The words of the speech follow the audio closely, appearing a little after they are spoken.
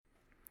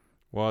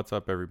What's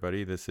up,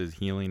 everybody? This is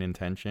Healing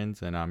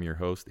Intentions, and I'm your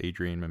host,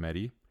 Adrian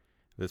Mehmeti.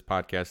 This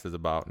podcast is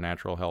about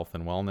natural health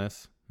and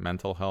wellness,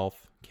 mental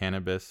health,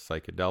 cannabis,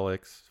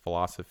 psychedelics,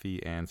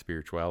 philosophy, and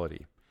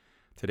spirituality.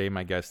 Today,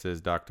 my guest is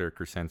Dr.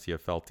 Cresencia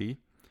Felty.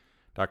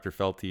 Dr.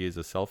 Felty is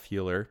a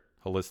self-healer,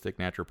 holistic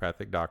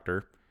naturopathic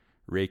doctor,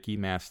 Reiki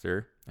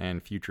master,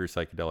 and future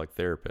psychedelic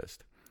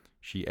therapist.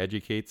 She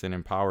educates and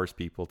empowers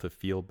people to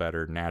feel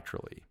better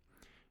naturally.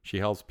 She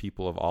helps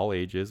people of all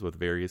ages with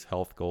various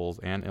health goals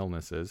and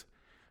illnesses.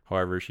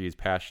 However, she is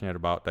passionate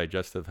about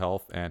digestive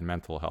health and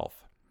mental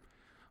health.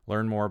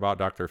 Learn more about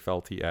Dr.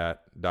 Felty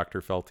at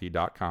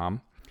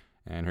drfelty.com,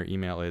 and her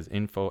email is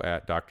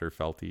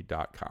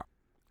info@drfelty.com.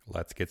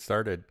 Let's get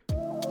started.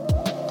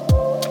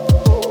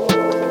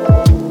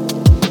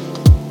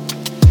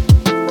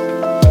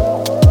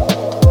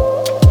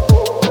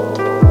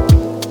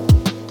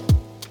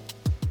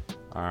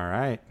 All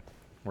right,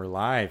 we're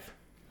live.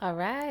 All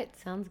right,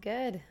 sounds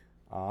good.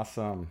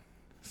 Awesome.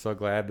 So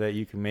glad that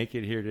you can make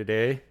it here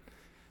today.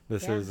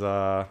 This has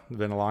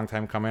been a long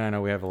time coming. I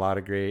know we have a lot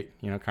of great,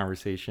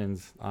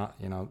 conversations,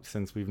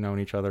 since we've known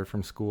each other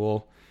from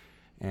school.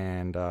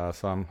 And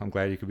so I'm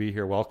glad you could be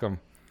here. Welcome.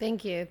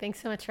 Thank you. Thanks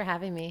so much for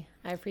having me.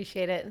 I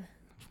appreciate it.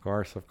 Of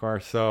course.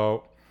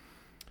 So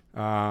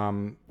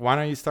why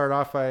don't you start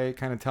off by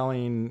kind of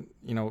telling,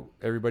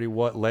 everybody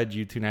what led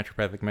you to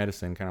naturopathic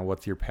medicine? Kind of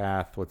what's your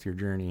path? What's your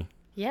journey?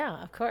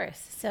 Yeah, of course.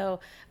 So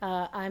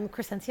I'm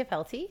Cresencia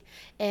Felty,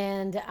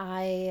 and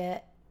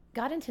I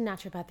got into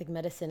naturopathic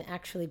medicine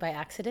actually by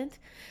accident.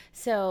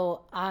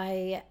 So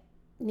I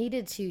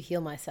needed to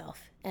heal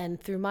myself. And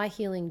through my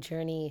healing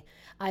journey,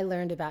 I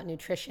learned about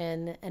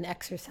nutrition and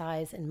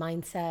exercise and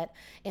mindset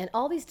and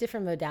all these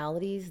different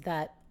modalities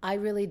that I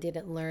really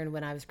didn't learn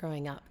when I was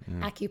growing up.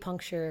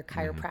 Acupuncture,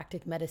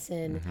 chiropractic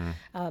medicine,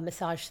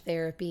 massage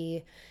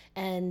therapy.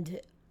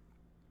 And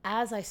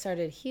as I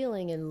started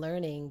healing and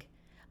learning,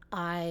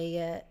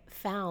 I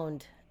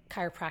found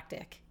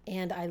chiropractic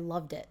and I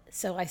loved it.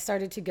 So I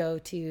started to go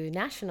to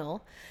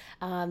National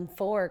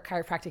for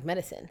chiropractic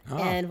medicine. Oh.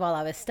 And while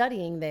I was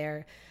studying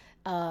there,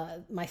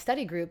 my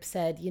study group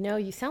said,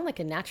 you sound like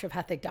a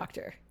naturopathic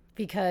doctor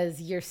because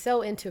you're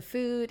so into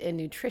food and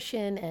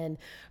nutrition and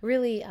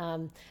really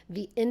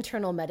the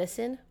internal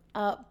medicine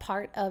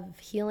part of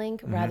healing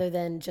rather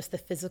than just the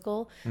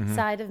physical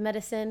side of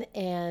medicine.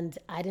 And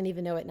I didn't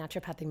even know what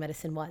naturopathic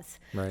medicine was.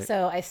 Right.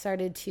 So I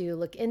started to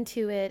look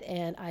into it,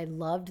 and I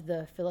loved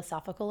the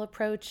philosophical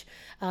approach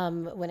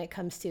when it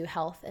comes to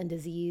health and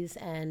disease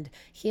and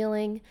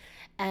healing.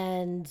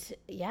 And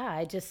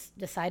I just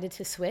decided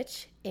to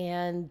switch,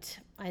 and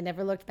I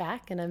never looked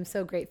back, and I'm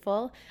so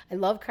grateful. I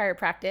love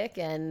chiropractic,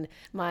 and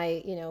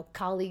my,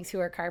 colleagues who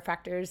are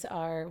chiropractors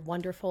are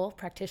wonderful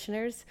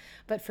practitioners.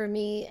 But for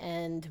me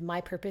and my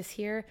purpose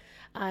here,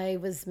 I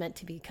was meant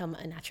to become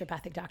a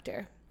naturopathic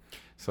doctor.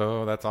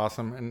 So that's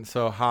awesome. And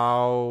so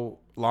how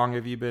long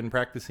have you been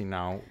practicing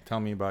now?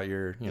 Tell me about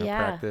your,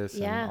 practice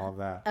and all of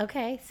that.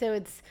 Okay. So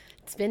it's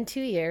been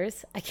 2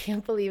 years. I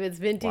can't believe it's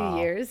been 2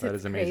 years. That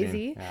is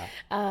amazing. Crazy.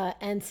 Yeah.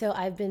 And so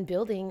I've been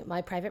building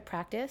my private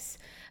practice.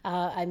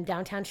 I'm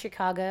downtown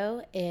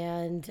Chicago,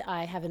 and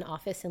I have an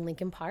office in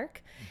Lincoln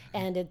Park,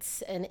 and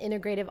it's an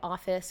integrative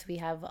office. We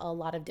have a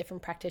lot of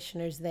different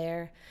practitioners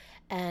there.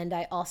 And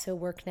I also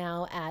work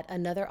now at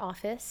another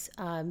office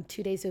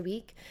 2 days a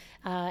week.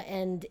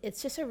 And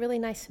it's just a really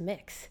nice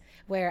mix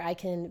where I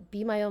can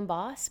be my own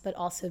boss, but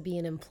also be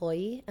an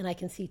employee. And I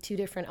can see two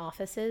different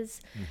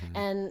offices.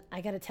 And I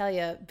got to tell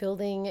you,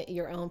 building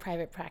your own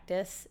private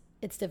practice,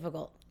 it's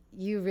difficult.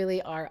 You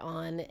really are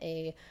on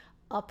a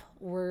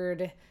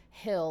upward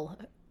hill,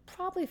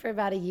 probably for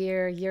about a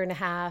year and a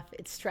half.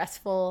 It's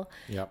stressful,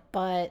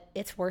 but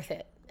it's worth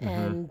it.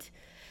 And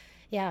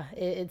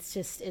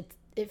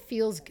it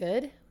feels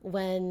good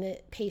when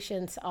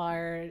patients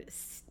are,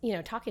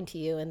 talking to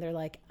you and they're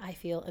like, I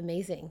feel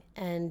amazing.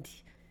 And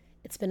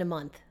it's been a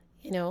month,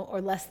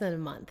 or less than a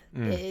month.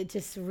 It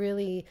just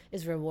really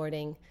is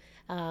rewarding.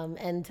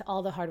 And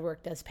all the hard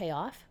work does pay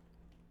off.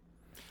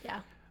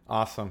 Yeah.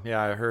 Awesome.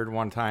 Yeah, I heard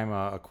one time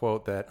a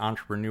quote that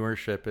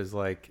entrepreneurship is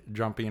like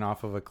jumping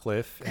off of a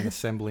cliff and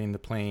assembling the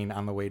plane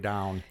on the way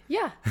down.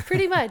 Yeah,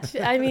 pretty much.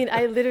 I mean,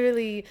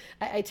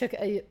 I took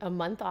a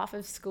month off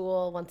of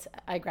school. Once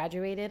I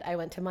graduated, I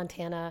went to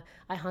Montana.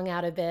 I hung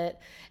out a bit,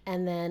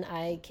 and then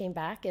I came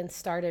back and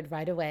started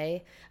right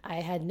away.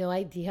 I had no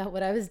idea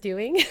what I was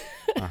doing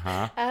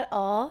at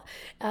all.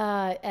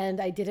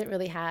 And I didn't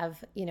really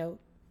have,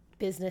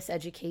 business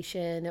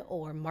education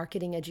or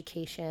marketing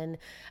education.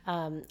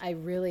 I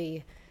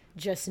really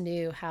just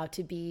knew how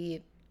to be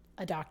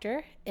a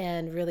doctor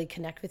and really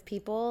connect with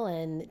people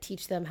and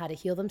teach them how to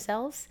heal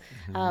themselves,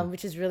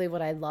 which is really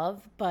what I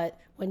love. But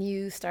when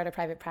you start a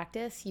private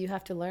practice, you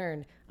have to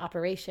learn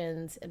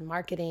operations and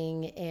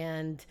marketing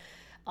and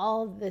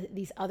all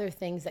these other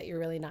things that you're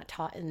really not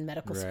taught in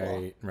medical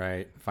school.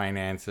 Right.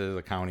 Finances,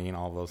 accounting,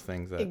 all those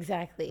things.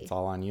 Exactly. It's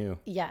all on you.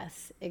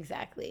 Yes,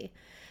 exactly.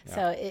 Yeah.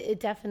 So it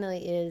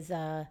definitely is,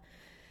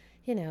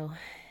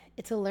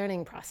 it's a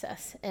learning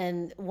process.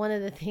 And one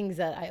of the things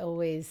that I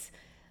always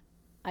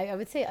I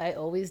would say I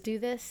always do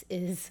this,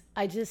 is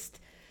I just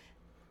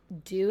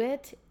do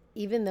it,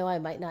 even though I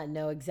might not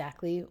know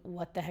exactly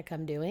what the heck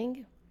I'm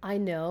doing. I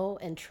know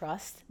and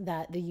trust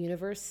that the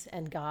universe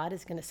and God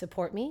is going to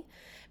support me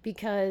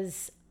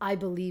because I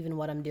believe in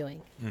what I'm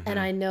doing. And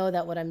I know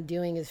that what I'm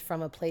doing is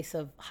from a place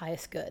of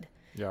highest good.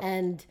 Yep.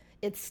 And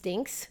it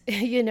stinks,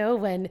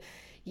 when,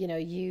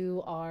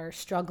 you are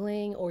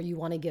struggling or you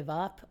want to give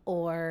up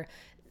or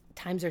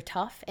times are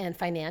tough and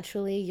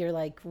financially you're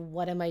like,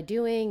 what am I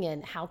doing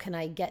and how can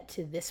I get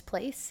to this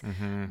place?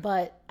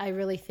 But I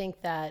really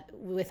think that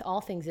with all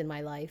things in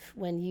my life,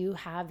 when you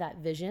have that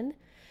vision,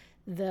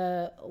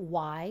 the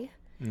why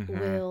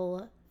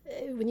will,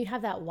 when you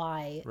have that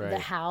why, Right. the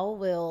how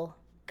will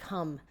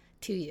come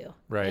to you.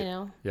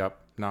 Right. Yep.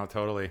 No,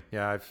 totally.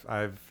 Yeah.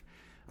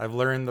 I've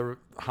learned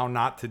how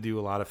not to do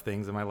a lot of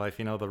things in my life,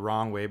 the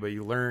wrong way, but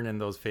you learn in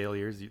those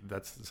failures.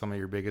 That's some of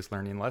your biggest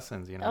learning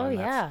lessons, Oh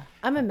yeah.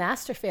 I'm a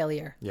master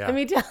failure. Yeah. Let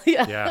me tell you.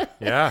 Yeah.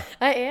 Yeah.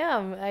 I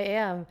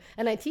am.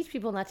 And I teach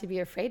people not to be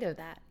afraid of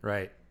that.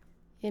 Right.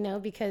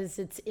 Because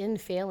it's in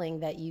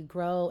failing that you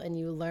grow and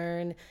you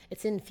learn.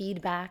 It's in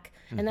feedback.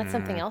 And that's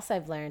something else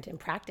I've learned in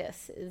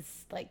practice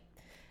is like,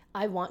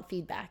 I want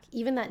feedback,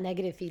 even that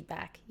negative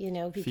feedback,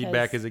 because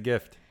Feedback is a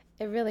gift.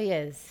 it really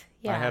is.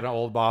 Yeah. I had an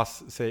old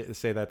boss say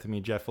that to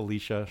me, Jeff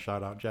Alicia.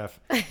 Shout out, Jeff,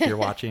 if you're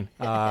watching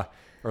or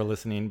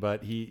listening.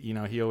 But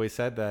he always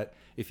said that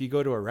if you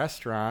go to a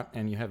restaurant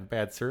and you have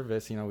bad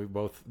service, we've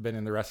both been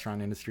in the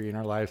restaurant industry in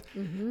our lives,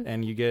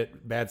 and you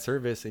get bad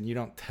service and you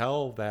don't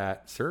tell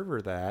that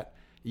server that,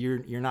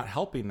 you're not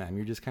helping them.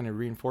 You're just kind of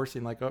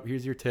reinforcing like, oh,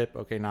 here's your tip.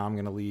 Okay, now I'm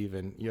going to leave.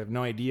 And you have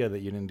no idea that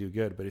you didn't do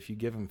good. But if you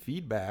give them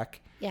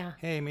feedback,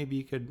 hey, maybe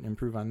you could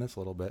improve on this a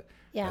little bit.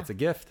 Yeah. That's a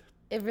gift.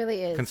 It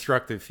really is.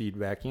 Constructive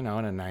feedback, in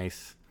a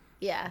nice,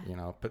 Yeah.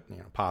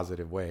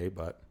 positive way,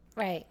 but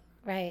Right.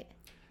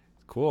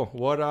 cool.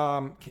 What,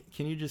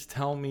 can you just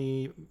tell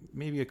me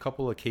maybe a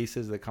couple of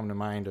cases that come to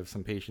mind of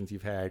some patients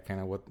you've had, kind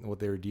of what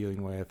they were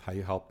dealing with, how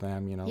you helped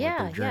them, like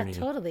their journey? Yeah,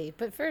 totally.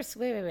 But first,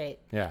 wait.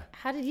 Yeah.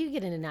 How did you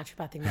get into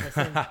naturopathic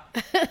medicine?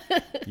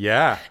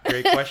 Yeah.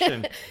 Great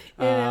question.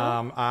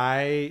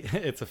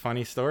 It's a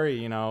funny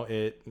story,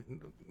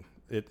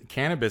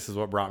 cannabis is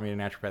what brought me to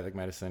naturopathic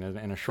medicine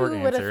in a short Who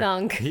answer. would have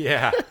thunk?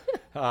 Yeah.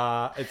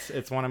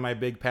 It's one of my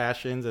big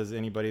passions, as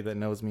anybody that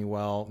knows me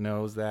well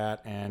knows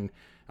that. And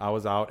I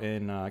was out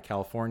in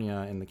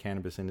California in the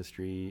cannabis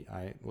industry.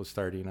 I was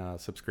starting a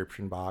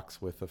subscription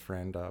box with a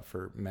friend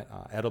for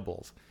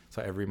edibles.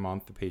 So every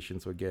month the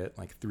patients would get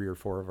like 3 or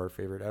 4 of our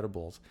favorite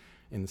edibles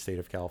in the state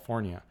of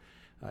California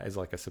as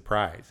like a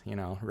surprise,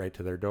 right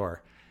to their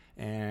door.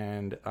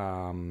 And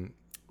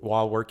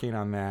while working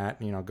on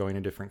that, going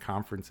to different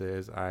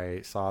conferences,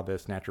 I saw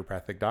this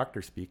naturopathic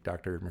doctor speak,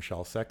 Dr.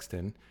 Michelle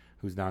Sexton,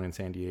 who's down in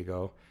San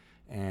Diego.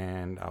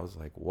 And I was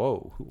like,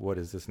 whoa, what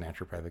is this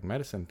naturopathic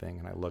medicine thing?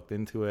 And I looked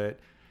into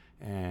it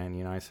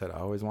and, I said, I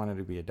always wanted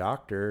to be a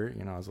doctor.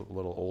 I was a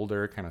little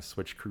older, kind of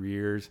switched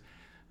careers.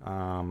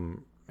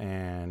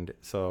 And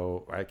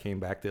so I came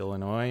back to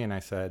Illinois and I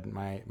said,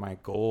 my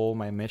goal,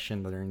 my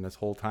mission during this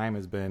whole time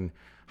has been,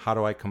 how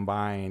do I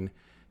combine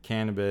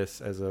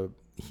cannabis as a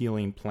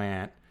healing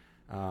plant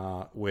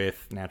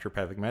with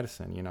naturopathic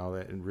medicine,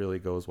 that it really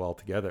goes well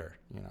together.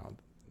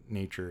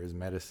 Nature is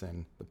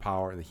medicine,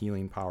 the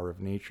healing power of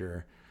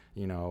nature,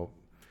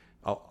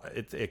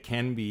 it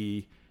can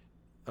be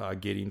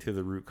getting to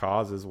the root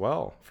cause as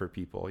well for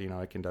people.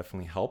 It can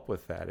definitely help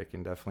with that. It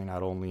can definitely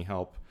not only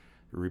help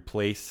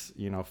replace,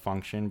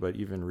 function, but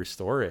even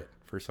restore it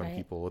for some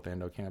people with the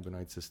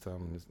endocannabinoid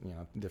system,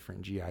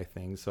 different GI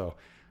things. So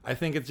I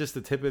think it's just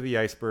the tip of the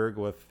iceberg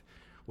with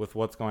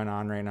what's going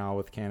on right now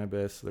with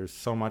cannabis. There's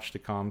so much to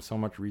come, so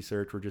much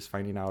research. We're just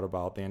finding out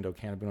about the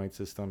endocannabinoid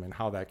system and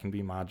how that can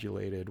be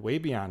modulated way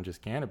beyond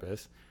just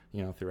cannabis,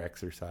 through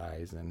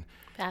exercise and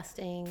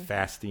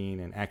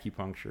fasting and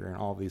acupuncture and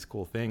all these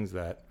cool things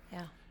that,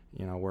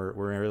 we're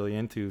really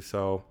into.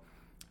 So,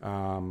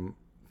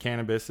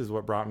 cannabis is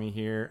what brought me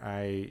here.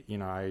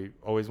 I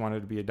always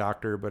wanted to be a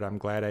doctor, but I'm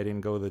glad I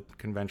didn't go the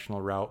conventional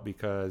route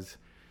because,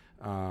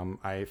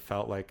 I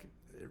felt like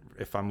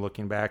if I'm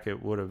looking back,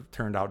 it would have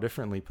turned out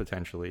differently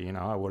potentially.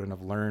 I wouldn't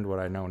have learned what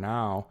I know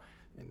now,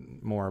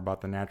 more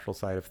about the natural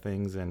side of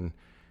things and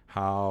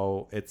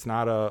how it's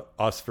not a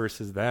us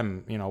versus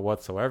them,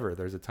 whatsoever.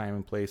 There's a time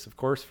and place, of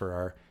course, for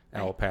our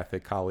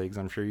allopathic colleagues.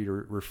 I'm sure you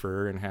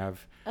refer and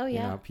have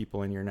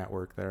people in your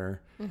network that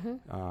are,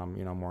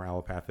 more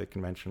allopathic,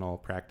 conventional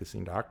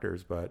practicing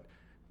doctors, but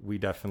we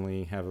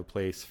definitely have a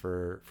place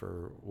for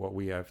what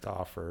we have to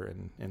offer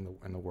in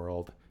the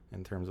world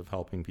in terms of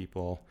helping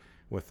people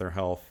with their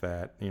health.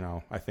 That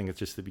I think it's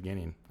just the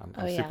beginning.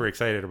 I'm super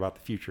excited about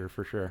the future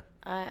for sure.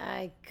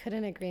 I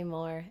couldn't agree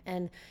more.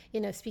 And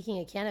speaking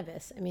of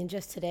cannabis,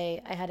 just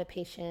today I had a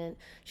patient.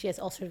 She has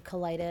ulcerative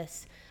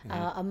colitis,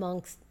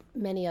 amongst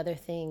many other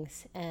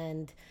things,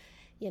 and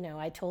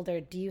I told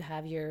her, do you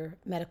have your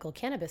medical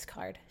cannabis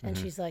card? And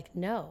she's like,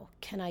 no.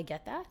 Can I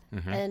get that?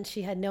 And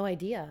she had no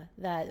idea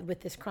that with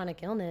this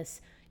chronic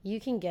illness you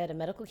can get a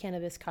medical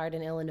cannabis card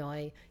in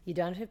Illinois. You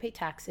don't have to pay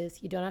taxes.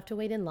 You don't have to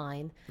wait in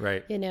line.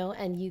 Right.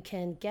 And you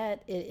can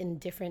get it in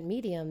different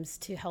mediums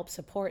to help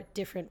support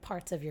different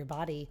parts of your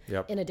body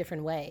in a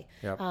different way.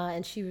 Yep.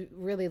 And she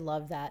really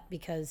loved that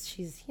because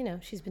she's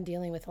been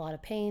dealing with a lot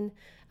of pain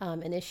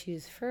and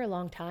issues for a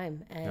long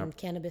time. And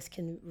cannabis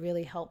can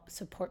really help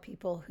support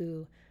people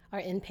who are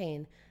in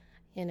pain.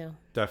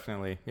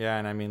 Definitely. Yeah.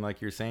 And I mean,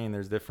 like you're saying,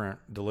 there's different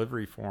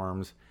delivery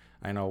forms.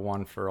 I know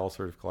one for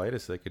ulcerative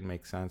colitis that could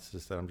make sense,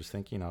 just that I'm just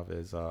thinking of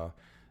is,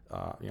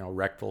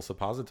 rectal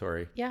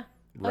suppository. Yeah.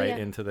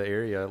 Into the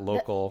area,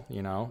 local,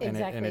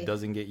 Exactly. and it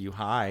doesn't get you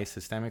high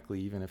systemically,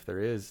 even if there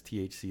is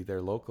THC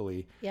there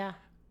locally. Yeah.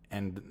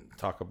 And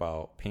talk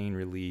about pain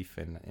relief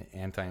and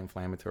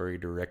anti-inflammatory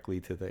directly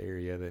to the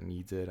area that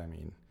needs it. I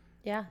mean,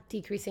 yeah,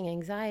 decreasing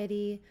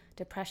anxiety,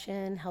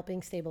 depression,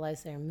 helping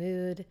stabilize their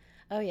mood.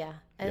 Oh, yeah.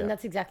 And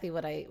that's exactly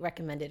what I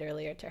recommended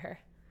earlier to her.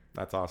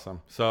 That's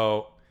awesome.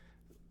 So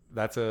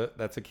that's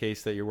a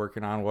case that you're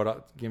working on.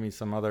 Give me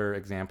some other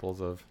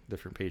examples of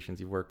different patients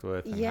you've worked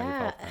with and how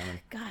you've helped them.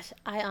 Gosh,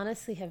 I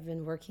honestly have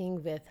been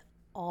working with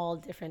all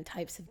different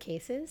types of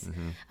cases.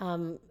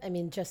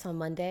 Just on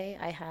Monday,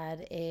 I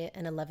had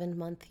an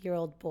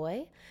 11-month-old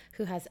boy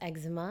who has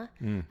eczema.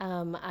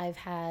 I've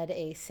had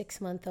a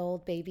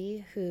 6-month-old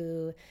baby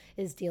who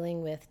is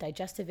dealing with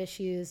digestive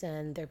issues,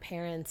 and their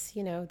parents,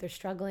 they're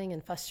struggling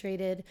and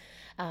frustrated.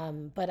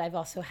 But I've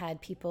also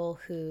had people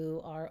who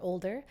are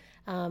older,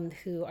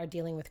 who are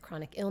dealing with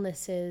chronic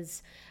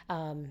illnesses.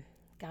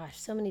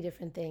 So many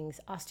different things: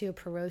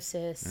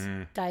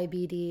 osteoporosis,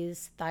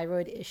 diabetes,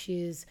 thyroid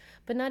issues,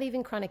 but not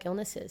even chronic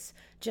illnesses,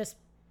 just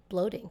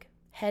bloating,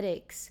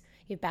 headaches,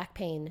 your back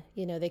pain.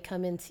 They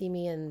come and see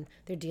me and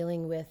they're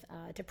dealing with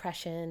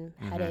depression,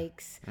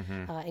 headaches,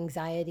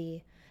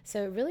 anxiety.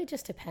 So it really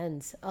just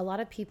depends. A lot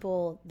of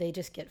people, they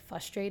just get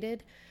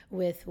frustrated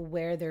with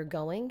where they're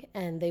going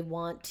and they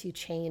want to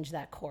change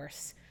that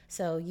course.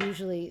 So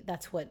usually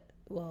that's what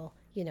will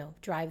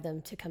drive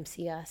them to come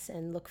see us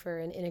and look for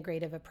an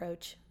integrative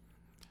approach.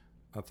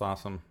 That's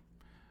awesome.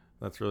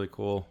 That's really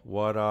cool.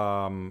 What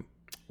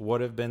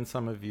have been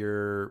some of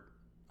your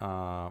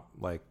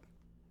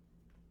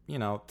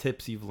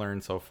tips you've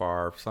learned so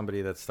far?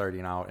 Somebody that's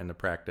starting out in the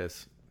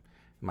practice.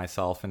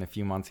 Myself, in a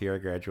few months here, I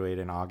graduate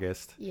in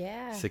August.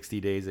 Yeah.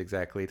 60 days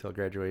exactly till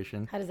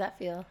graduation. How does that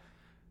feel?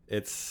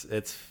 It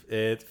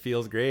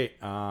feels great.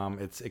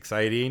 It's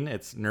exciting.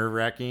 It's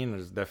nerve-wracking.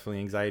 There's definitely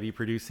anxiety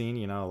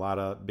producing, a lot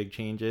of big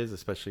changes,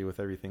 especially with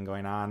everything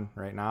going on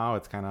right now.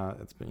 It's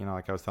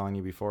like I was telling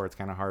you before, it's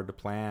kind of hard to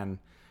plan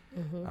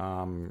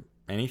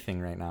anything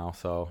right now.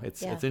 So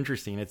it's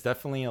interesting. It's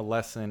definitely a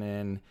lesson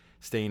in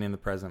staying in the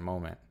present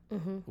moment.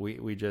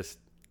 We just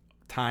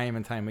time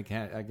and time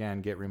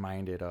again get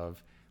reminded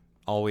of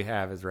all we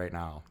have is right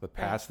now. The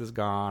past is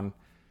gone.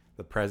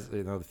 The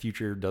present, the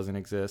future doesn't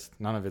exist.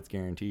 None of it's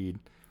guaranteed.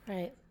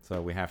 Right.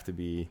 So we have to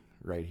be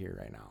right here,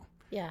 right now.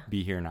 Yeah.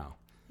 Be here now.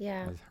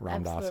 Yeah. As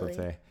Ram Dass would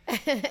say.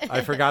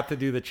 I forgot to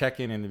do the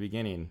check-in in the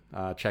beginning.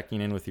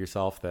 Checking in with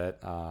yourself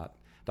that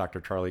Dr.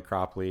 Charlie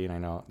Cropley and I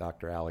know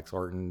Dr. Alex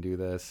Orton do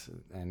this,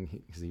 and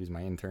he was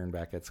my intern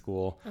back at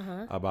school,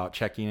 about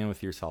checking in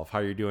with yourself. How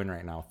you're doing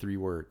right now? 3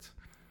 words.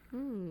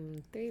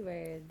 3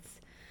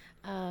 words.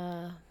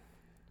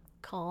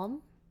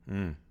 Calm.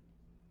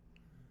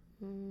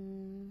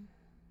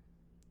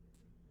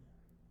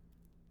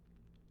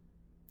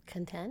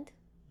 Content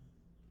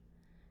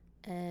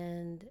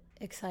and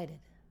excited.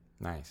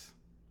 Nice.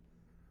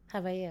 How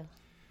about you?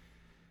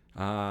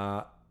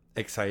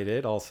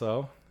 Excited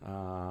also.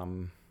 A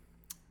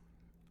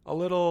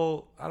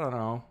little, I don't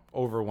know,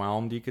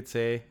 overwhelmed, you could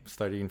say,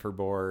 studying for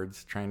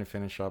boards, trying to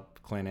finish up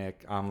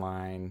clinic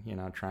online,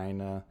 trying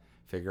to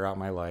figure out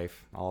my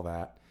life, all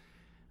that.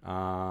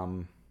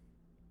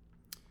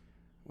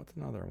 What's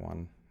another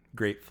one?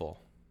 Grateful.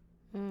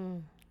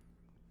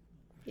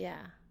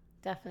 Yeah,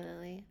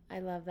 definitely. I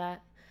love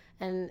that.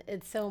 And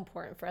it's so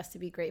important for us to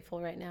be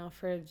grateful right now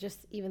for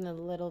just even the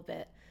little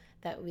bit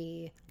that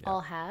we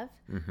all have.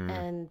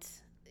 And,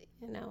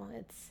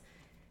 it's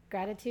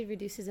gratitude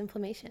reduces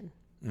inflammation.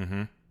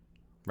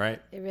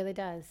 Right. It really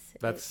does.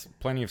 That's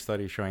plenty of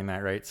studies showing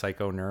that, right?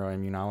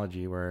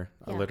 Psychoneuroimmunology, where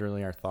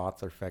literally our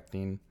thoughts are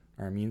affecting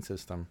our immune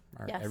system,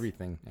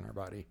 everything in our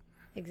body.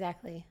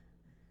 Exactly.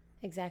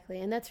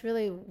 And that's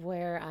really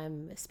where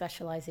I'm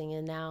specializing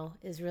in now,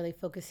 is really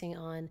focusing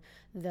on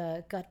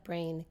the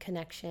gut-brain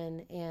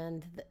connection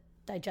and the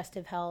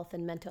digestive health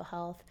and mental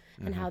health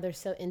and how they're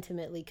so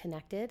intimately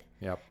connected.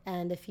 Yep.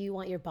 And if you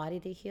want your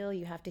body to heal,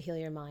 you have to heal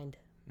your mind.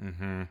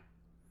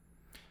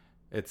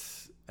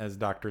 It's, as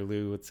Dr.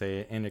 Lou would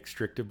say,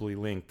 inextricably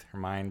linked,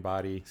 mind,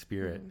 body,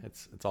 spirit.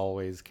 It's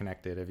always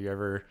connected. Have you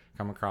ever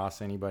come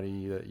across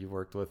anybody that you've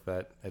worked with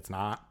that it's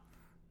not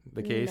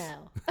the case?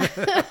 No,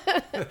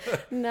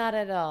 not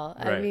at all.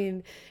 Right. I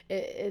mean,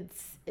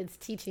 it's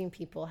teaching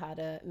people how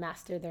to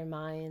master their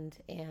mind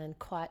and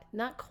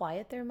not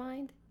quiet their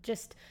mind,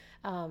 just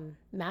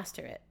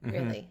master it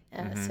really,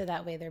 so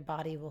that way their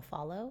body will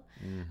follow.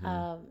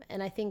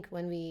 And I think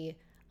when we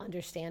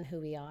understand who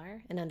we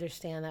are and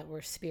understand that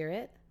we're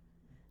spirit,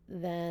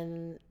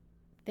 then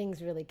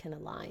things really can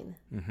align.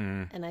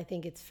 And I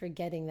think it's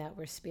forgetting that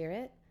we're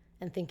spirit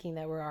and thinking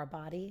that we're our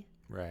body.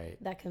 Right.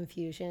 That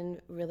confusion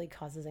really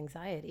causes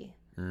anxiety.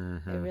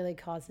 It really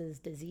causes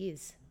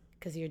disease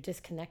because you're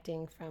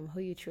disconnecting from who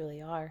you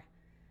truly are.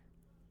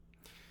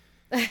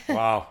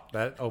 Wow,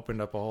 that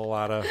opened up a whole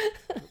lot of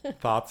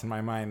thoughts in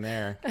my mind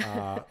there.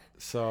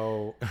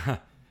 So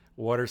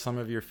what are some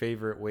of your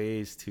favorite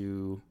ways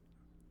to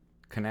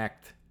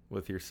connect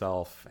with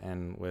yourself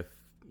and with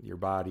your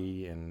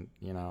body and,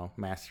 you know,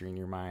 mastering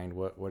your mind?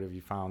 What have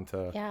you found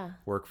to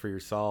work for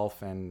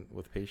yourself and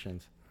with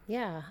patients?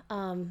 Yeah.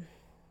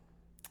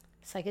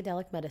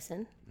 Psychedelic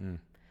medicine,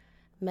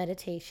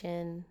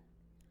 meditation,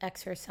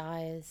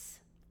 exercise,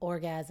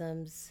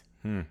 orgasms,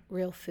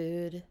 real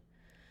food.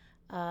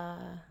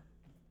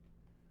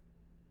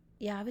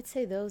 Yeah, I would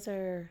say those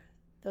are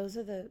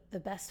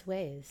the best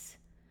ways.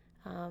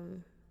 A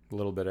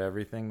little bit of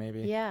everything,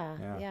 maybe.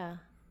 Yeah.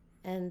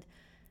 And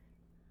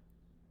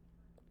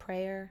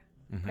prayer,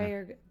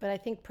 but I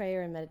think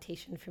prayer and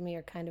meditation for me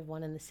are kind of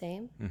one and the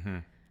same.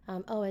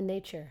 And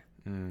nature.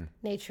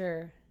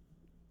 Nature,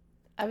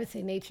 I would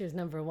say nature is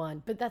number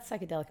one, but that's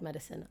psychedelic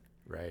medicine.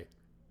 Right.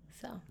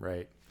 So.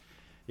 Right.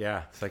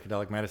 Yeah,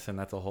 psychedelic medicine,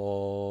 that's a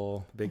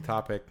whole big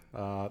topic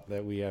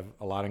that we have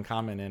a lot in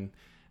common in.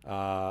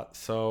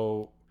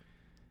 So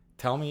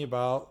tell me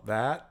about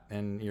that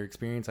and your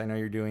experience. I know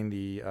you're doing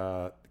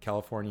the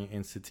California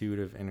Institute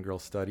of Integral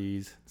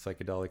Studies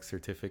psychedelic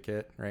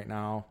certificate right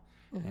now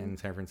in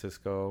San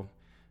Francisco.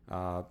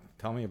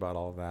 Tell me about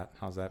all of that.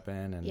 How's that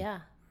been? And yeah.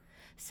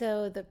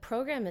 So the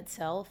program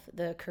itself,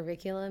 the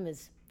curriculum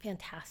is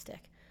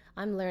fantastic.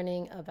 I'm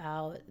learning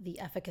about the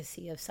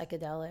efficacy of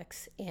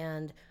psychedelics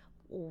and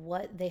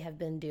what they have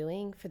been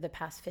doing for the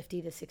past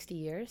 50 to 60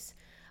 years,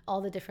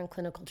 all the different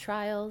clinical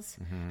trials,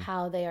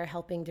 how they are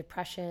helping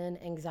depression,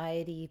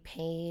 anxiety,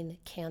 pain,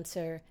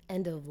 cancer,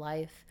 end of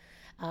life.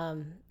 I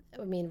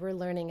mean, we're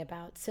learning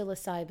about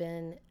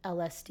psilocybin,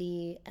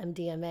 LSD,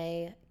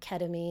 MDMA,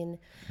 ketamine,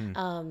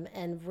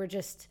 and we're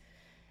just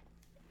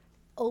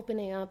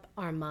opening up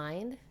our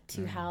mind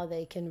to how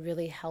they can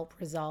really help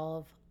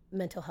resolve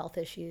mental health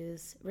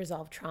issues,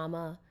 resolve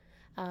trauma,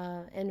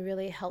 and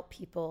really help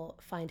people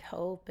find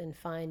hope and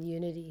find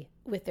unity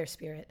with their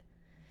spirit.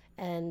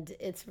 And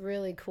it's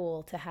really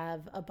cool to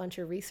have a bunch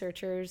of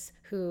researchers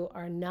who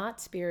are not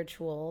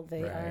spiritual.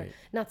 They are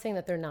not saying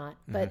that they're not,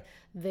 but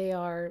they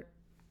are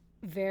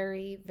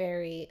very,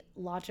 very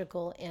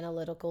logical,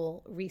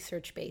 analytical,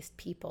 research-based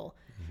people.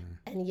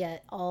 And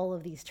yet all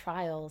of these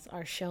trials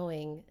are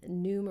showing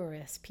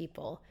numerous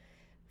people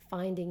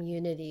finding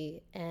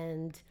unity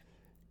and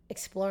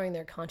exploring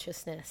their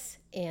consciousness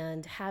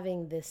and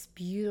having this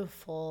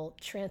beautiful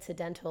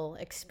transcendental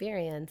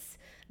experience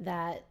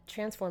that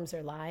transforms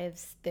their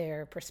lives,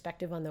 their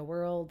perspective on the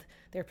world,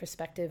 their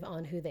perspective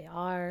on who they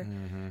are.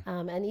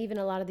 And even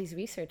a lot of these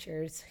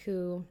researchers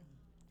who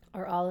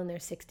are all in their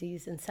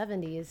 60s and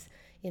 70s,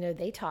 you know,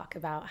 they talk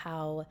about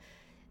how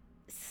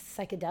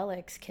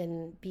psychedelics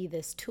can be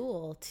this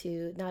tool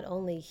to not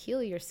only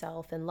heal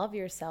yourself and love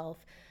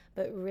yourself,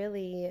 but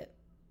really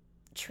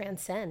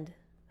transcend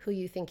who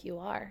you think you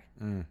are,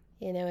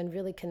 you know, and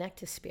really connect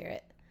to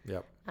spirit.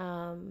 Yep.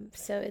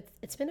 So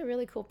it's been a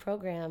really cool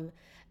program.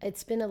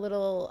 It's been a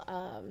little,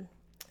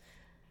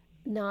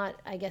 not,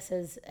 I guess,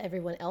 as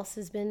everyone else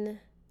has been,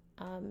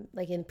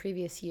 like in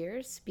previous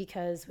years,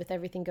 because with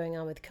everything going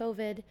on with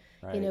COVID,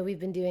 you know, we've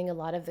been doing a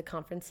lot of the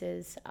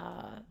conferences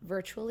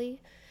virtually,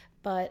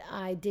 but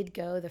I did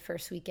go the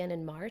first weekend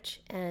in March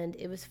and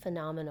it was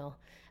phenomenal.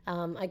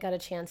 I got a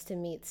chance to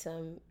meet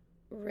some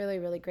really,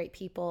 really great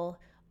people,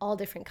 all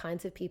different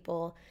kinds of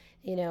people.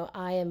 You know,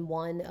 I am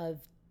one of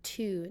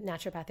 2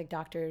 naturopathic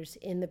doctors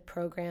in the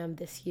program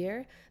this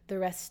year. The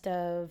rest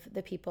of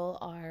the people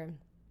are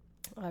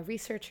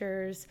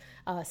researchers,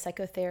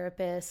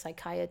 psychotherapists,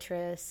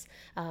 psychiatrists,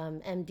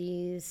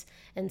 MDs.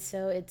 And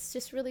so it's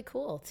just really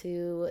cool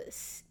to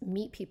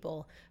meet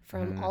people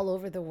from all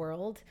over the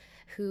world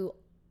who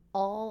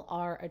all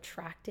are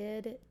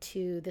attracted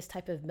to this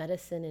type of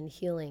medicine and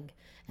healing.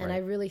 And I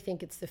really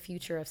think it's the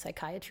future of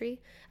psychiatry.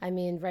 I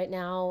mean, right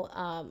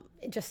now,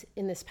 just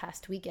in this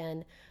past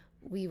weekend,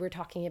 we were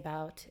talking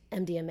about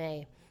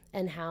MDMA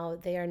and how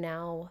they are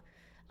now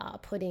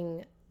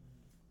putting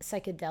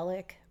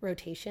psychedelic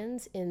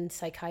rotations in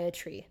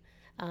psychiatry.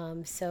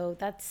 So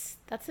that's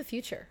the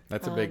future.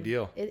 That's a big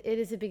deal. It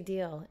is a big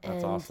deal.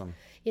 That's awesome.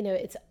 You know,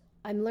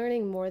 I'm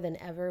learning more than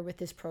ever with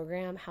this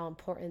program how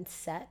important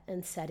set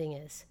and setting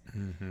is.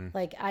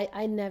 Like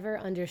I never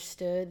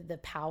understood the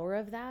power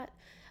of that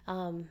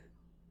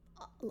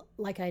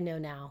like I know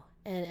now.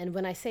 And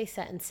when I say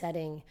set and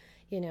setting,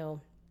 you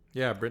know.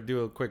 Yeah,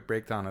 do a quick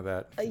breakdown of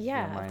that.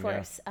 Yeah, of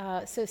course.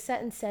 So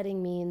set and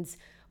setting means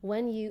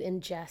when you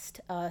ingest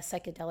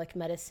psychedelic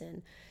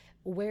medicine,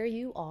 where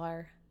you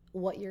are,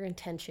 what your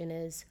intention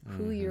is,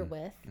 who you're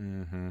with,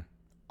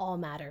 all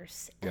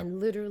matters and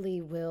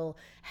literally will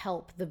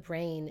help the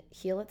brain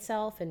heal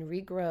itself and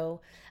regrow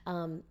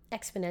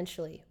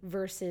exponentially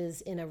versus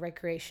in a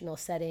recreational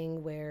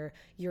setting where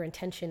your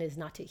intention is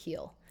not to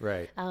heal.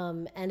 Right.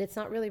 And it's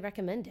not really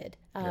recommended.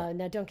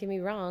 Now, don't get me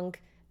wrong.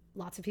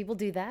 Lots of people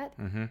do that,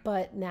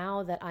 but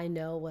now that I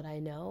know what I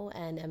know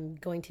and am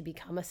going to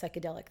become a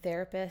psychedelic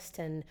therapist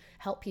and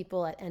help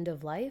people at end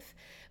of life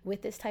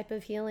with this type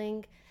of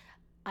healing,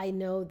 I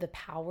know the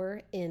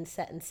power in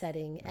set and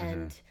setting.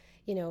 And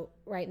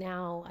right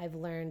now I've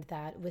learned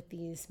that with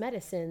these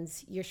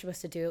medicines, you're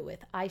supposed to do it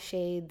with eye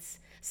shades.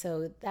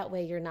 So that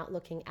way you're not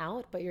looking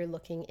out, but you're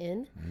looking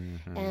in.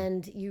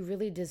 And you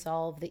really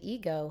dissolve the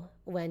ego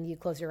when you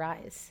close your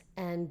eyes.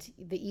 And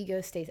the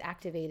ego stays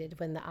activated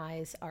when the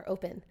eyes are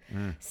open.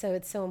 So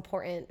it's so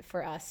important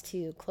for us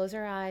to close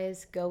our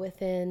eyes, go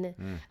within,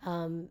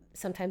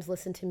 sometimes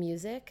listen to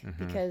music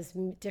because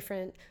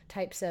different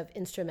types of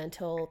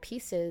instrumental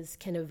pieces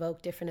can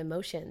evoke different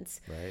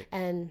emotions. Right.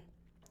 And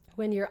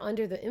when you're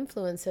under the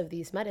influence of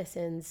these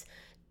medicines,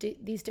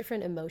 these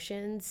different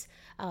emotions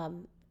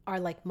are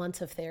like months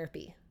of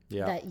therapy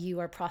that you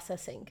are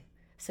processing.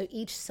 So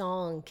each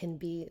song can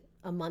be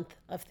a month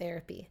of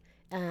therapy.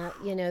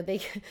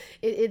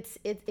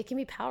 It can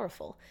be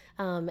powerful.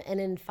 And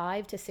in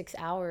 5 to 6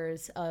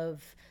 hours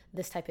of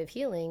this type of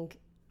healing,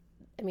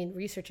 I mean,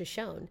 research has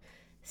shown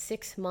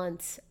 6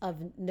 months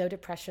of no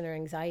depression or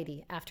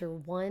anxiety after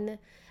one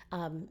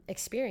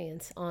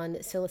experience on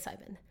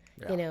psilocybin.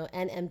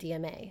 And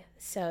MDMA.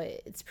 So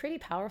it's pretty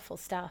powerful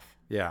stuff.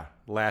 Yeah.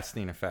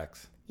 Lasting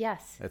effects.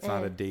 Yes. It's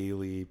not a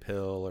daily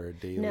pill or a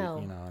daily,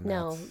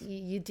 No.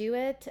 You do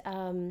it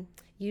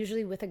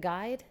usually with a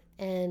guide,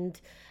 and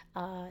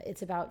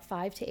it's about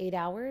 5 to 8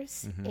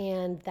 hours.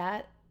 And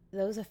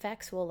those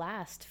effects will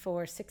last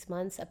for 6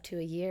 months up to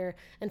a year.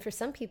 And for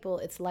some people,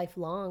 it's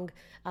lifelong,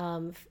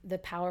 the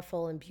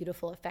powerful and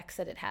beautiful effects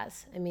that it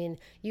has. I mean,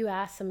 you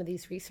ask some of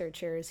these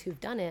researchers who've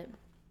done it,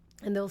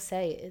 and they'll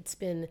say it's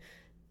been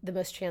the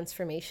most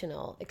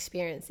transformational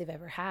experience they've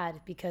ever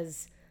had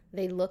because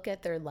they look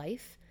at their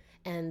life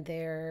and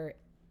their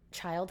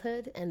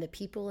childhood and the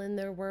people in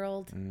their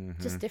world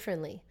just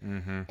differently.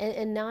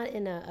 And not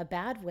in a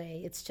bad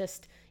way. It's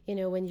just, when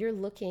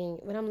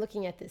I'm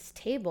looking at this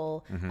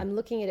table, I'm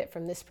looking at it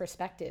from this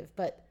perspective,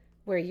 but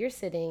where you're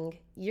sitting,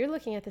 you're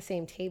looking at the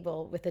same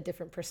table with a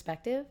different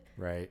perspective.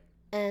 Right.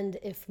 And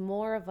if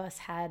more of us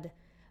had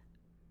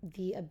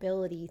the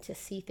ability to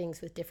see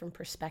things with different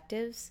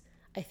perspectives,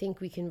 I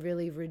think we can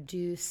really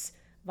reduce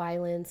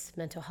violence,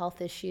 mental health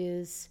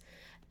issues,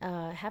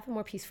 have a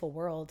more peaceful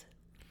world.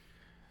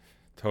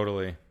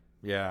 Totally.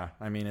 Yeah.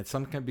 I mean, it's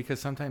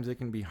because sometimes it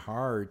can be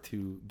hard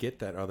to get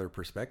that other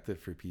perspective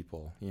for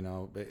people.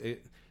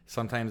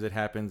 Sometimes it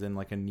happens in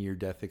like a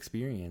near-death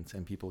experience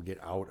and people get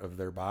out of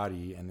their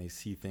body and they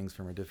see things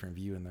from a different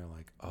view and they're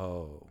like,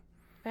 oh,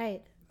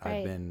 right.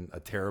 I've been a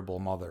terrible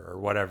mother or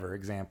whatever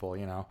example,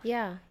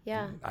 Yeah.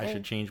 I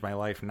should change my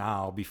life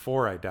now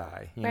before I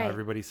die.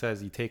 Everybody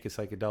says you take a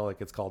psychedelic,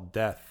 it's called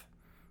death,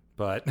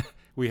 but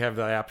we have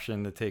the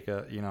option to take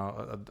a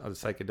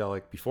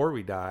psychedelic before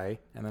we die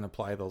and then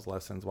apply those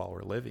lessons while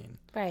we're living.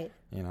 Right.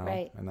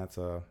 Right. And that's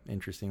a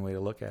interesting way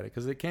to look at it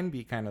because it can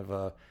be kind of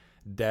a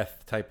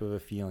death type of a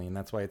feeling.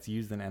 That's why it's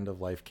used in end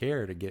of life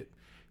care to get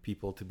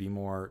people to be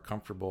more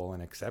comfortable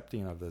and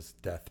accepting of this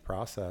death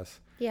process.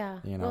 Yeah.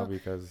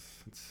 Because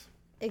it's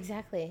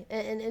exactly.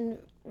 And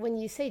when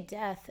you say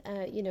death,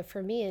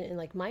 for me and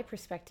like my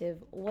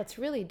perspective, what's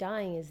really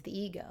dying is the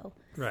ego.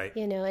 Right.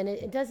 And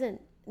it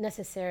doesn't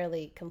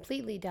necessarily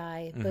completely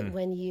die, but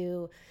when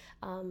you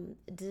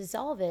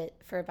dissolve it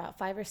for about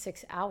 5 or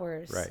 6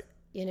 hours, right.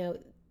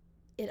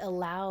 It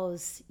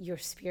allows your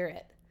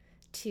spirit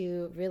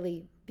to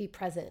really be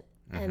present.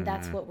 And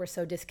that's what we're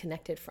so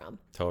disconnected from.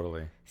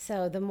 Totally.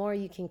 So the more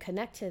you can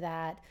connect to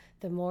that,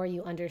 the more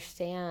you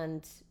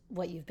understand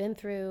what you've been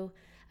through.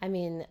 I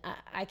mean,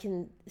 I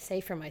can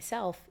say for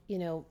myself,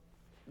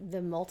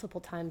 the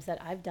multiple times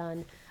that I've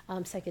done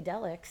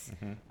psychedelics,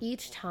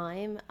 each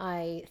time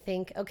I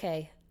think,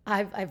 okay,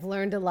 I've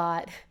learned a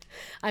lot.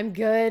 I'm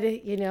good,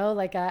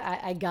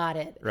 I got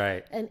it.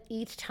 Right. And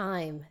each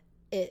time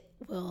it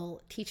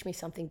will teach me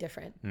something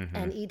different.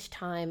 And each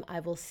time I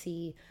will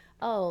see,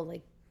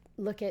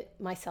 look at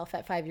myself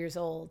at 5 years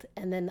old,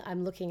 and then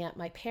I'm looking at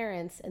my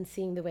parents and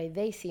seeing the way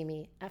they see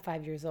me at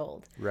 5 years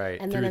old. Right,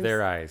 and through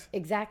their eyes.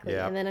 Exactly.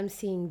 Yep. And then I'm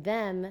seeing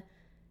them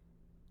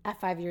at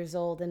 5 years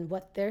old and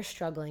what they're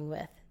struggling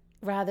with,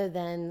 rather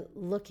than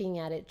looking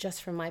at it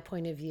just from my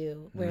point of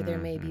view, where there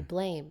may be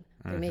blame,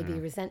 there may be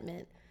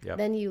resentment. Yep.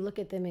 Then you look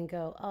at them and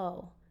go,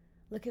 oh,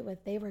 look at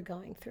what they were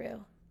going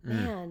through.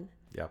 Man,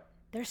 yep.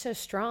 They're so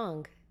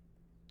strong.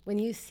 When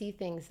you see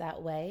things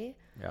that way,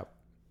 yep.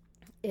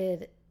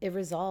 It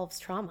resolves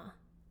trauma.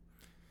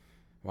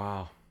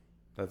 Wow.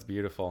 That's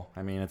beautiful.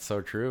 I mean, it's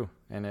so true.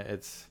 And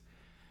there's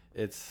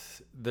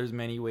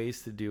many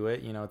ways to do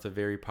it. It's a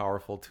very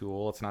powerful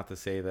tool. It's not to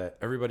say that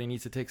everybody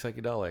needs to take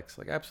psychedelics.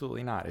 Like,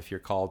 absolutely not. If you're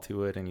called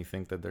to it and you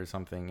think that there's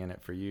something in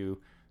it for you,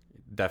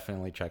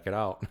 definitely check it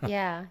out.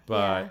 Yeah.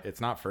 But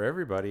it's not for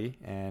everybody.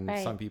 And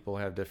Right. some people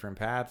have different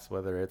paths,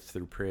 whether it's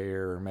through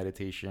prayer or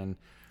meditation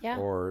Yeah.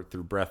 or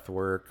through breath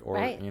work or,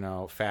 Right.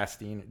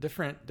 fasting,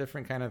 different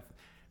kind of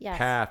Yes.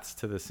 paths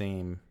to the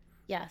same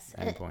Yes.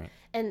 endpoint.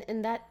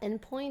 And that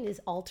endpoint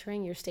is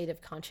altering your state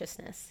of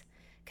consciousness.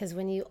 Because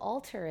when you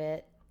alter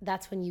it,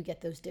 that's when you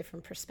get those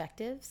different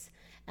perspectives.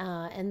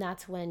 And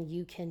that's when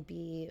you can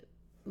be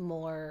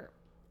more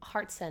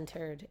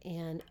heart-centered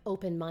and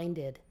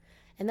open-minded.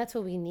 And that's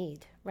what we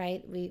need,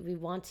 right? We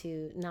want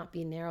to not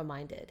be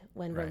narrow-minded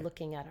when we're Right.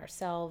 looking at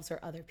ourselves or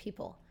other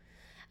people.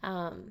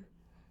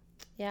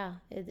 Yeah,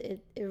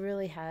 it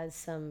really has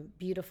some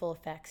beautiful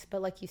effects.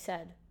 But like you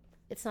said,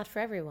 it's not for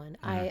everyone.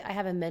 I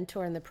have a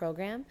mentor in the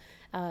program,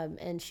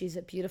 and she's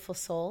a beautiful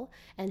soul,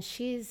 and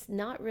she's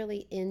not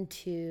really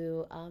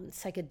into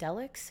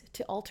psychedelics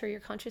to alter your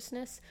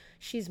consciousness.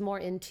 She's more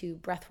into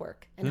breath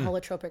work and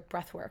holotropic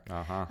breath work.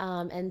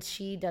 And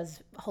she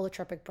does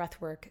holotropic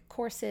breath work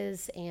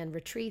courses and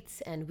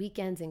retreats and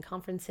weekends and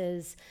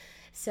conferences.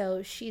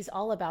 So she's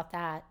all about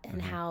that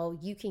and how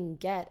you can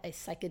get a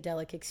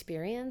psychedelic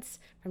experience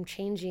from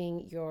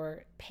changing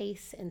your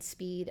pace and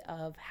speed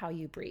of how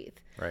you breathe.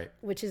 Right.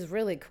 Which is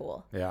really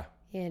cool. Yeah.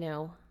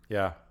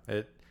 Yeah.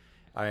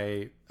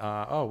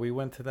 We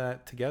went to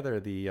that together,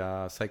 the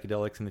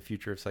Psychedelics and the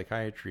Future of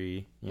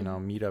Psychiatry,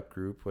 meetup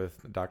group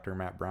with Dr.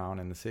 Matt Brown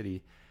in the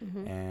city.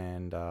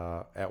 And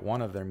at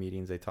one of their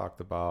meetings, they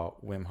talked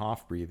about Wim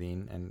Hof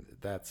breathing, and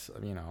that's,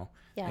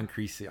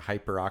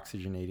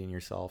 hyperoxygenating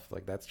yourself.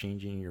 Like that's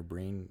changing your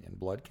brain and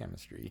blood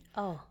chemistry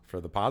for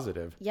the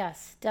positive.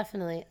 Yes,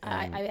 definitely.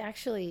 I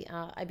actually,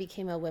 I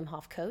became a Wim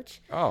Hof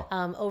coach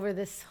over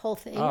this whole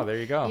thing. Oh, there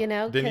you go.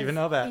 Didn't even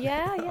know that.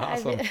 Yeah.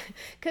 Awesome.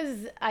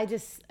 Because I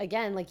just,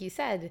 again, like you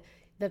said,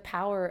 the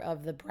power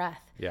of the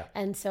breath. Yeah.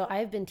 And so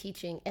I've been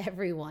teaching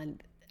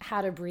everyone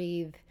how to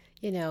breathe,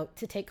 to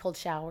take cold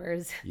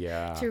showers,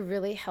 to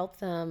really help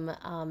them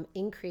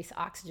increase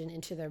oxygen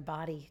into their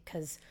body.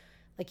 Because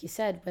like you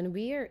said, when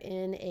we are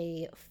in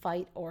a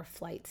fight or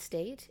flight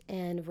state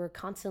and we're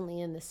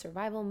constantly in the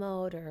survival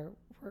mode or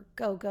we're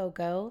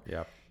go,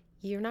 Yep.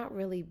 you're not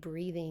really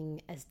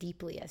breathing as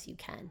deeply as you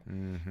can.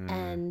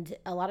 And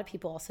a lot of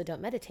people also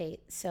don't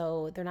meditate,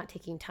 so they're not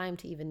taking time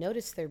to even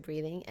notice their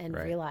breathing and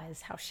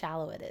realize how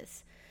shallow it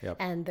is. Yep.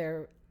 And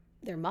their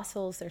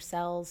muscles, their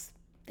cells,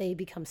 they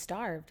become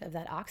starved of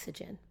that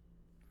oxygen.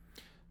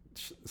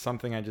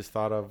 Something I just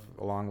thought of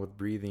along with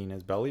breathing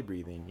is belly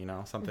breathing,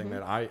 something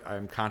that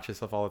I'm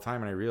conscious of all the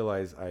time. And I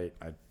realize I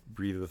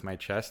breathe with my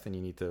chest, and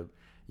you need to,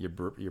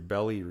 your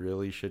belly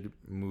really should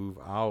move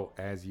out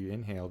as you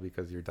inhale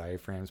because your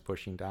diaphragm's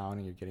pushing down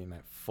and you're getting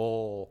that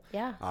full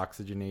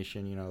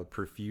oxygenation.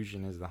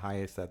 Perfusion is the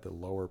highest at the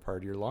lower part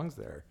of your lungs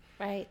there.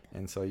 Right.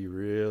 And so you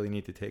really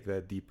need to take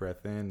that deep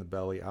breath in, the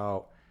belly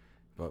out.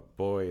 But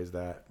boy, is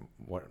that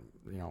what,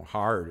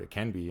 hard it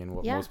can be, and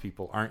what most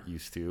people aren't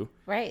used to.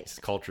 Right. This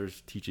culture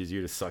teaches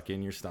you to suck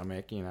in your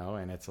stomach,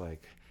 and it's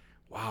like,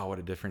 wow, what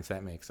a difference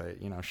that makes.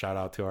 Shout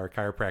out to our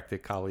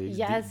chiropractic colleagues,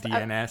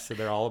 DNS.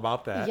 They're all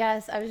about that.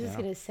 Yes. I was just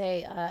going to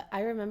say,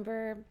 I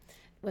remember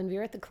when we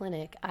were at the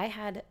clinic, I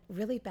had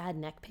really bad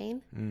neck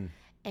pain.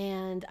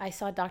 And I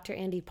saw Dr.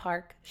 Andy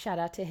Park, shout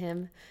out to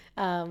him.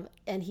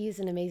 And he's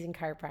an amazing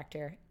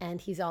chiropractor,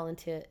 and he's all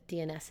into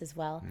DNS as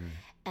well.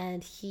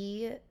 And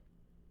he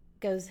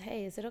goes,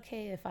 hey, is it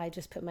okay if I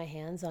just put my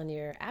hands on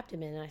your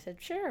abdomen? And I said,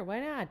 sure, why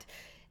not?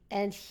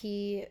 And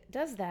he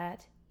does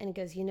that, and he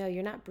goes,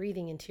 you're not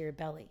breathing into your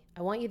belly.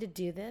 I want you to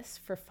do this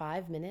for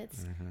 5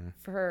 minutes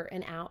for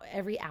an hour,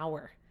 every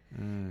hour.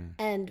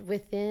 And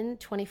within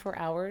 24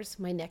 hours,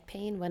 my neck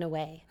pain went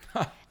away.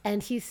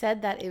 And he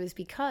said that it was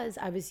because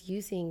I was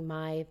using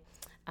my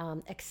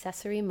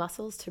accessory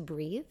muscles to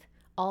breathe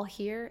all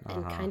here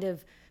and kind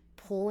of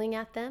pulling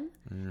at them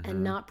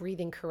and not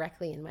breathing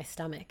correctly in my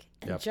stomach.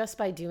 And just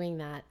by doing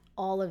that,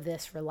 all of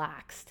this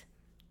relaxed.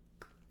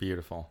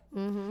 Beautiful.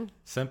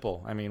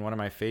 Simple. I mean, one of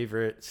my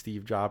favorite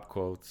Steve Jobs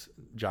quotes,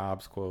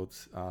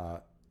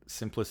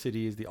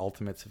 simplicity is the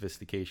ultimate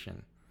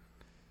sophistication.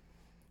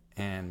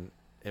 And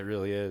it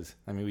really is.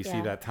 I mean, we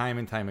see that time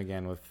and time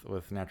again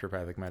with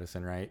naturopathic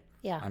medicine, right?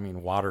 Yeah. I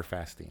mean, water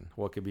fasting.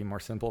 What could be more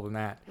simple than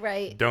that?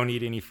 Right. Don't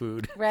eat any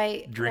food.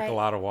 Right. Drink a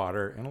lot of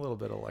water and a little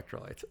bit of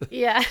electrolytes.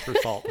 Yeah. For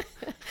salt.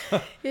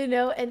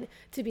 And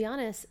to be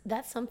honest,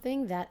 that's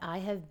something that I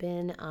have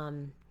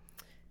been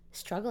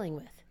struggling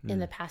with in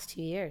the past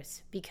 2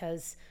 years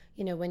because,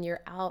 when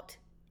you're out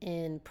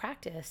in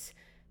practice,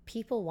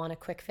 people want a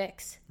quick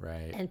fix.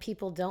 Right. And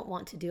people don't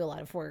want to do a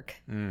lot of work.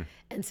 And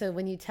so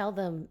when you tell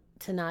them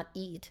to not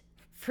eat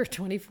for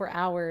 24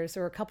 hours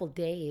or a couple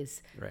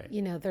days,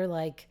 they're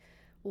like,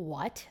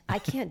 what? I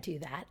can't do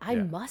that. I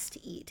must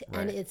eat.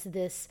 Right. And it's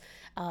this,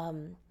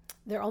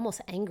 they're almost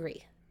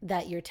angry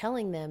that you're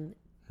telling them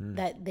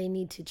that they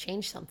need to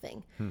change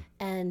something.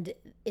 And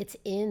it's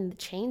in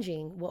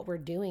changing what we're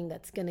doing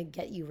that's going to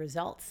get you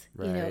results.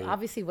 Right.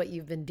 Obviously what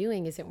you've been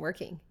doing isn't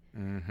working,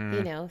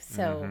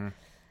 so,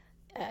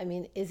 I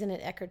mean, isn't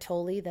it Eckhart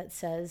Tolle that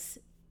says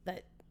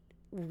that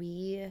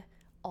we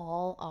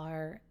all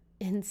are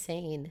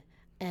insane.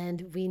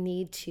 And we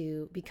need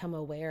to become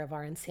aware of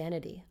our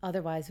insanity.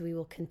 Otherwise, we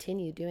will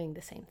continue doing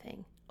the same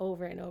thing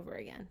over and over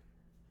again.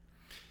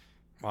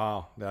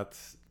 Wow,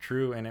 that's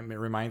true. And it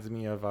reminds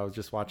me of, I was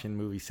just watching the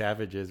movie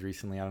Savages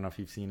recently. I don't know if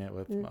you've seen it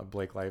with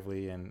Blake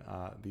Lively and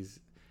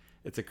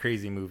it's a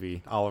crazy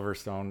movie, Oliver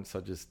Stone. So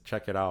just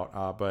check it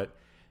out. But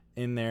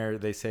in there,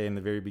 they say in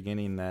the very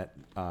beginning that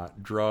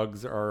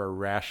drugs are a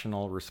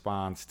rational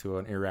response to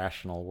an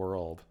irrational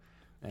world.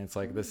 And it's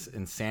like this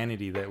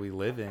insanity that we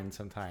live in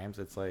sometimes.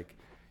 It's like,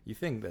 you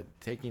think that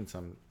taking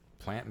some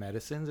plant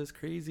medicines is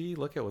crazy?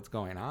 Look at what's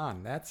going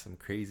on. That's some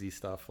crazy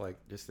stuff, like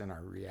just in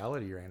our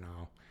reality right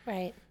now.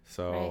 Right.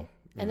 So, right.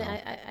 And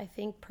I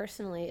think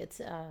personally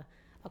it's a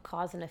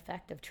cause and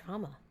effect of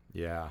trauma.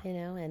 Yeah.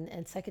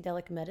 And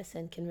psychedelic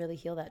medicine can really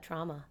heal that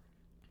trauma.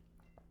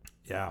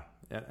 Yeah.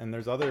 And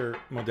there's other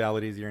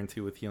modalities you're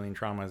into with healing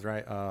traumas,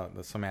 right?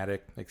 The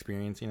somatic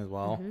experiencing as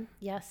well. Mm-hmm.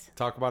 Yes.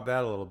 Talk about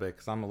that a little bit,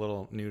 because I'm a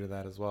little new to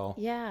that as well.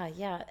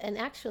 Yeah. And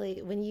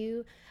actually, when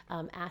you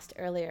asked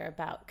earlier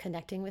about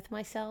connecting with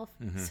myself,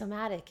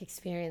 somatic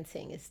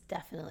experiencing is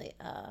definitely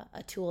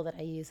a tool that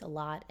I use a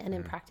lot and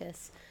in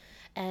practice.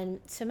 And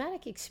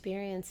somatic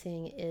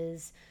experiencing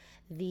is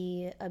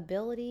the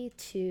ability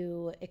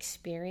to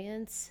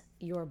experience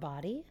your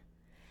body.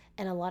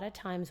 And a lot of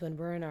times when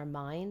we're in our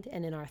mind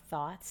and in our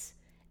thoughts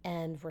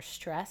and we're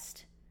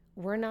stressed,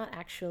 we're not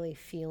actually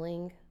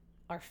feeling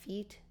our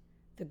feet,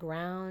 the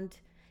ground,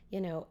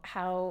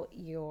 how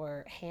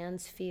your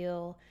hands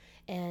feel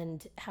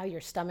and how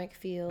your stomach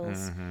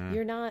feels.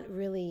 You're not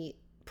really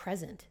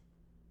present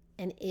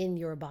and in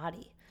your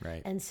body.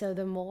 Right. And so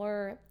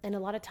and a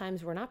lot of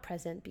times we're not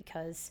present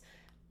because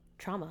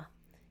trauma.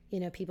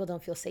 People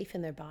don't feel safe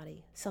in their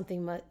body.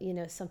 Something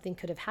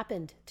could have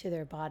happened to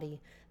their body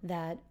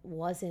that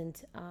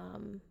wasn't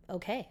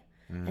okay.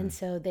 And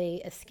so they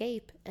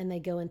escape and they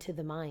go into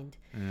the mind.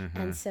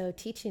 And so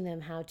teaching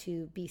them how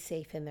to be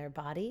safe in their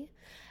body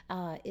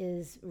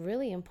is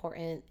really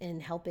important in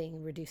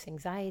helping reduce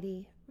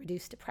anxiety,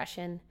 reduce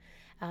depression.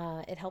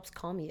 It helps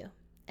calm you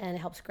and it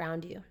helps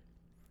ground you.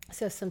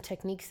 So some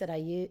techniques that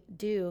I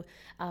do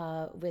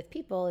with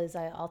people is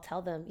I'll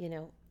tell them,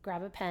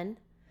 grab a pen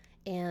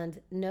and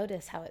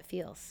notice how it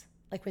feels.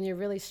 Like when you're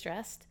really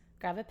stressed,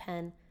 grab a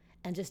pen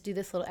and just do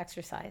this little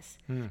exercise.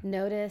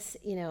 Notice,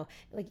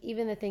 like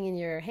even the thing in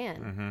your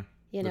hand,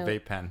 the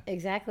vape pen.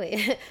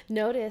 Exactly.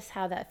 Notice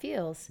how that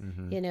feels.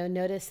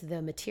 Notice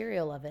the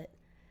material of it.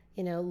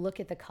 Look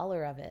at the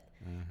color of it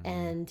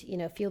and,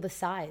 feel the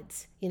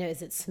sides.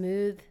 Is it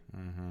smooth?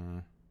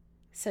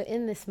 So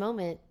in this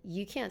moment,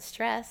 you can't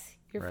stress.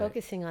 You're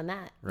focusing on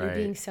that. Right. You're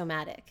being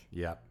somatic.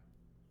 Yep.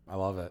 I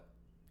love it.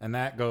 And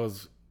that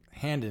goes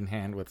hand in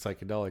hand with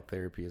psychedelic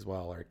therapy as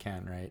well, or it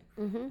can, right?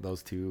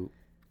 Those two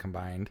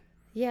combined.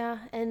 Yeah,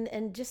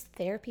 and just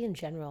therapy in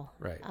general.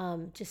 Right.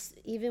 Just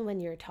even when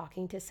you're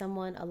talking to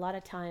someone, a lot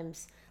of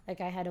times, like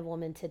I had a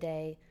woman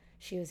today,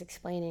 she was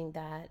explaining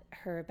that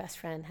her best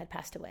friend had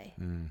passed away.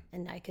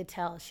 And I could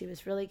tell she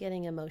was really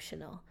getting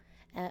emotional,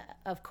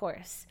 of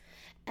course.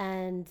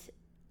 And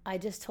I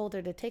just told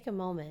her to take a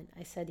moment.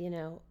 I said,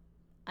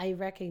 I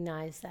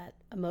recognize that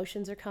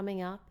emotions are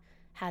coming up.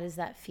 How does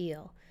that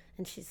feel?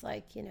 And she's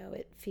like,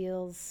 it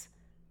feels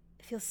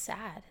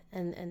sad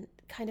and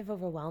kind of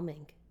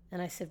overwhelming.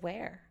 And I said,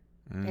 where?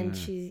 And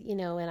she,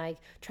 and I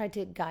tried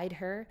to guide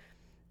her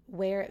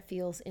where it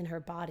feels in her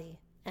body.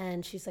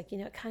 And she's like,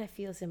 it kind of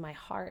feels in my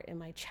heart, in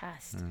my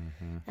chest.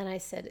 And I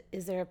said,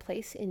 is there a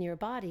place in your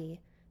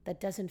body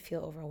that doesn't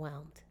feel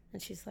overwhelmed?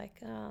 And she's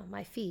like,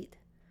 my feet.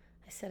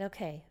 I said,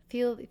 okay,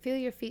 feel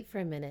your feet for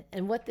a minute.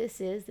 And what this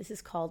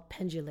is called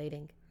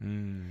pendulating,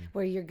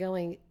 where you're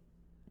going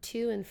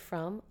to and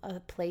from a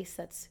place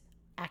that's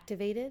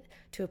activated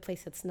to a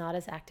place that's not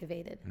as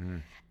activated.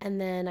 And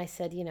then I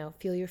said,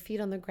 feel your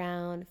feet on the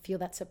ground, feel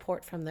that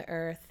support from the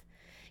earth,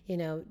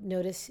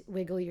 notice,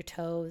 wiggle your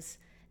toes.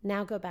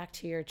 Now go back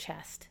to your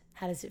chest.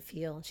 How does it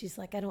feel? And she's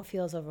like, I don't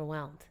feel as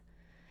overwhelmed.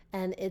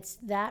 And it's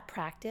that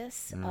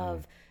practice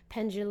of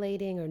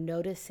pendulating or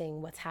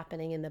noticing what's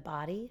happening in the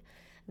body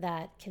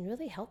that can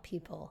really help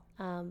people.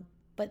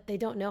 But they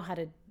don't know how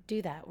to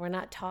do that. We're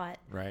not taught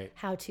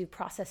how to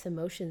process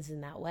emotions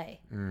in that way.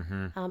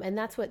 And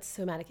that's what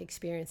somatic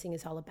experiencing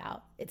is all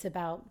about. It's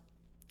about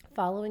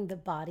following the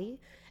body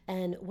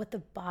and what the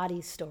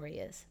body's story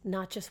is,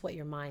 not just what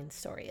your mind's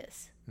story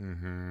is.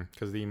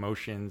 Because the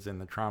emotions and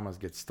the traumas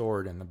get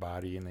stored in the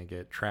body and they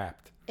get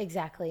trapped.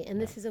 Exactly.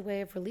 And this is a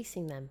way of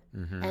releasing them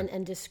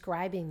and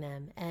describing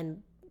them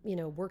and,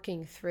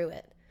 working through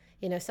it.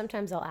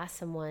 Sometimes I'll ask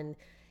someone,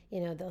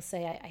 they'll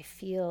say, I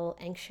feel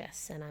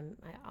anxious. And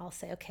I'll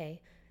say,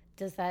 okay,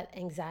 does that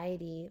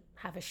anxiety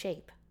have a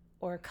shape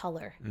or a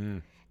color?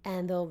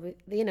 And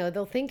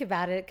they'll think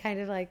about it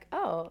kind of like,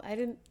 oh,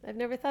 I've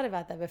never thought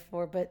about that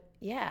before, but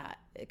yeah,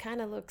 it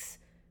kind of looks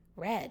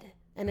red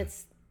and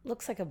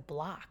looks like a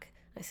block.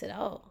 I said,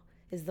 oh,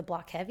 is the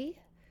block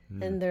heavy?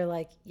 And they're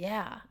like,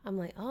 yeah. I'm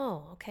like,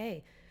 oh,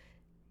 okay.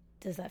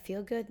 Does that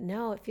feel good?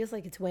 No, it feels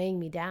like it's weighing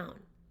me down.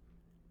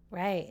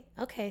 Right.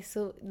 Okay.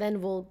 So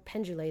then we'll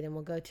pendulate and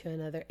we'll go to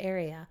another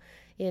area,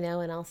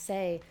 and I'll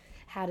say,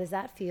 how does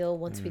that feel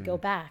once we go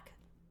back?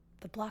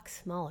 The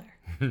block's smaller.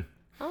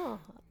 Oh,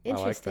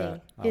 interesting. I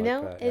like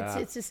that. It's Yeah.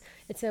 it's just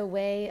it's a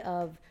way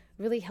of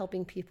really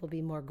helping people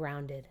be more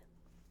grounded.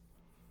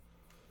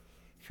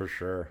 For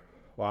sure.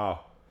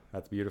 Wow,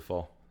 that's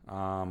beautiful.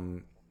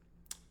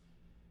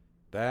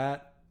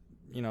 That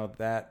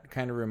that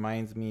kind of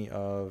reminds me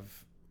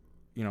of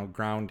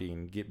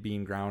grounding,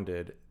 being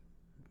grounded.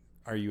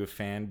 Are you a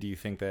fan? Do you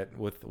think that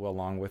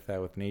along with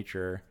that, with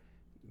nature,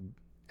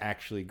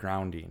 actually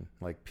grounding,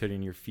 like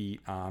putting your feet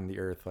on the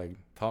earth, like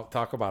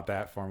talk about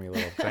that for me a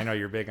little, because I know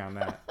you're big on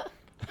that.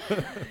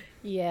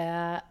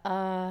 Yeah,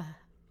 I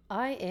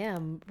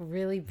am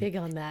really big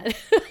on that.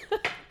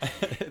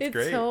 It's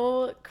great.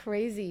 so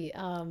crazy.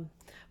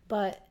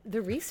 But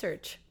the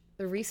research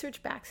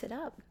backs it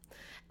up.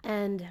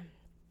 And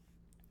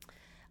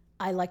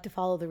I like to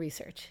follow the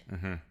research.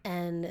 Mm-hmm.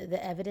 And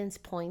the evidence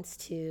points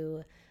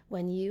to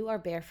when you are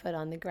barefoot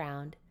on the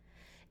ground,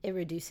 it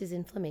reduces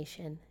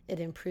inflammation, it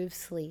improves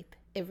sleep,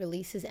 it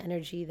releases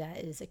energy that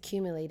is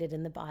accumulated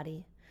in the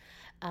body.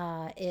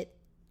 It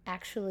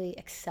actually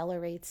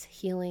accelerates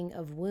healing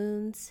of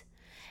wounds,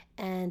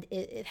 and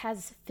it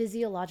has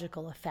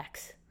physiological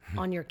effects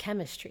on your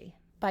chemistry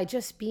by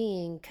just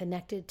being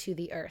connected to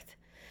the earth.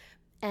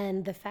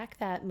 And the fact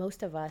that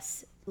most of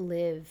us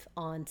live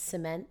on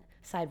cement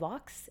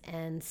sidewalks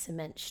and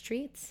cement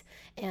streets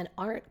and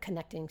aren't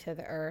connecting to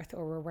the earth,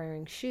 or we're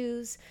wearing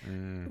shoes,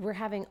 we're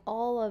having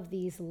all of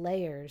these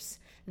layers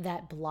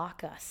that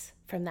block us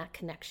from that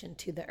connection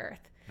to the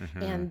earth.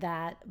 And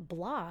that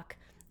block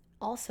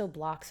also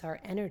blocks our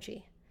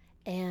energy,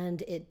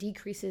 and it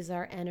decreases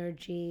our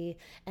energy,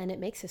 and it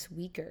makes us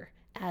weaker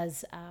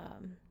as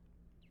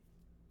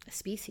a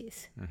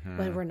species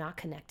when we're not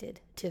connected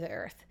to the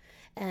earth.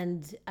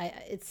 And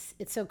it's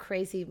so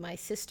crazy. My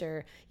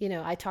sister,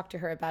 I talk to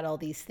her about all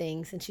these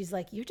things, and she's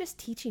like, "You're just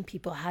teaching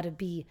people how to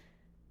be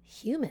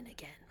human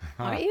again,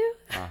 aren't you?"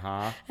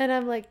 And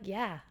I'm like,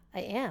 "Yeah,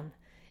 I am."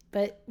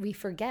 But we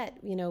forget,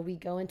 we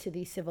go into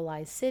these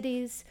civilized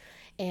cities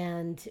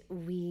and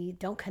we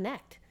don't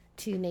connect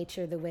to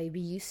nature the way we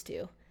used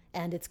to,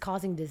 and it's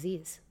causing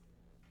disease.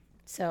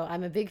 So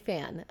I'm a big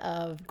fan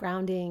of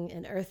grounding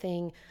and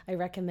earthing. I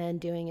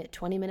recommend doing it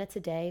 20 minutes a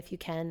day if you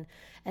can.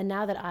 And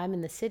now that I'm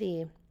in the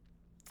city,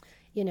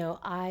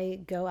 I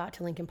go out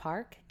to Lincoln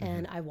Park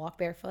and I walk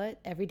barefoot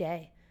every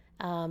day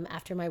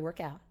after my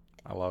workout.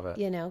 I love it.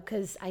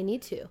 Because I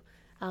need to.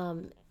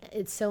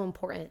 It's so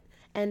important.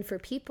 And for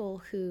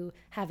people who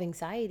have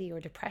anxiety or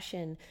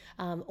depression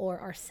or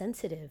are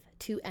sensitive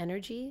to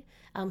energy,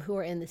 who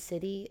are in the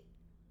city,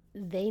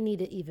 they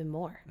need it even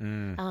more.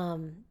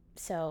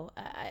 So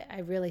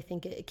I really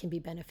think it can be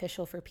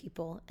beneficial for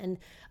people. And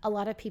a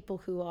lot of people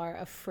who are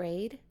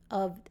afraid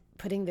of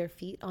putting their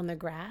feet on the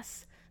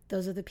grass,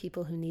 those are the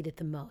people who need it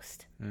the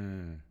most.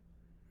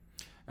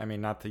 I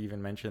mean, not to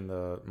even mention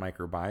the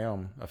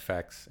microbiome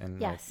effects and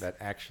Yes. that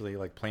actually,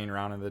 like playing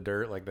around in the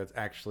dirt, like that's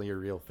actually a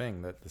real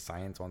thing that the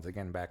science once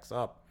again backs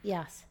up.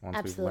 Yes, Once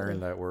absolutely. we've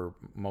learned that we're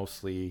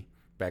mostly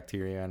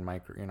bacteria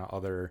and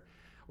other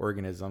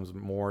organisms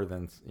more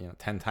than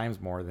 10 times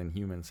more than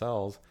human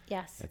cells.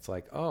 Yes. It's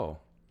like, oh,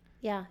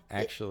 Yeah.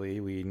 actually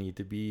we need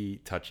to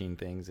be touching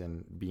things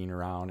and being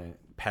around, and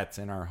pets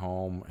in our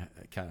home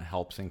kind of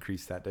helps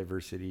increase that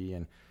diversity,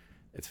 and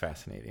it's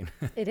fascinating.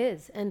 It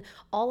is. And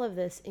all of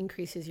this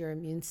increases your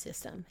immune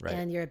system Right.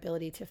 and your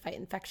ability to fight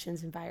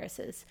infections and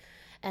viruses.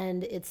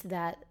 And it's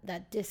that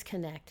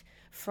disconnect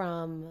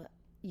from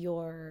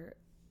your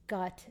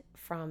gut,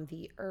 from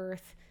the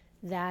earth,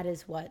 that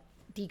is what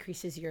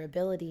decreases your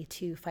ability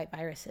to fight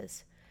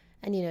viruses.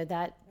 And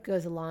that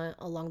goes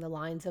along the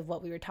lines of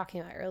what we were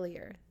talking about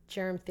earlier,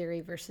 germ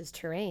theory versus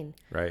terrain.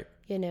 Right.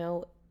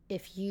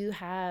 If you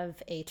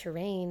have a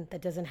terrain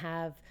that doesn't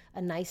have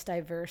a nice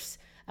diverse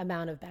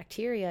amount of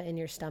bacteria in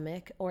your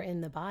stomach or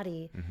in the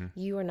body,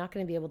 you are not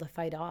going to be able to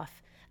fight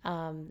off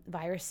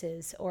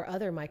viruses or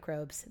other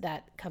microbes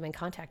that come in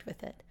contact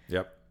with it.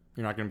 Yep.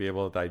 You're not going to be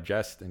able to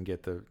digest and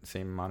get the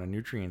same amount of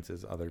nutrients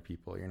as other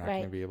people. You're not Right.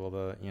 going to be able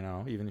to,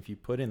 even if you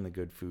put in the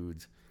good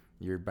foods,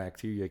 your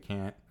bacteria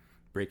can't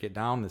break it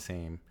down the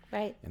same.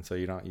 Right. And so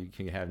you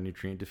can have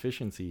nutrient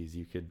deficiencies.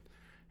 You could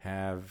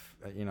have,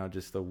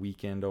 just a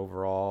weakened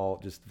overall,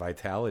 just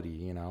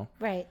vitality,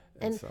 Right.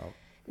 And so,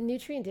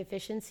 nutrient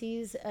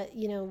deficiencies,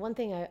 one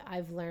thing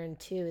I've learned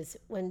too is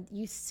when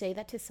you say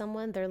that to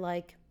someone, they're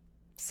like,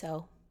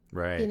 so,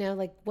 right.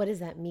 like, what does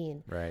that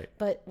mean? Right.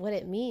 But what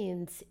it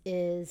means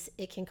is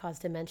it can cause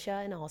dementia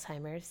and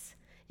Alzheimer's.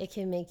 It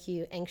can make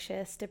you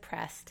anxious,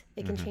 depressed.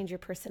 It can change your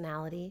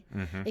personality.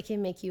 It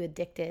can make you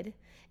addicted.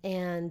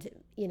 And,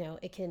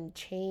 it can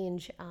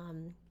change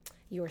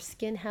your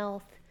skin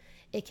health.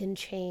 It can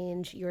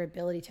change your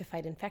ability to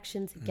fight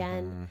infections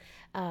again.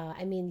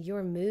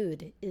 Your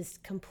mood is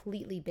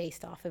completely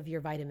based off of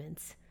your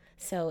vitamins.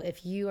 So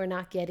if you are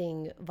not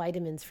getting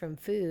vitamins from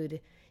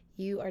food,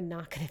 you are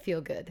not going to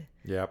feel good.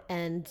 Yep.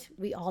 And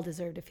we all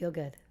deserve to feel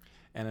good.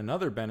 And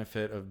another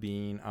benefit of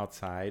being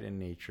outside in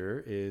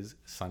nature is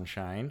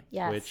sunshine,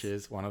 Yes. which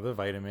is one of the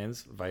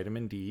vitamins,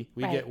 vitamin D.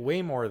 We Right. get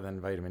way more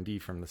than vitamin D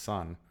from the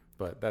sun,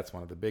 but that's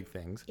one of the big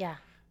things. Yeah.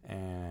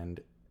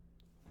 And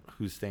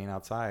who's staying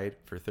outside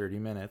for 30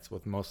 minutes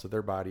with most of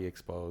their body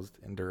exposed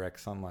in direct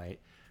sunlight?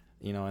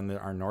 In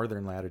our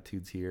northern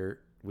latitudes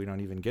here, we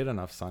don't even get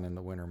enough sun in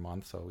the winter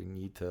months, so we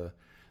need to,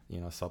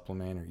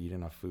 supplement or eat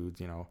enough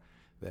foods,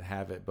 that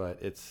have it.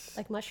 But it's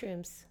Like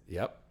mushrooms.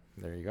 Yep.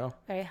 There you go.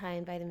 Very high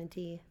in vitamin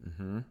D.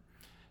 Mm-hmm.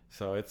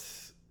 So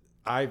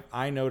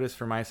I noticed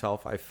for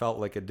myself, I felt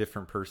like a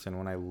different person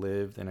when I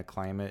lived in a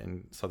climate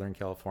in Southern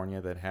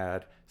California that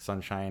had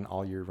sunshine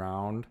all year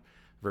round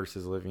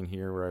versus living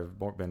here where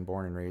I've been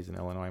born and raised in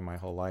Illinois my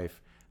whole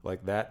life.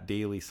 Like that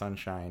daily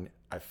sunshine,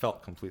 I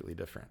felt completely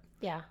different.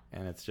 Yeah.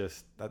 And it's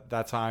just,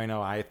 that's how I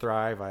know I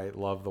thrive. I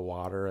love the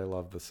water. I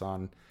love the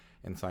sun.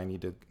 And so I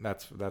need to,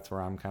 that's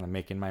where I'm kind of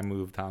making my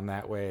move down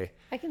that way.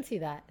 I can see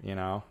that.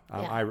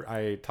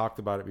 I talked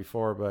about it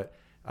before, but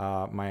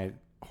my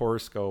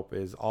horoscope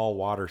is all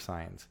water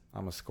signs.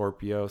 I'm a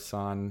Scorpio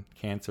sun,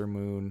 Cancer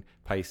moon,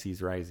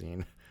 Pisces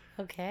rising.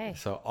 Okay.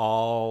 So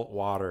all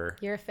water.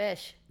 You're a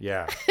fish.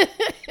 Yeah.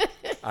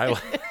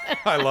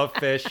 I love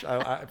fish.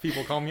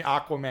 People call me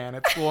Aquaman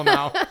at school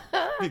now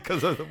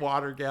because of the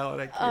water gallon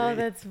I carry. Oh,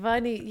 that's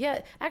funny.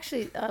 Yeah.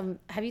 Actually,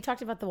 have you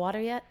talked about the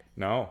water yet?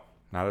 No,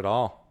 not at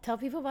all. Tell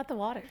people about the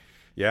water.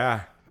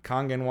 Yeah.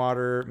 Kangen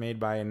water made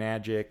by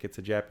Enagic. It's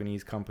a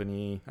Japanese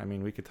company. I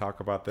mean, we could talk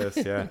about this.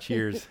 Yeah.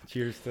 Cheers.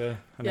 Cheers to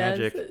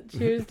Enagic. Yes.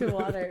 Cheers to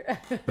water.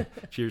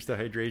 Cheers to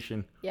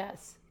hydration.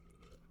 Yes.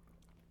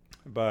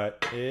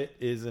 But it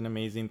is an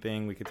amazing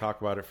thing. We could talk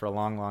about it for a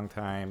long, long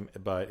time.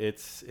 But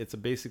it's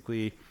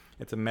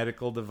a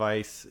medical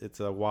device. It's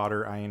a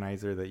water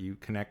ionizer that you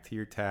connect to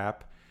your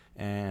tap,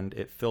 and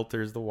it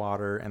filters the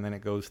water, and then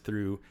it goes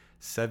through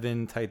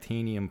 7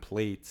 titanium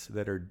plates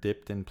that are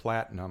dipped in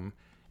platinum.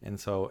 And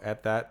so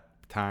at that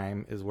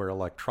time is where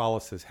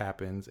electrolysis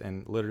happens,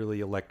 and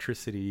literally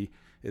electricity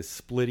is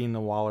splitting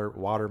the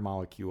water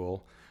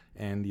molecule,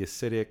 and the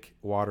acidic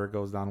water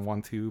goes down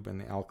one tube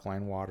and the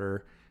alkaline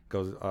water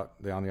goes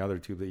up down the other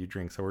tube that you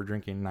drink. So we're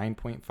drinking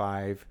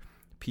 9.5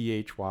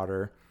 pH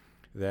water.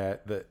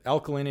 That the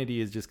alkalinity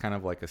is just kind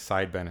of like a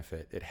side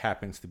benefit. It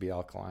happens to be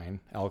alkaline.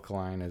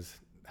 Alkaline is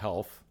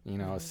health,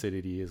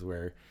 acidity is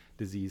where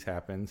disease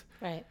happens.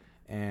 Right.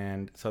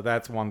 And so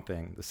that's one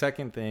thing. The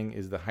second thing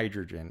is the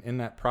hydrogen. In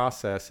that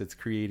process, it's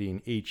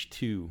creating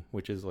H2,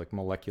 which is like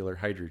molecular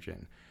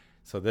hydrogen.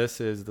 So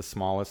this is the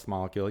smallest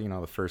molecule,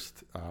 the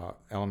first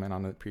element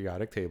on the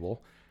periodic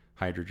table,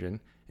 hydrogen.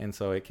 And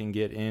so it can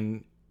get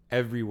in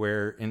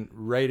everywhere, and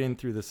right in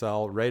through the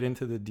cell, right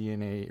into the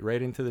DNA,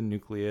 right into the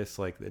nucleus.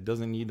 Like, it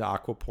doesn't need the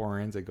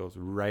aquaporins. It goes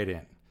right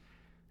in.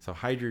 So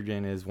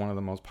hydrogen is one of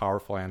the most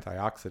powerful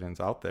antioxidants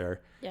out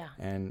there. Yeah.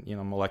 And,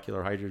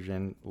 molecular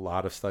hydrogen, a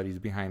lot of studies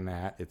behind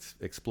that. It's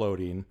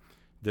exploding.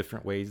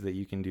 Different ways that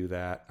you can do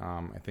that.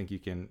 I think you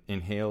can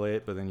inhale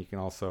it, but then you can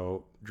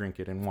also drink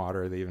it in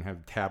water. They even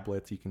have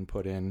tablets you can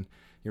put in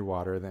your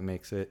water that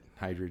makes it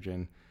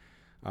hydrogen.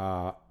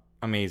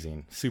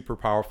 Amazing. Super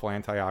powerful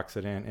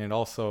antioxidant. And it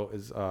also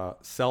is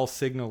cell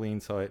signaling,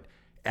 so it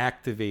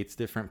activates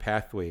different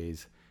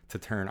pathways to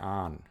turn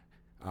on.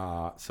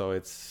 So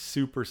it's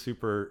super,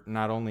 super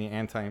not only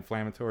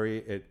anti-inflammatory,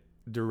 it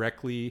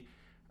directly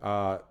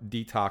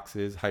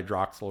detoxes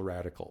hydroxyl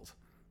radicals,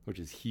 which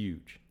is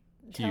huge.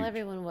 Tell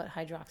everyone what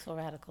hydroxyl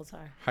radicals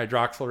are.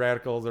 Hydroxyl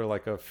radicals are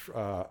like a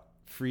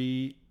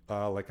free,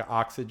 like an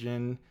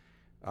oxygen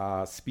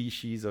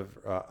species of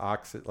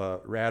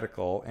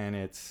radical, and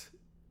it's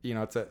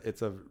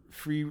a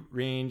free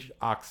range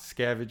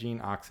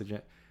scavenging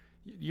oxygen.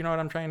 You know what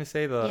I'm trying to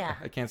say? Yeah.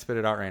 I can't spit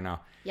it out right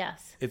now.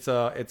 Yes. It's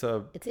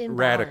imbalanced.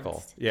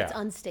 radical. Yeah. It's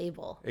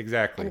unstable.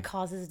 Exactly. And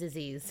causes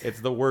disease.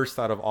 It's the worst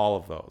out of all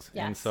of those.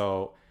 Yes. And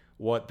so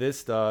what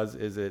this does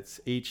is it's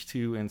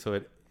H2, and so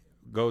it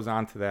goes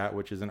on to that,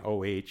 which is an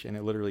OH, and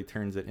it literally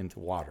turns it into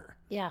water.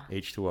 Yeah.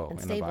 H2O. And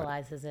in the body.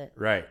 stabilizes it.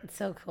 Right. It's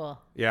so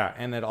cool. Yeah,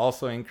 and it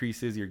also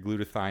increases your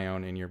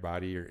glutathione in your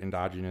body, your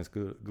endogenous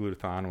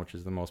glutathione, which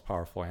is the most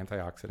powerful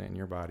antioxidant in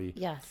your body.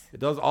 Yes. It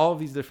does all of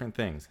these different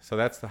things. So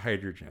that's the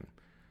hydrogen.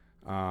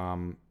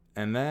 And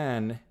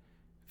then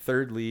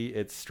thirdly,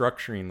 it's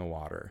structuring the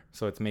water.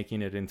 So it's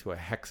making it into a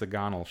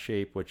hexagonal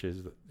shape, which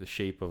is the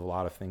shape of a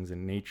lot of things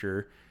in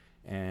nature.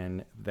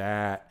 And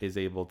that is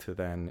able to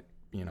then,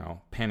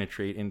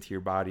 penetrate into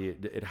your body.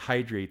 It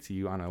hydrates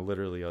you on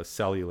literally a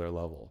cellular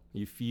level.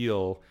 You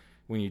feel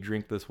when you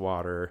drink this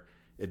water,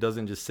 it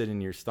doesn't just sit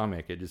in your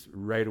stomach. It just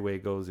right away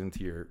goes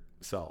into your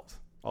cells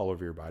all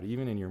over your body.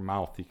 Even in your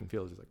mouth, you can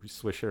feel it, just like you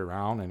swish it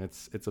around, and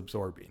it's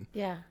absorbing.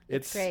 Yeah.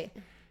 It's great.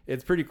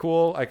 It's pretty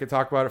cool. I could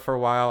talk about it for a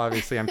while.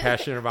 Obviously, I'm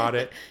passionate about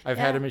it. I've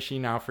had a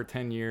machine now for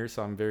 10 years,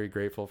 so I'm very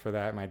grateful for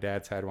that. My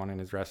dad's had one in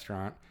his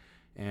restaurant,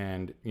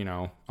 and,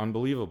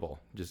 unbelievable.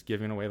 Just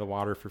giving away the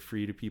water for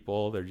free to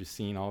people. They're just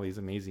seeing all these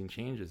amazing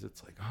changes.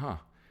 It's like,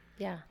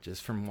 yeah,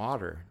 just from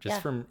water,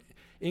 from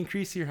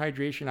increase your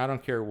hydration. I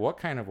don't care what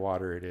kind of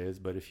water it is,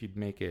 but if you'd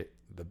make it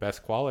the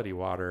best quality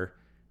water,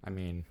 I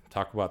mean,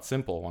 talk about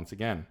simple once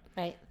again.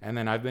 Right. And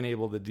then I've been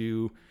able to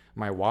do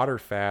my water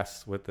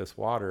fast with this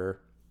water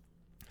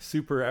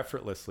super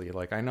effortlessly.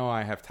 Like, I know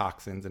I have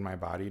toxins in my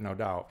body, no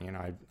doubt. You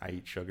know, I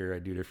eat sugar, I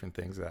do different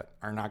things that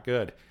are not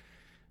good.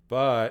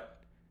 But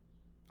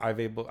I've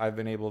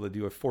been able to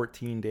do a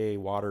 14-day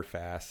water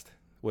fast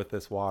with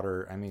this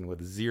water. I mean,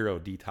 with zero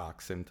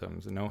detox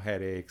symptoms, no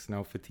headaches,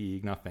 no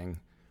fatigue, nothing.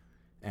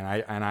 And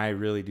I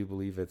really do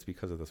believe it's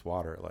because of this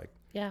water. Like,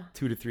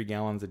 2 to 3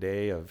 gallons a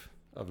day of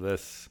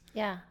this,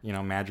 you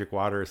know, magic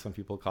water, as some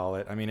people call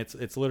it. I mean,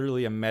 it's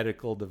literally a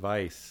medical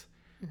device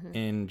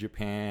in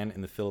Japan,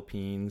 in the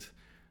Philippines.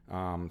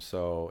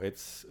 So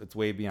it's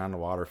way beyond a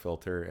water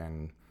filter.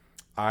 And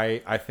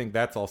I think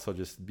that's also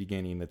just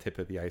beginning the tip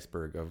of the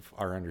iceberg of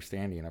our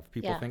understanding of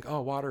people think,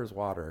 oh, water is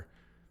water.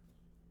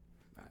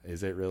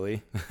 Is it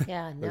really?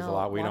 Yeah, There's a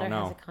lot we don't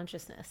know. Water has a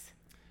consciousness.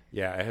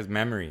 Yeah, it has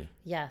memory.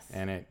 Yes.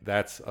 And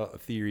that's a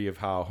theory of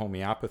how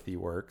homeopathy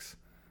works,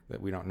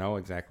 that we don't know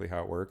exactly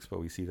how it works, but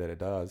we see that it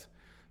does.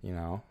 You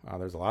know,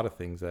 there's a lot of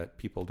things that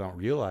people don't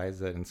realize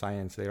that in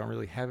science, they don't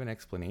really have an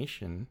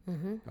explanation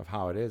of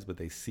how it is, but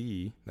they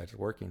see that it's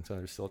working. So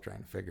they're still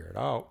trying to figure it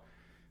out.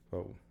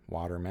 But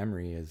water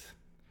memory is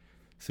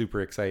super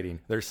exciting.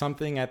 There's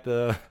something at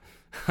the,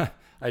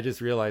 I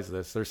just realized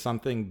this, there's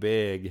something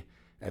big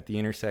at the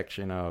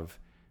intersection of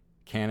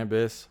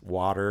cannabis,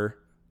 water,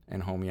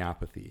 and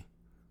homeopathy.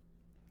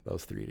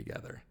 Those three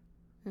together.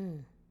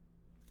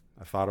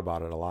 I thought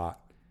about it a lot.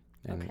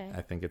 And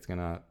I think it's going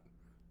to,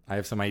 I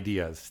have some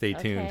ideas. Stay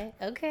tuned.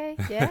 Okay.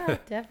 Yeah,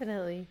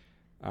 definitely.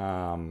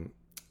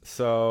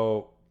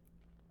 So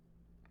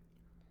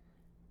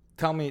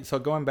tell me, so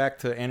going back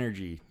to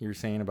energy, you're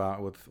saying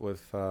about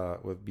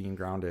with being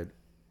grounded.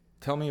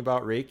 Tell me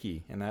about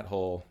Reiki and that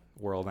whole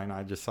world. I know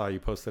I just saw you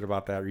posted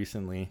about that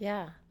recently.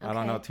 Yeah. Okay. I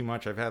don't know too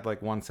much. I've had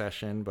like one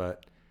session,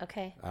 but I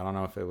don't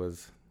know if it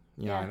was,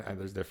 you know,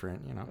 there's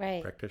different, you know,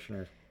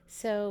 practitioners.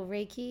 So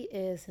Reiki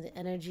is an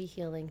energy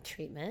healing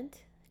treatment,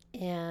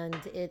 and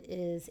it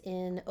is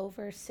in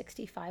over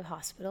 65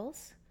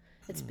 hospitals.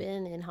 It's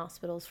been in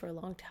hospitals for a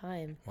long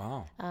time.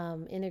 Wow.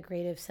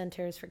 Integrative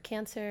centers for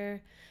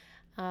cancer.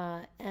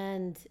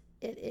 And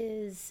it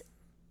is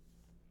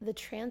the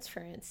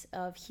transference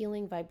of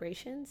healing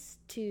vibrations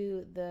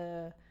to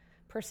the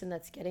person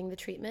that's getting the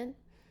treatment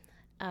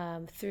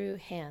through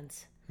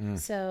hands.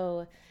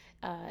 So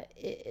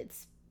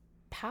it's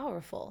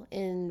powerful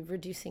in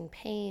reducing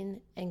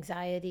pain,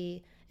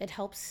 anxiety. It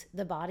helps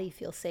the body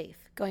feel safe.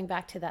 Going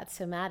back to that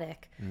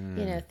somatic,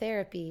 you know,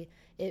 therapy,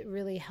 it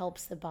really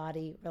helps the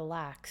body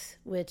relax,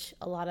 which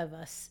a lot of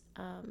us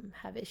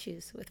have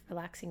issues with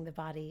relaxing the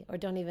body, or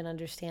don't even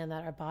understand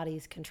that our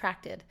body's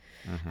contracted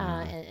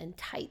and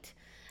tight.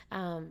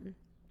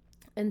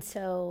 And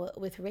so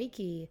with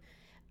Reiki,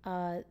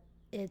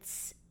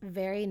 it's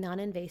very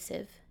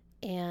non-invasive,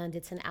 and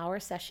it's an hour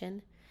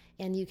session,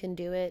 and you can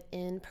do it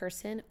in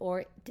person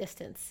or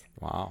distance.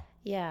 Wow.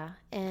 Yeah.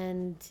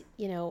 And,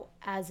 you know,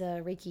 as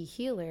a Reiki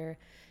healer,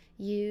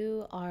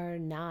 you are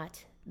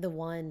not the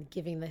one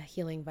giving the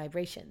healing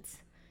vibrations.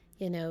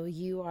 You know,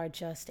 you are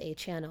just a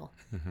channel.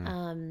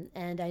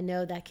 And I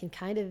know that can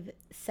kind of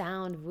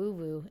sound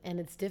woo-woo, and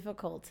it's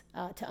difficult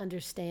to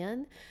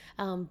understand.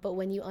 But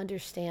when you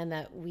understand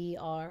that we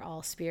are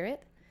all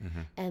spirit,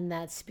 and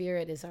that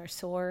spirit is our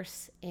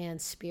source, and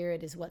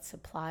spirit is what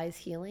supplies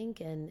healing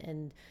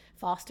and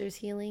fosters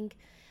healing,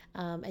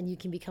 and you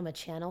can become a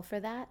channel for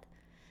that,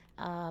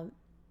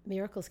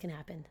 miracles can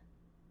happen.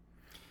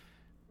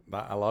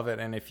 I love it.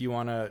 And if you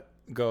want to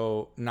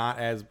go not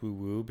as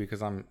woo-woo,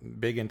 because I'm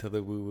big into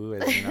the woo-woo,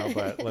 as you know,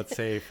 but let's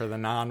say for the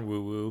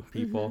non-woo-woo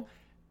people,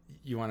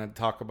 you want to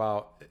talk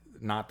about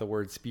not the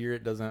word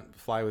spirit doesn't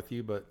fly with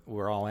you, but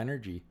we're all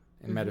energy.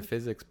 And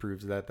metaphysics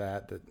proves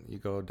that you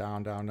go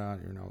down,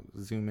 you know,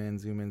 zoom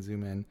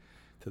in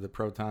to the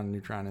proton,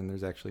 neutron, and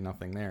there's actually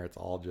nothing there. It's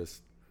all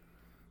just,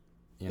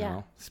 you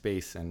know,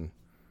 space. And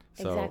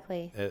so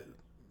Exactly.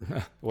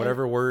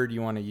 whatever word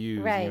you want to use,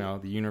 you know,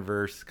 the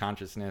universe,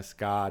 consciousness,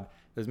 God,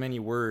 there's many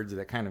words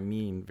that kind of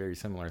mean very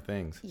similar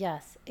things.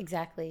 Yes,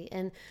 exactly.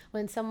 And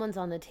when someone's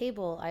on the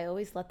table, I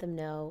always let them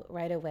know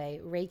right away,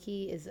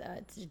 Reiki is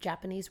it's a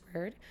Japanese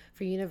word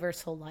for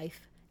universal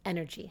life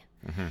energy.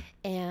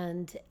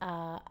 And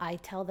I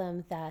tell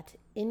them that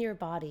in your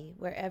body,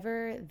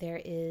 wherever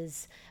there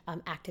is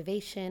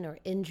activation or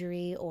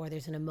injury, or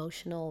there's an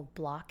emotional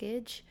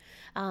blockage,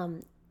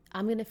 I'm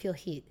going to feel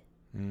heat.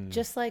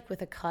 Just like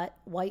with a cut,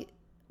 white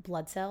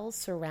blood cells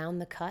surround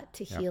the cut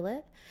to heal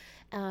it.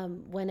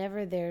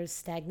 Whenever there's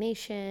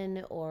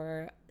stagnation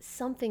or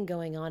something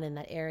going on in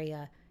that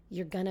area,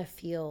 you're going to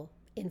feel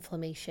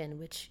inflammation,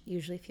 which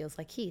usually feels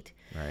like heat.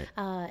 Right.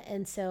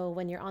 And so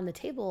when you're on the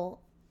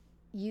table,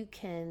 you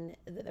can,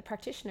 the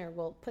practitioner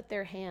will put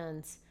their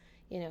hands,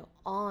 you know,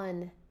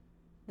 on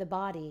the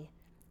body.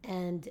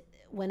 And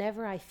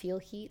whenever I feel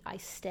heat, I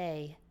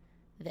stay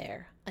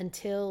there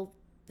until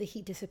the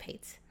heat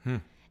dissipates.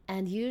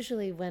 And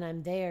usually when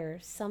I'm there,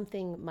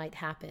 something might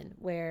happen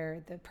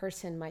where the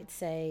person might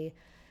say,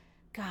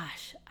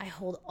 gosh, I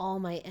hold all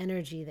my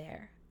energy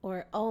there.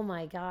 or, oh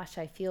my gosh,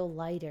 I feel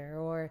lighter,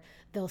 or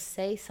they'll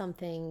say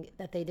something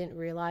that they didn't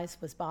realize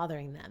was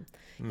bothering them.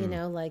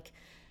 Like,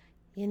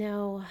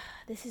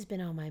 this has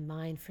been on my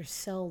mind for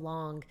so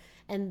long.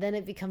 And then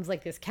it becomes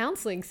like this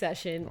counseling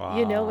session,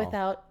 Wow.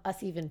 without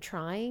us even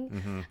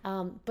trying.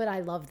 But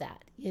I love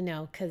that,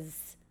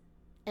 because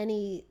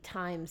any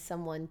time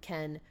someone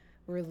can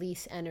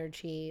release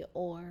energy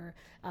or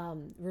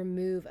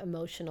remove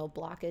emotional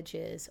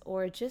blockages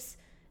or just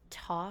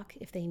talk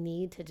if they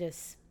need to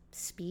just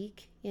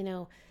speak,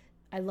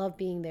 I love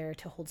being there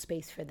to hold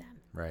space for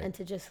them and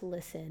to just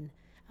listen,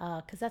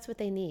 because that's what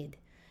they need.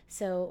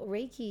 So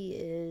Reiki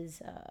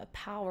is a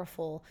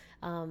powerful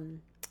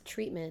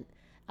treatment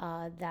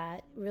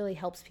that really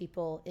helps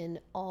people in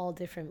all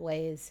different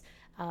ways.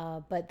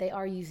 But they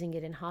are using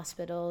it in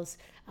hospitals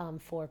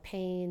for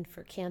pain,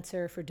 for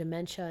cancer, for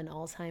dementia and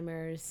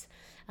Alzheimer's,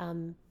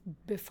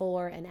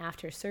 before and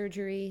after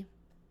surgery.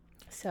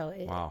 So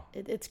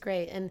it's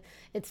great. And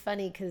it's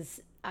funny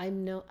because I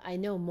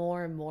know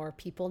more and more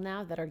people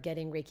now that are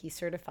getting Reiki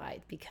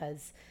certified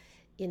because,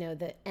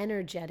 the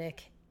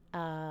energetic,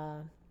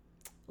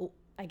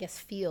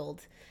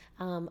 field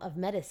of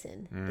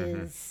medicine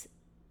is,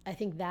 I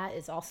think that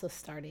is also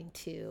starting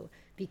to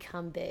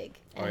become big.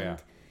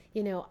 And,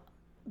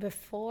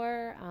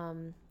 before,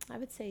 I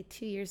would say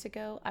 2 years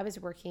ago, I was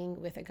working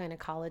with a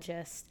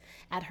gynecologist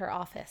at her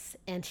office,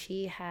 and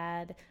she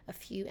had a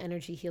few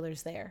energy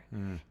healers there.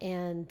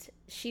 And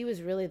she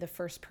was really the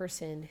first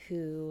person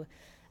who,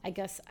 I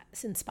guess,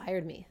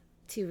 inspired me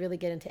to really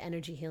get into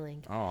energy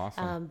healing. Oh,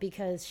 awesome.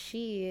 Because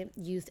she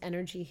used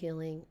energy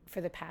healing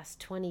for the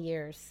past 20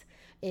 years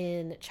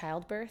in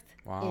childbirth,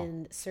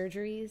 in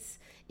surgeries,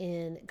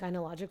 in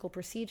gynecological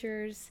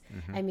procedures.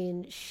 I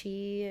mean,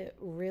 she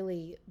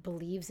really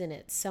believes in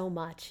it so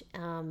much,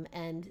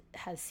 and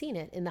has seen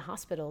it in the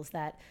hospitals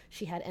that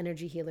she had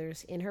energy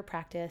healers in her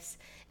practice.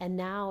 And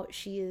now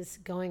she is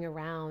going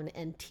around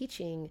and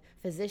teaching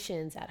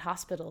physicians at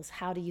hospitals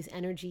how to use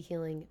energy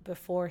healing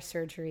before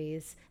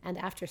surgeries and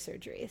after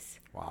surgeries.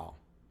 Wow.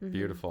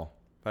 Beautiful.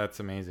 That's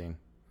amazing.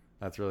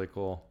 That's really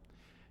cool.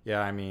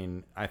 Yeah, I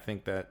mean, I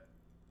think that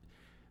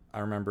I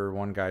remember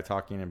one guy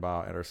talking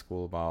about at our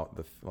school about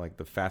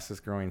the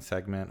fastest growing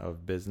segment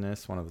of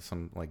business.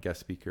 Some guest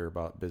speaker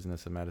about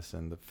business and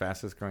medicine. The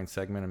fastest growing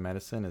segment of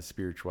medicine is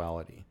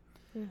spirituality,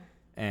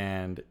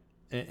 and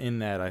in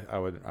that I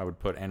would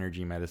put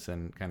energy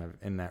medicine kind of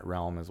in that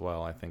realm as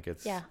well. I think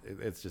it's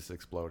just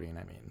exploding.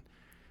 I mean,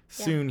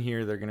 soon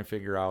here they're going to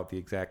figure out the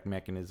exact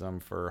mechanism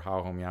for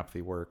how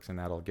homeopathy works, and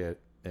that'll get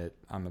it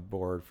on the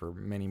board for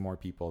many more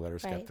people that are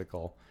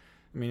skeptical.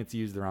 I mean, it's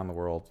used around the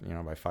world,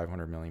 by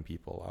 500 million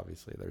people.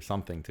 Obviously, there's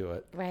something to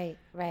it. Right.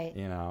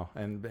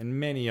 And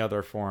many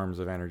other forms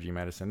of energy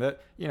medicine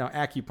that,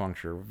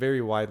 acupuncture,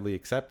 very widely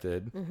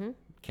accepted,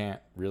 can't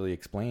really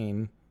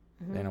explain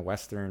in a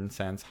Western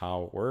sense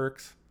how it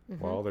works.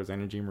 Well, there's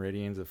energy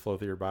meridians that flow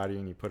through your body,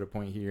 and you put a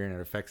point here and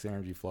it affects the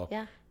energy flow.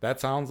 Yeah. That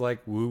sounds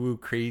like woo-woo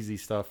crazy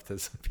stuff to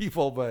some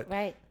people, but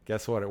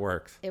guess what? It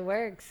works. It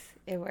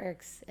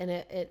works. And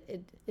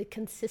it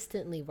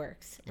consistently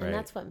works. And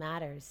that's what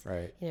matters,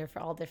 for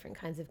all different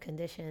kinds of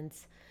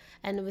conditions.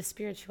 And with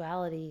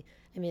spirituality,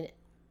 I mean,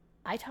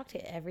 I talk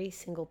to every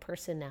single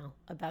person now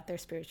about their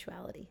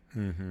spirituality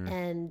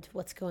and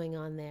what's going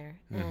on there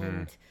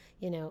and,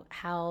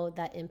 how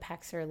that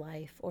impacts their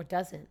life or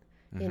doesn't.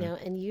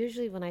 And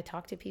usually when I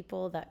talk to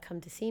people that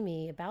come to see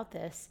me about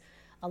this,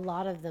 a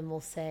lot of them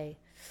will say,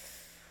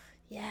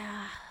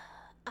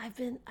 I've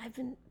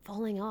been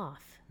falling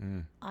off.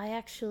 I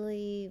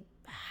actually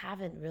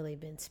haven't really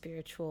been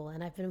spiritual,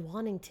 and I've been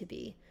wanting to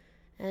be.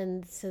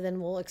 And so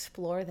then we'll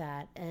explore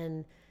that,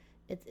 and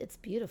it's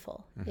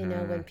beautiful,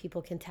 when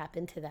people can tap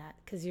into that,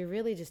 because you're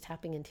really just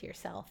tapping into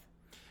yourself.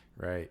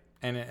 Right.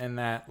 And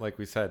that, like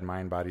we said,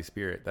 mind, body,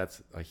 spirit,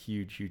 that's a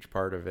huge, huge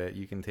part of it.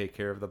 You can take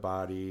care of the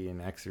body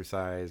and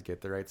exercise,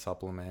 get the right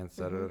supplements,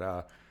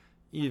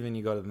 Even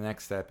you go to the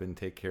next step and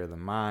take care of the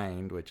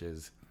mind, which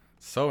is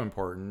so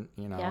important,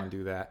 and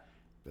do that.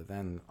 But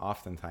then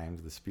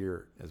oftentimes the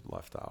spirit is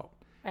left out.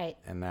 Right.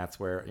 And that's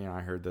where, I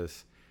heard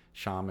this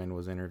shaman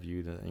was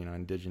interviewed,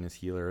 indigenous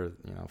healer,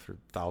 for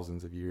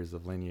thousands of years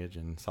of lineage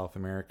in South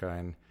America.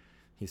 And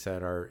he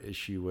said our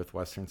issue with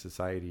Western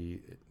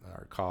society,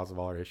 our cause of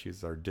all our issues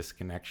is our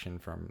disconnection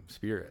from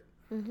spirit.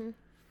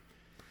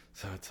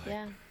 So it's like...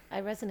 Yeah,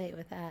 I resonate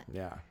with that.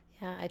 Yeah.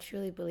 Yeah, I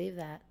truly believe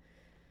that.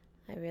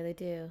 I really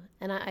do.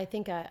 And I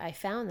think I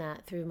found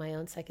that through my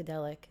own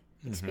psychedelic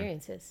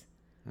experiences.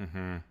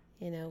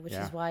 Which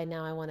is why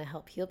now I want to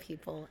help heal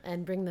people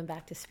and bring them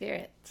back to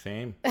spirit.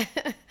 Same.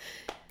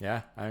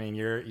 Yeah. I mean,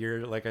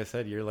 you're like I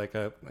said, you're like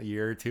a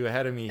year or two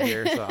ahead of me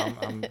here. So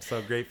I'm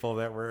so grateful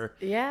that we're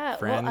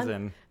friends.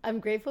 Well, I'm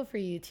grateful for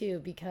you too,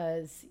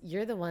 because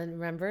you're the one,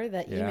 remember,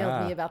 that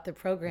emailed me about the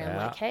program.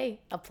 Like,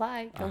 hey,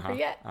 apply. Don't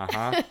forget.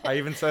 I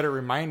even set a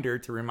reminder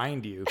to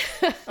remind you.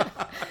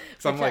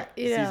 So I'm like,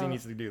 Cece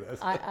needs to do this.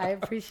 I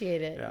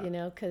appreciate it,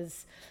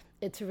 because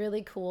it's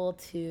really cool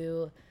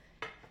to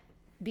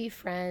be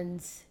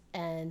friends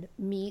and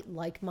meet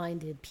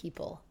like-minded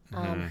people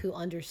who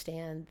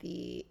understand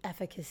the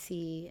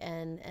efficacy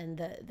and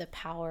the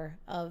power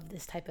of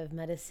this type of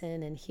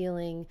medicine and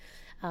healing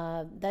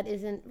that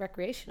isn't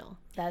recreational.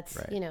 That's,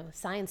 Right.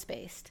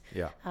 Science-based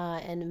Yeah.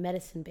 and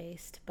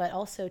medicine-based, but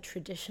also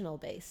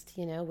traditional-based,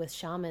 with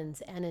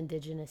shamans and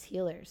indigenous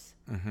healers.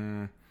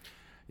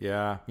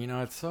 Yeah.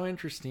 It's so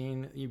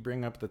interesting you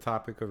bring up the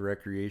topic of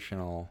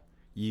recreational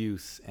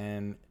use.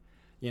 And,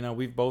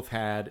 we've both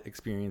had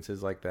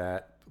experiences like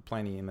that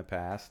plenty in the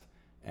past.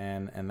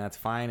 And that's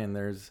fine. And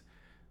there's,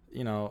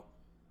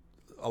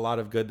 a lot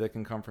of good that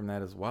can come from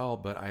that as well.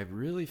 But I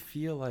really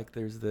feel like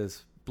there's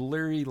this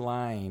blurry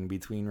line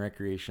between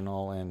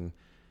recreational and,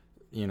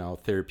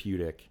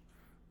 therapeutic.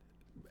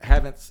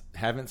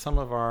 Haven't some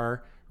of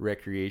our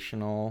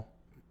recreational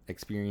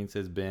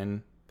experiences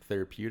been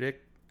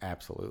therapeutic?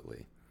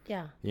 Absolutely.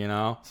 Yeah.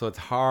 So it's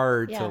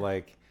hard Yeah. to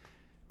like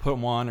put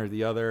one or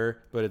the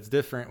other, but it's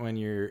different when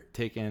you're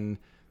taking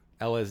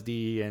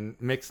LSD and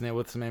mixing it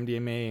with some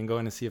MDMA and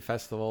going to see a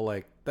festival.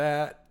 Like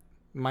that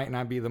might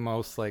not be the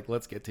most like,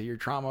 let's get to your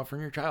trauma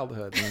from your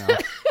childhood,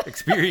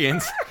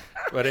 experience,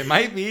 but it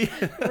might be.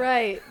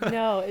 Right.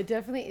 No, it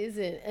definitely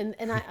isn't.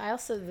 And I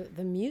also,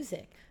 the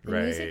music. The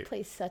music Right.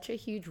 plays such a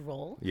huge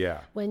role.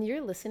 Yeah. When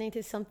you're listening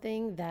to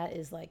something that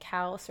is like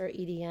house or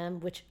EDM,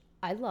 which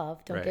I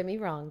love, don't Right. get me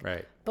wrong.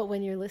 Right. But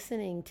when you're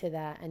listening to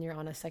that and you're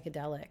on a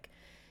psychedelic,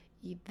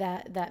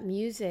 that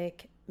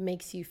music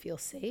makes you feel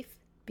safe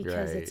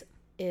because Right.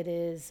 it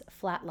is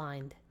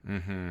flatlined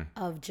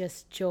of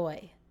just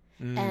joy.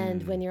 Mm.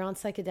 And when you're on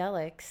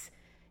psychedelics,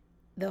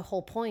 the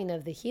whole point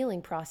of the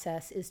healing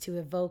process is to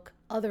evoke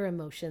other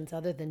emotions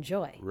other than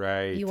joy.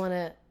 Right. You want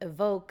to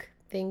evoke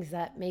things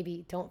that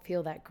maybe don't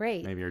feel that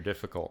great. Maybe you're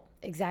difficult.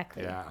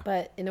 Exactly. Yeah.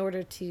 But in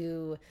order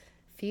to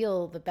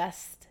feel the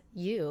best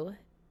you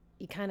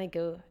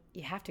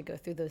have to go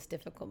through those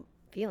difficult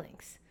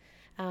feelings.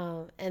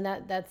 And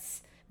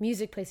that's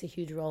music plays a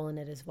huge role in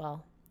it as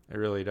well. It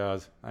really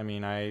does. I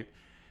mean,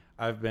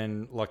 I've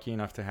been lucky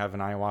enough to have an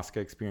ayahuasca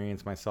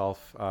experience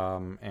myself,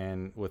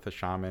 and with a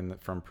shaman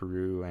from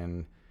Peru,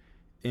 and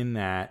in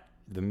that,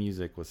 the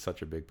music was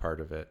such a big part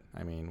of it.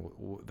 I mean,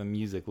 the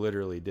music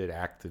literally did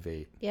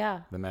activate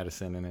the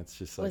medicine, and it's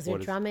just like, Was there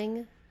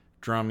drumming?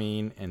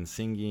 Drumming and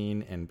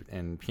singing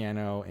and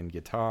piano and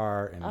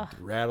guitar and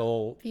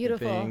rattle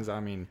beautiful. things.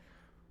 I mean,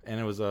 and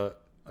it was a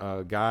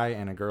guy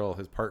and a girl,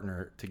 his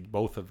partner,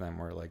 both of them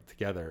were like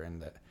together,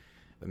 and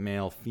the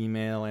male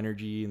female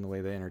energy and the way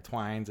they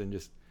intertwines, and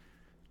just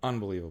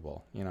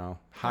unbelievable.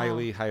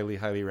 Highly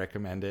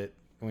recommend it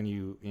when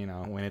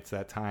when it's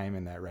that time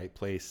and that right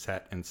place,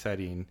 set and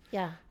setting.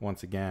 Yeah.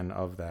 Once again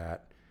of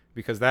that,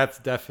 because that's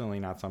definitely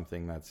not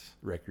something that's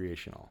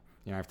recreational.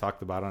 I've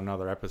talked about on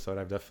another episode,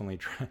 I've definitely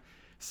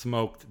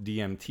smoked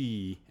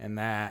DMT, and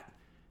that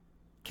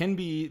can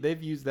be,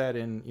 they've used that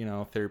in,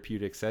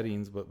 therapeutic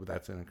settings, but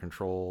that's in a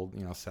controlled,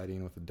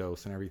 setting with a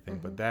dose and everything.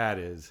 But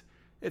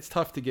it's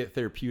tough to get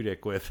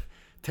therapeutic with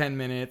 10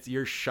 minutes,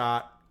 you're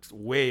shot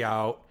way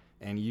out,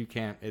 and you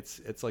can't,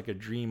 it's like a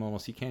dream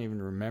almost. You can't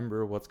even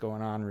remember what's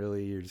going on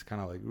really. You're just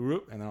kind of like,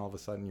 whoop, and then all of a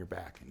sudden you're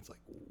back, and it's like,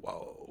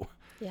 whoa.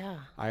 Yeah.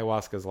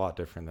 Ayahuasca is a lot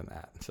different than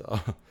that. So.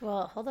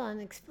 Well, hold on,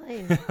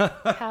 explain.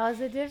 How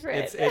is it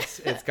different?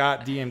 It's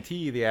got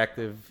DMT, the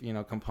active,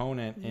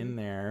 component in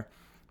there,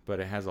 but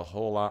it has a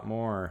whole lot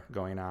more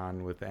going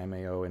on with the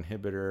MAO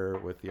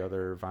inhibitor, with the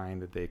other vine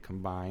that they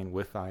combine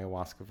with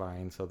ayahuasca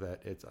vine, so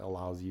that it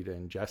allows you to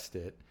ingest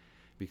it,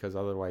 because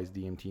otherwise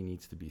DMT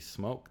needs to be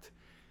smoked,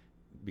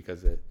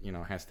 because it,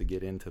 has to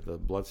get into the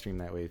bloodstream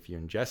that way. If you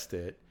ingest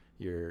it,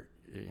 your,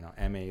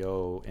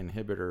 MAO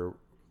inhibitor,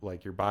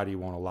 like your body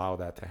won't allow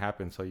that to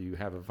happen. So you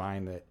have a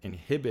vine that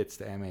inhibits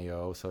the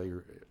MAO.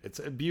 So it's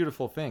a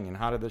beautiful thing. And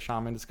how did the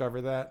shaman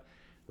discover that?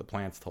 The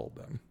plants told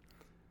them.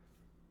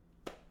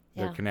 Yeah.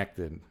 They're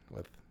connected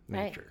with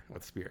nature,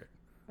 with spirit.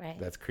 Right.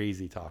 That's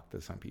crazy talk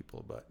to some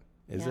people, but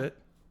is Yeah. it?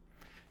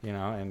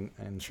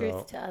 And Truth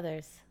so, to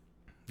others.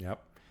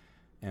 Yep.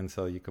 And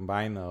so you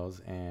combine those,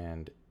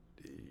 and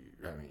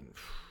I mean,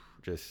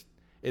 just,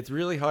 it's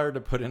really hard to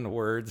put into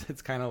words.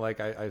 It's kind of like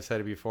I've said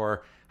it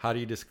before. How do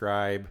you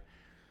describe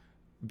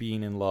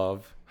being in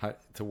love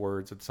to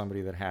words with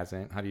somebody that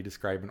hasn't? How do you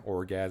describe an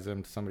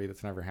orgasm to somebody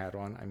that's never had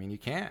one? I mean, you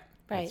can't.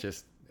 Right. It's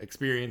just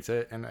experience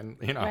it, and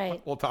then,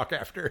 Right. we'll talk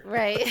after.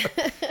 Right.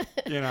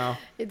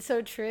 It's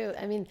so true.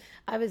 I mean,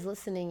 I was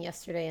listening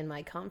yesterday in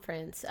my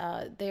conference.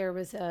 There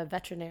was a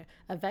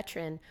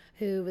veteran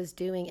who was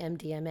doing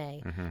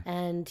MDMA,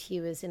 and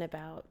he was in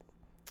about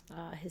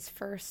his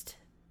first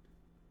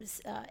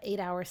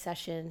 8-hour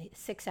session,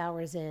 6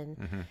 hours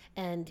in,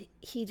 and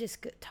he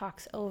just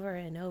talks over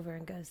and over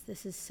and goes,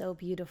 "This is so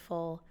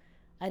beautiful.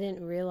 I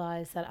didn't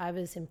realize that I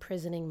was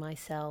imprisoning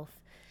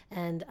myself,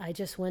 and I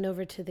just went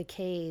over to the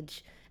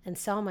cage and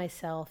saw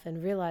myself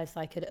and realized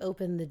I could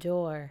open the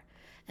door,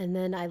 and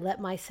then I let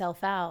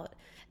myself out,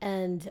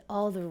 and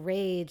all the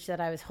rage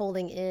that I was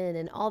holding in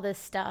and all this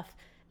stuff."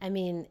 I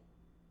mean,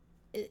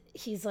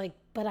 he's like,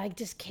 "But I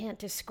just can't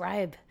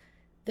describe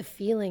the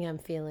feeling I'm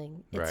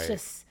feeling. It's Right.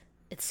 just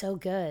it's so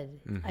good.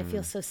 I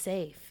feel so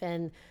safe.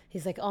 And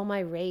he's like, all my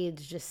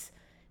rage just,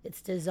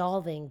 it's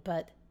dissolving.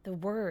 But the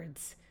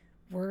words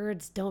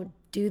don't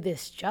do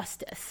this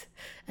justice.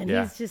 And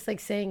he's just like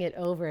saying it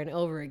over and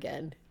over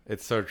again.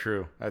 It's so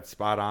true. That's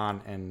spot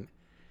on. And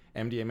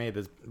MDMA,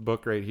 this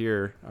book right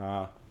here,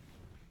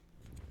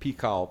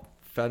 called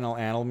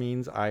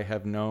Phenylalanines I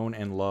Have Known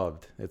and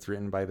Loved. It's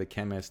written by the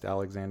chemist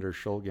Alexander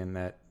Shulgin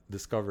that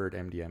discovered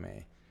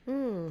MDMA.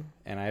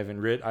 And I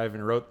haven't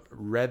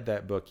read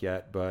that book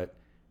yet, but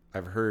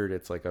I've heard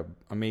it's like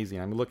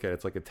amazing. I mean, look at it,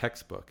 it's like a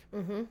textbook,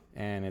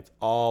 and it's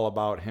all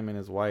about him and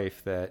his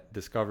wife that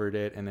discovered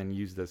it and then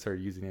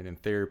started using it in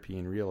therapy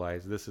and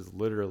realized this is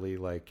literally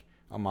like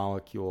a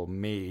molecule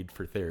made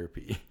for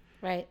therapy.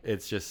 Right.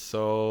 It's just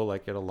so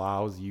like it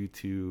allows you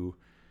to,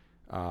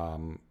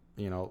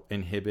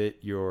 inhibit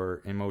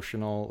your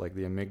emotional, like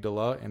the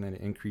amygdala, and then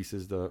it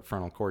increases the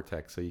frontal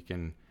cortex, so you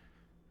can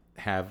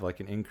have like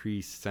an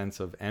increased sense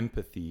of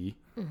empathy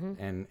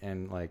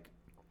and like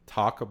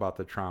talk about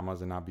the traumas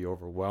and not be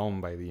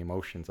overwhelmed by the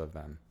emotions of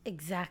them.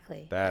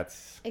 Exactly.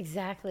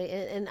 Exactly.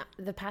 And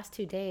the past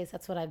 2 days,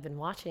 that's what I've been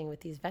watching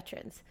with these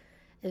veterans,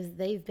 is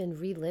they've been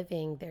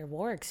reliving their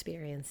war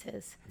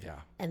experiences.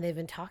 Yeah. And they've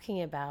been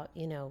talking about,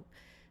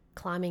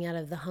 climbing out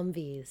of the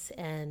Humvees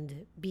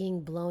and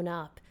being blown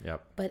up,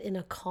 but in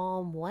a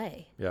calm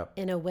way,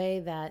 in a way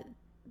that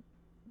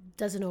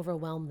doesn't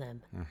overwhelm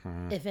them.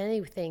 If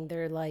anything,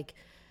 they're like,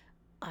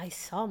 I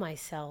saw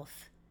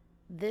myself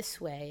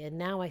this way and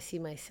now I see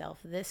myself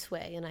this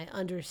way, and I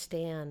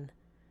understand,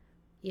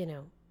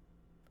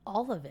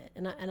 all of it,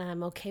 and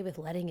I'm okay with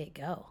letting it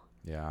go.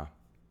 Yeah.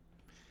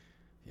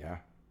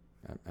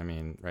 I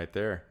mean, right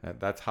there,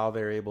 that's how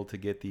they're able to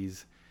get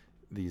these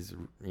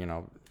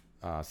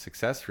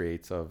success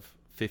rates of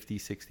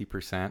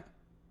 50-60%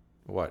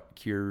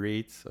 cure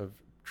rates of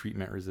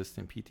treatment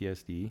resistant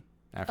PTSD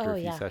after a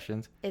few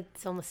sessions.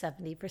 It's almost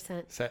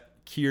 70%.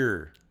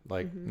 Cure.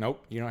 Like,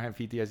 nope, you don't have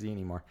PTSD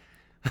anymore.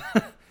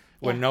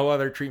 When no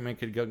other treatment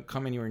could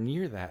come anywhere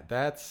near that.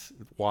 That's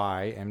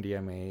why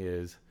MDMA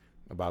is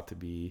about to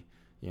be,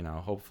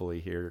 hopefully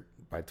here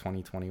by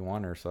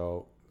 2021 or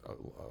so,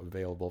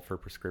 available for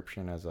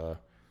prescription as a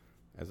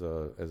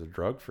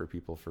drug for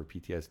people for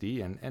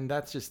PTSD. And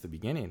that's just the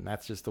beginning.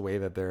 That's just the way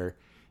that they're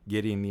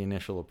getting the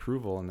initial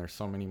approval, and there's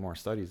so many more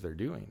studies they're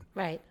doing.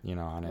 Right.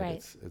 On it.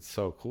 Right. It's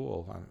so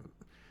cool.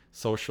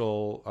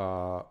 Social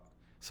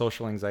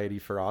anxiety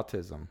for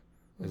autism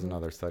is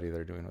another study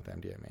they're doing with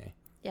MDMA.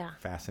 Yeah.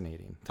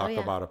 Fascinating. Talk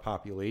about a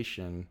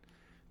population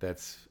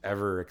that's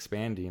ever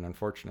expanding,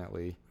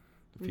 unfortunately,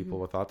 people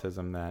with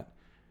autism that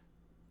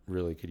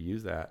really could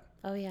use that.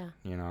 Oh, yeah.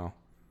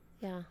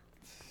 Yeah.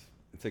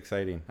 It's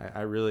exciting.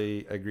 I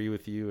really agree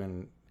with you,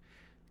 and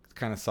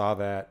kind of saw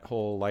that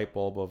whole light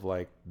bulb of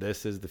like,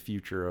 this is the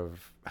future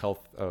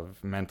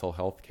of mental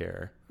health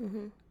care.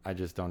 I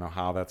just don't know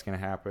how that's going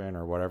to happen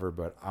or whatever,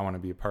 but I want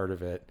to be a part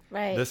of it.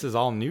 Right. This is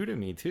all new to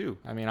me too.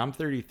 I mean, I'm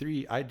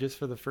 33. I just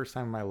for the first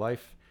time in my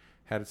life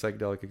had a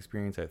psychedelic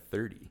experience at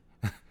 30.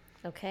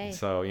 Okay.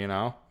 So,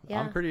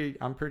 I'm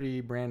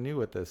pretty brand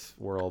new at this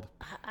world.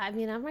 I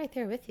mean, I'm right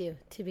there with you,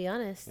 to be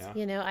honest.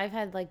 Yeah. I've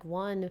had like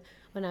one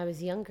when I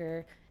was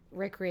younger,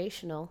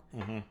 recreational.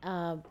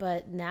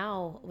 But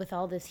now with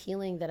all this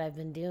healing that I've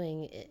been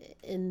doing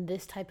in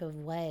this type of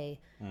way,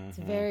 it's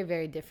very,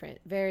 very different,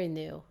 very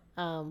new.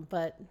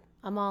 But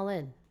I'm all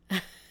in,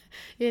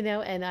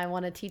 and I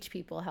want to teach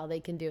people how they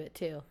can do it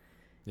too.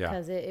 Yeah.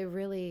 Because it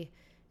really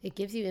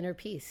gives you inner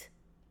peace.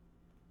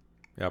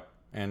 Yep.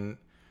 And,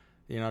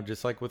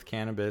 just like with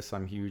cannabis,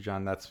 I'm huge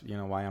on, that's,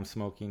 why I'm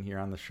smoking here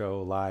on the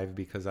show live,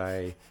 because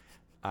I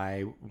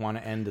want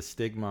to end the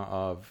stigma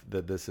of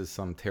that this is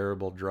some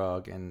terrible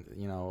drug. And,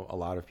 a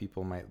lot of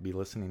people might be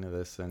listening to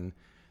this and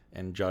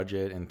judge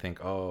it and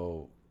think,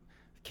 oh,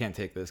 can't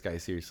take this guy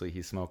seriously,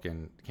 he's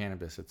smoking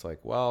cannabis. It's like,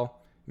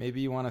 well,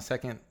 maybe you want to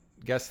second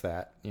guess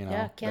that,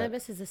 Yeah,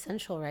 cannabis is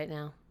essential right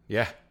now.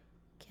 Yeah.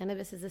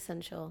 Cannabis is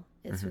essential.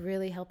 It's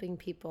really helping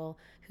people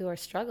who are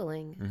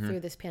struggling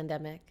through this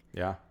pandemic.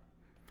 Yeah.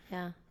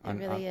 Yeah, it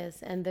really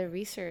is. And the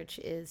research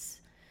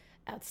is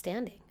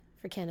outstanding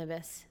for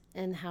cannabis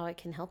and how it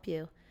can help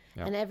you.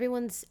 Yeah. And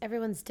everyone's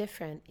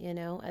different,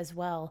 as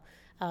well.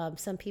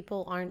 Some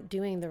people aren't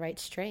doing the right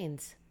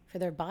strains for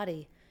their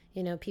body.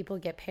 People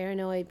get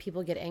paranoid,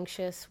 people get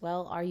anxious.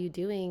 Well, are you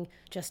doing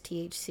just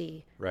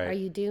THC? Right. Are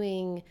you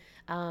doing,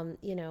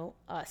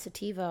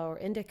 sativa or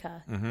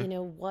indica?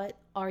 What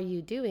are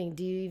you doing?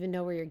 Do you even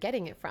know where you're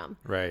getting it from?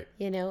 Right.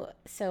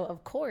 So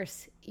of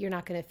course you're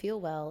not going to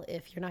feel well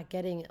if you're not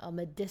getting a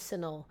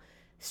medicinal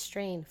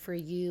strain for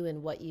you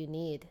and what you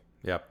need.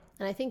 Yep.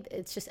 And I think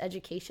it's just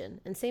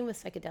education, and same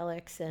with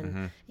psychedelics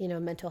and,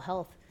 mental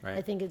health. Right.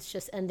 I think it's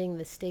just ending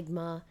the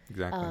stigma.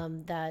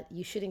 Exactly. That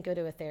you shouldn't go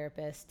to a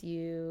therapist.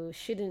 You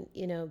shouldn't,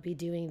 be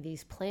doing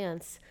these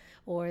plants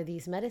or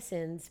these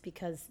medicines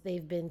because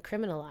they've been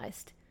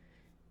criminalized.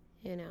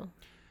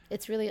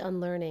 It's really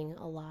unlearning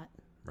a lot.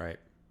 Right.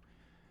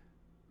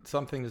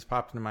 Something just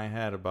popped into my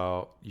head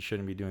about you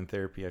shouldn't be doing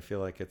therapy. I feel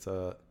like it's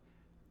a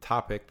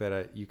topic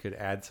that you could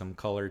add some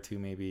color to,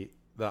 maybe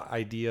the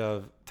idea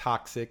of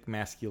toxic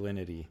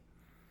masculinity.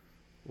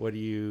 What do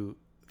you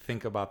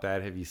think about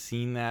that? Have you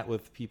seen that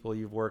with people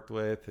you've worked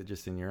with,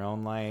 just in your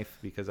own life?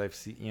 Because I've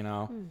seen,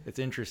 it's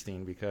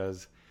interesting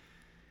because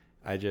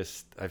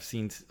I've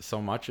seen so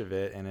much of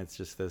it, and it's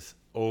just this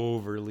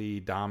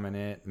overly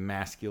dominant,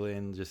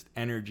 masculine, just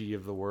energy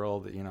of the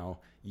world,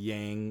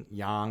 yang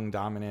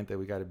dominant, that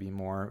we got to be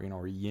more,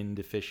 we're yin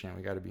deficient.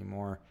 We got to be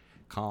more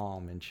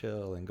calm and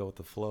chill and go with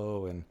the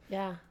flow. And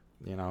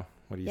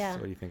what do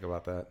you think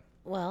about that?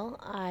 Well,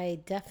 I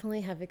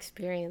definitely have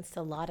experienced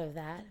a lot of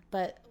that,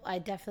 but I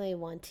definitely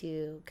want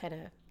to kind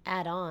of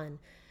add on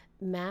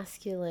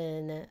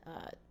masculine,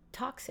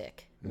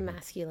 toxic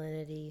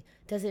masculinity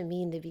doesn't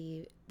need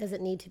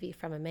to be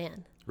from a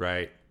man.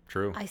 Right.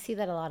 True. I see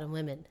that a lot in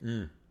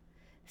women.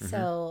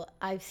 So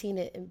I've seen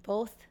it in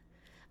both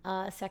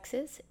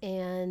sexes,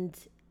 and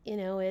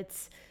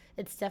it's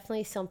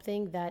definitely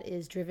something that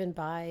is driven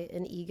by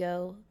an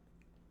ego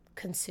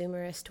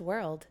consumerist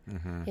world.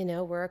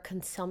 We're a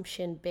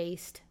consumption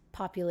based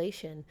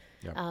population.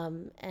 Yep.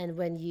 And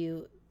when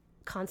you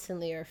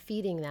constantly are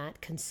feeding that,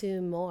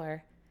 consume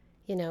more,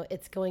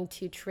 it's going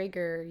to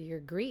trigger your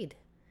greed,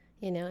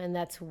 and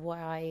that's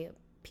why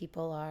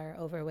people are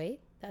overweight.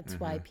 That's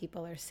why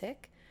people are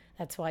sick.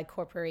 That's why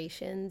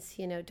corporations,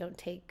 don't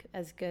take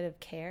as good of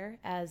care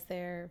as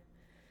their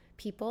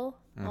people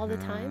all the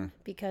time,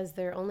 because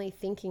they're only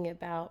thinking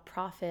about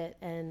profit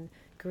and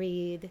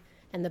greed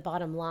and the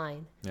bottom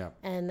line. Yeah.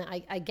 And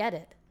I get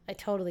it. I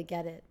totally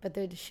get it. But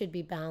there should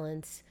be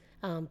balance.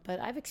 But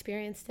I've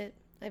experienced it.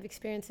 I've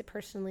experienced it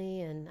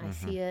personally, and I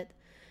see it.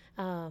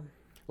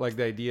 Like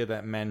the idea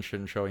that men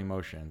shouldn't show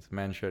emotions.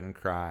 Men shouldn't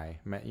cry.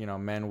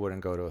 Men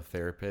wouldn't go to a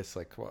therapist.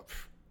 Like,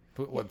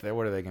 what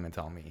are they going to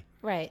tell me?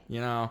 Right.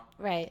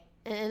 Right.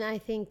 And I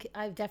think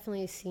I've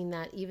definitely seen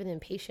that even in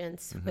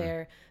patients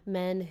where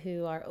men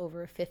who are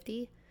over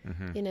 50,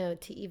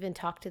 to even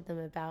talk to them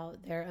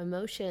about their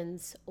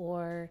emotions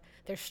or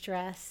their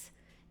stress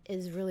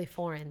is really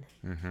foreign.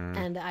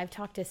 And I've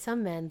talked to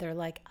some men, they're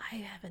like, I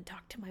haven't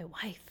talked to my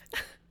wife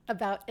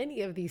about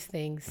any of these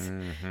things.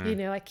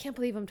 I can't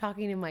believe I'm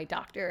talking to my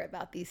doctor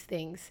about these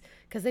things,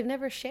 because they've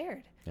never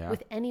shared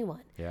with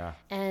anyone. Yeah.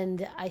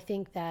 And I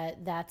think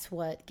that that's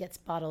what gets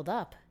bottled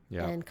up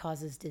and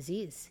causes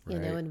disease,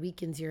 and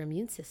weakens your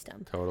immune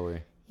system.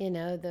 Totally.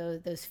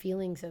 Those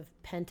feelings of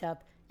pent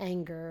up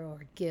anger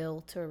or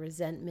guilt or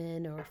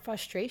resentment or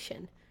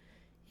frustration,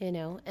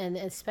 and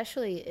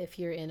especially if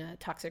you're in a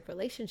toxic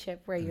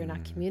relationship where you're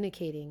not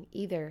communicating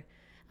either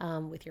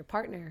with your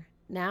partner.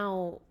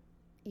 Now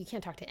you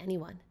can't talk to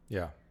anyone.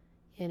 Yeah.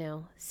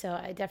 So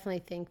I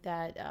definitely think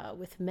that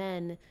with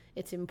men,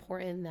 it's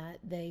important that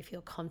they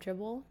feel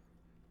comfortable,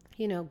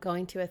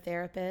 going to a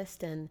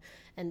therapist and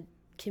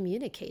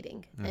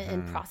communicating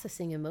and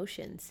processing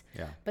emotions.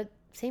 Yeah. But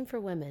same for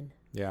women.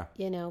 Yeah.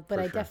 But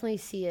I definitely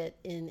see it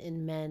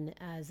in men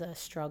as a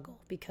struggle,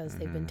 because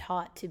they've been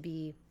taught to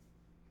be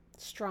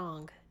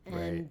strong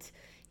and,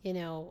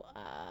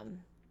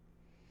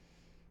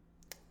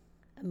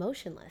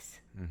 emotionless.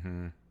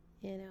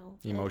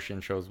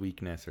 Emotion shows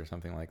weakness or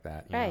something like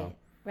that.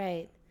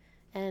 Right.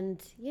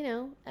 And,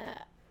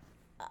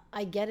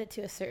 I get it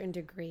to a certain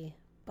degree,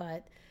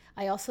 but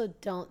I also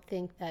don't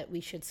think that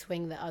we should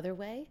swing the other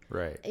way.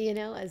 Right.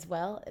 As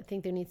well. I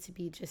think there needs to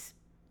be just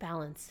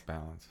balance.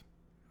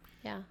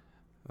 Yeah.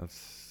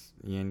 That's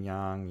yin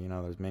yang.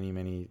 There's many,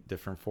 many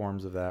different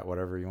forms of that,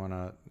 whatever you want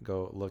to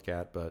go look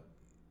at, but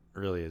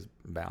really is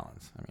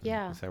balance. I mean,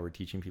 that's how we're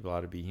teaching people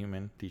how to be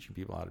human, teaching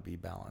people how to be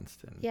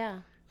balanced. And yeah.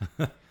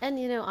 And,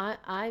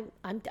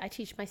 I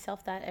teach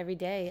myself that every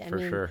day. For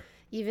sure.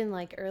 Even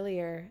like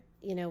earlier,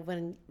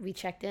 when we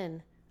checked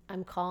in,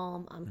 I'm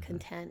calm, I'm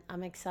content,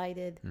 I'm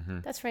excited.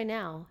 That's right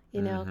now,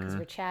 because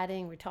we're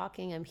chatting, we're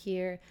talking, I'm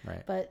here.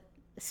 Right. But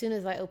as soon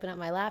as I open up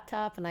my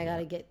laptop and I got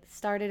to get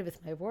started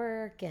with my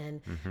work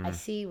and I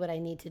see what I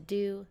need to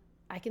do,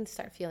 I can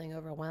start feeling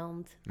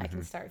overwhelmed. I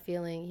can start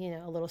feeling,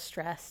 a little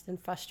stressed and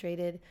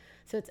frustrated.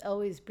 So it's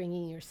always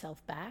bringing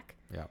yourself back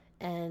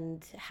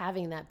and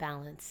having that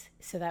balance,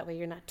 so that way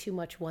you're not too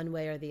much one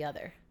way or the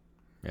other.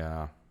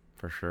 Yeah,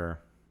 for sure.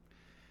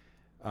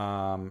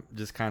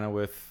 Just kind of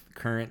with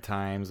current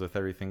times, with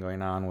everything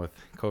going on with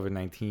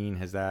COVID-19,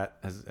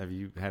 have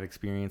you had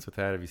experience with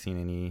that? Have you seen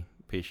any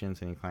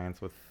patients, any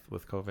clients with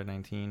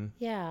COVID-19?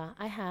 Yeah,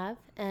 I have.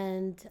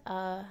 And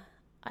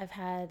I've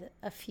had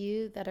a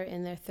few that are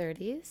in their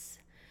 30s,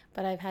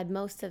 but I've had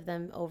most of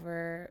them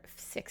over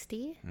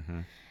 60.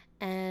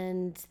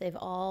 And they've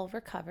all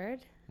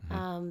recovered.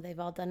 They've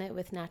all done it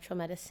with natural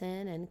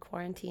medicine and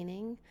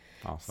quarantining.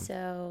 Awesome.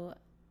 So,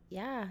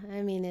 yeah,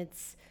 I mean,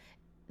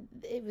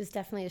 it was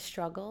definitely a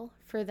struggle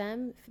for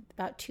them.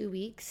 About 2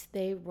 weeks,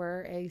 they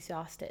were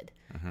exhausted.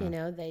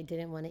 They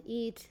didn't want to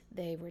eat.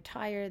 They were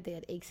tired. They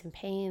had aches and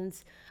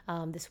pains.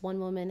 This one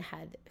woman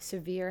had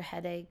severe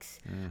headaches.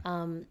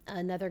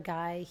 Another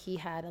guy, he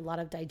had a lot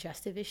of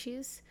digestive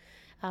issues,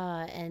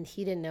 and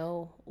he didn't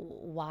know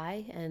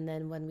why. And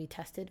then when we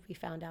tested, we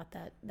found out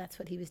that that's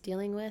what he was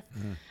dealing with.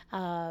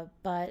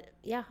 But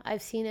yeah,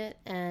 I've seen it,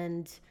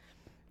 and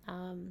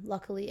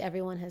Luckily,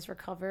 everyone has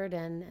recovered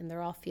and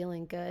they're all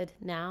feeling good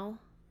now.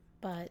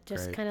 But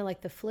just Great. kind of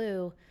like the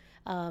flu,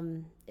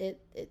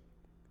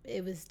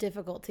 it was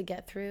difficult to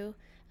get through.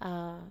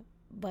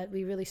 But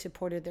we really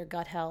supported their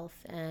gut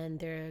health and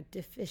their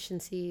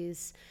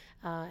deficiencies,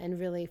 and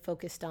really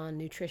focused on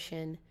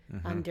nutrition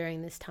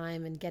during this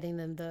time and getting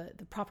them the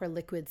proper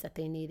liquids that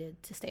they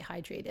needed to stay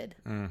hydrated.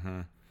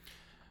 Mm-hmm.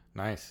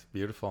 Nice.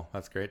 Beautiful.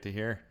 That's great to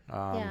hear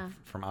Yeah.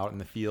 from out in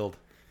the field.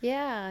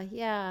 Yeah,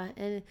 yeah.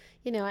 And,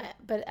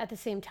 but at the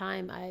same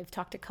time, I've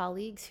talked to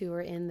colleagues who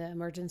are in the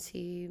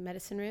emergency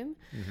medicine room,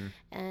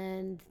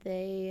 and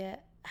they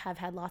have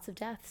had lots of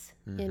deaths,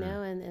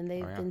 and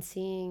they've been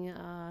seeing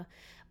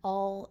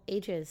all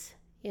ages,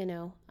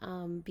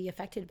 be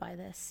affected by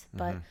this.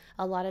 But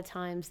a lot of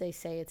times they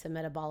say it's a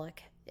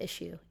metabolic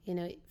issue,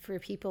 for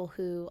people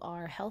who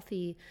are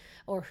healthy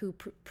or who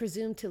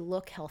presume to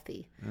look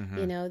healthy.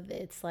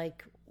 It's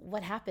like,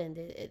 what happened?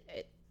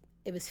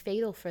 It was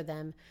fatal for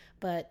them,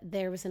 but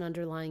there was an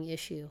underlying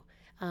issue.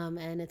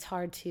 And it's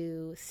hard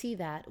to see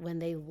that when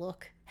they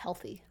look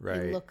healthy. Right.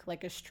 They look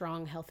like a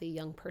strong, healthy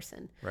young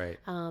person. Right.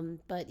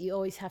 But you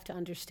always have to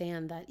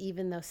understand that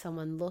even though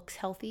someone looks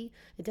healthy,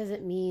 it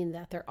doesn't mean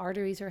that their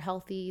arteries are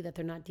healthy, that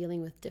they're not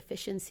dealing with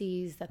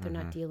deficiencies, that they're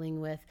not dealing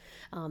with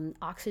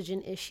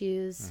oxygen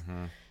issues.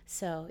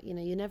 So,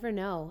 you never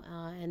know.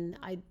 And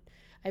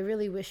I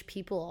really wish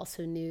people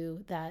also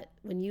knew that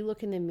when you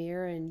look in the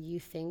mirror and you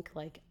think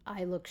like,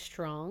 I look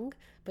strong,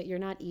 but you're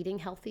not eating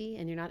healthy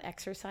and you're not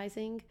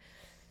exercising,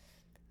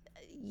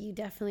 you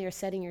definitely are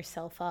setting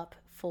yourself up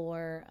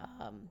for,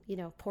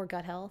 poor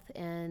gut health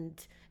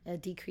and a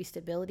decreased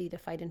ability to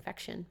fight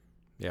infection.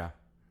 Yeah.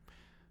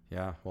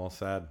 Yeah. Well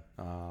said.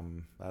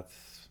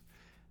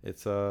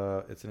 It's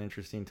an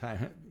interesting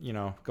time,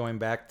 going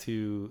back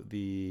to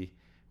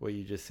what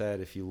you just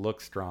said, if you look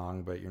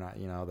strong, but you're not,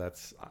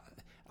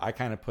 I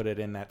kind of put it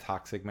in that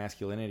toxic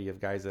masculinity of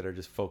guys that are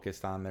just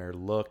focused on their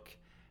look,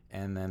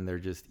 and then they're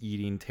just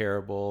eating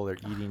terrible. They're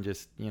eating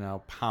just,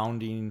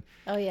 pounding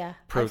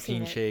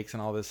protein shakes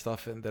and all this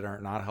stuff that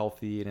are not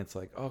healthy. And it's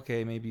like,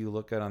 okay, maybe you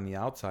look good on the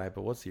outside,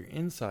 but what's your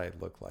inside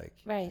look like?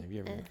 Right. Have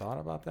you ever thought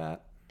about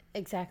that?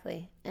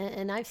 Exactly.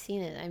 And I've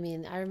seen it. I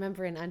mean, I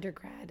remember in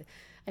undergrad,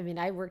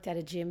 I worked at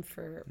a gym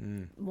for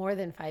more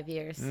than 5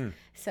 years.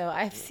 So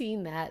I've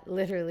seen that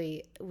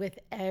literally with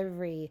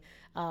every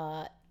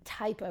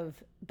type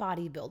of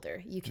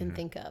bodybuilder you can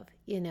think of,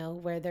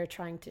 where they're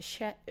trying to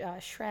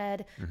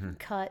shred and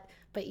cut,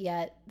 but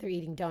yet they're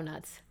eating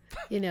donuts,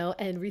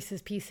 and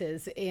Reese's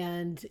Pieces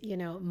and,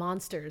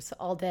 Monsters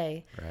all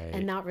day,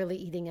 and not really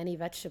eating any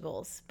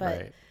vegetables.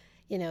 But,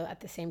 at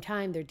the same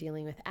time, they're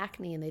dealing with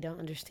acne and they don't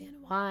understand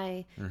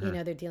why.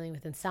 They're dealing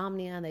with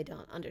insomnia and they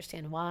don't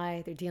understand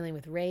why. They're dealing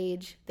with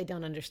rage. They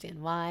don't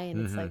understand why.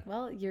 And it's like,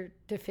 well, you're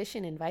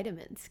deficient in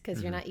vitamins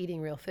because you're not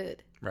eating real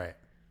food. Right.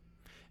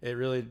 It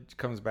really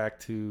comes back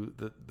to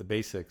the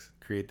basics.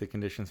 Create the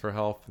conditions for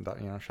health.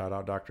 Shout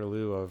out Dr.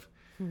 Lou of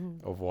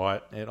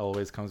what it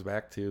always comes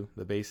back to,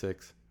 the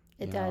basics.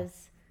 It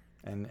does.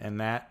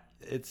 And that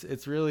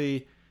it's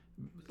really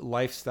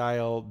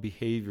lifestyle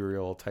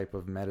behavioral type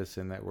of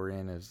medicine that we're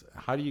in. Is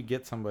how do you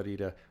get somebody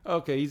to,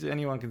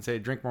 anyone can say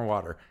drink more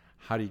water.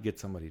 How do you get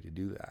somebody to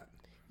do that?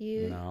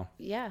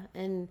 Yeah.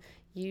 And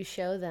you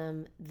show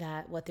them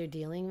that what they're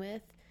dealing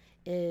with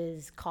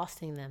is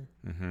costing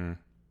them.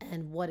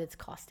 And what it's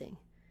costing.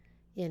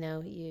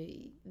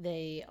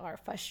 They are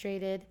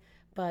frustrated,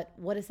 but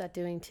what is that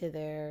doing to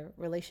their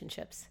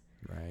relationships?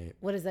 Right.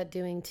 What is that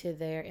doing to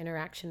their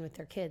interaction with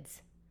their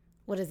kids?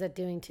 What is that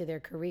doing to their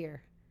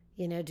career?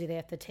 Do they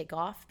have to take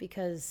off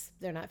because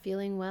they're not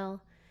feeling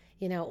well?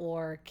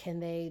 Or can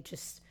they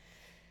just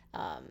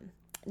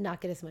not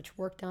get as much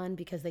work done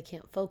because they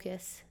can't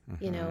focus?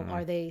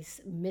 Are they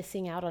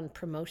missing out on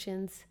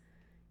promotions?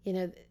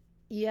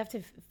 You have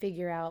to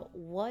figure out,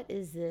 what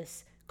is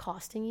this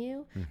costing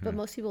you? But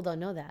most people don't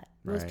know that.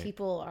 Most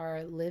people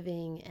are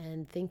living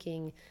and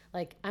thinking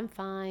like, I'm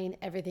fine,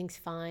 everything's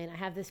fine, I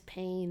have this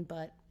pain,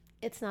 but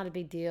it's not a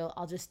big deal,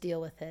 I'll just deal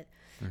with it.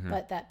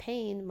 But that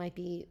pain might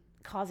be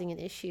causing an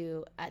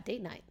issue at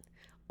date night,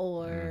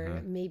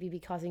 or maybe be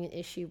causing an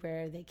issue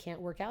where they can't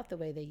work out the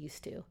way they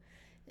used to.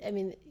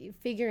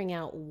 Figuring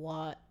out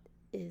what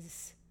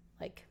is,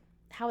 like,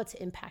 how it's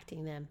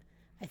impacting them,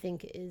 I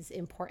think is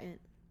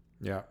important.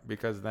 Yeah,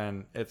 because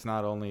then it's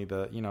not only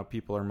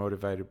people are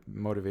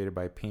motivated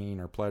by pain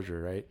or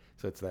pleasure, right?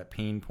 So it's that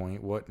pain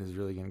point. What is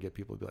really going to get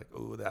people to be like,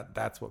 oh,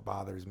 that's what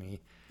bothers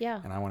me.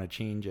 Yeah. And I want to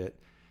change it.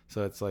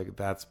 So it's like,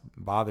 that's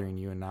bothering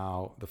you. And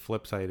now the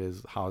flip side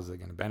is, how is it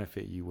going to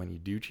benefit you when you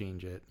do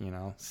change it?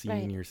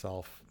 Seeing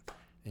yourself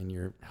in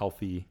your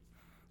healthy,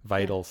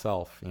 vital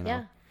self,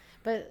 Yeah.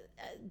 But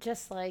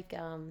just like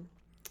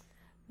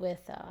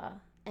with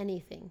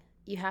anything,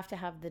 you have to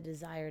have the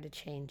desire to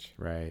change.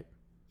 Right.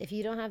 If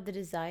you don't have the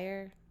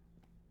desire,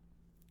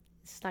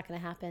 it's not going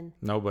to happen.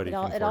 Nobody can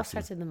force it all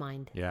starts in the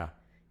mind. Yeah.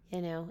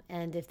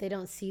 And if they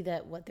don't see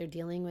that what they're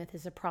dealing with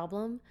is a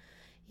problem,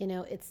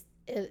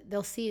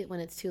 they'll see it when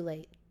it's too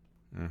late.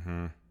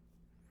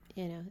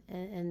 you know,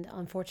 and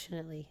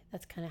unfortunately,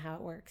 that's kind of how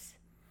it works.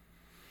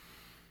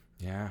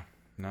 Yeah.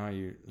 No,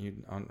 you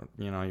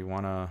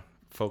want to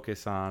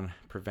focus on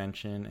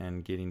prevention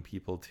and getting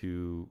people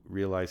to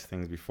realize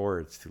things before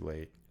it's too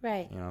late.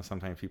 Right. You know,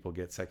 sometimes people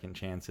get second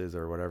chances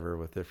or whatever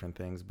with different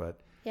things, but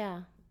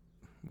yeah,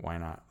 why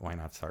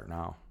not start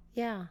now?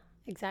 Yeah,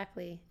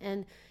 exactly.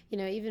 And, you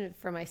know, even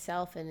for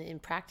myself and in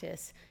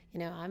practice, you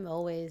know, I'm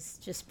always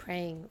just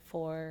praying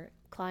for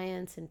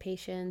clients and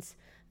patients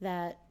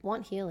that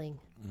want healing,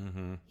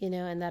 you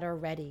know, and that are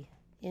ready,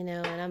 you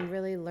know, and I'm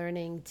really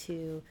learning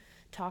to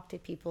talk to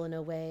people in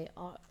a way,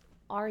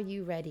 are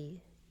you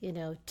ready, you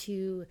know,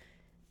 to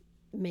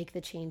make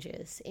the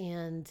changes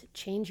and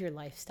change your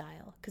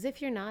lifestyle? Because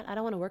if you're not, I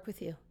don't want to work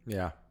with you.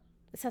 Yeah.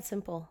 It's that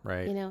simple.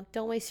 Right. You know,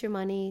 don't waste your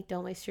money.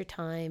 Don't waste your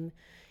time.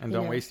 And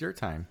don't waste your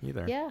time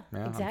either. Yeah,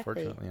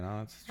 exactly. Unfortunately, you know,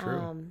 it's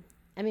true.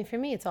 I mean, for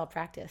me, it's all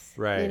practice.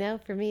 Right. You know,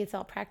 for me, it's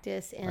all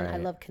practice, and I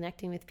Right. love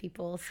connecting with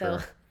people. Sure.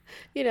 So,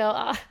 you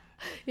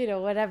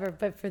know, whatever.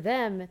 But for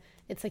them,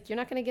 it's like you're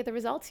not going to get the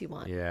results you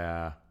want.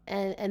 Yeah.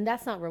 And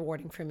that's not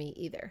rewarding for me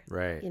either.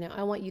 Right. You know,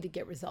 I want you to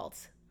get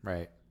results.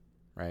 Right.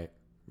 Right.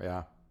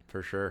 Yeah,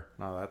 for sure.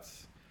 No,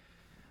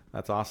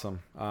 that's awesome.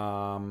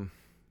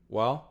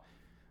 Well,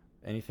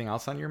 anything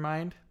else on your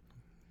mind?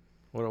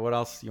 What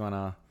else you want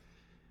to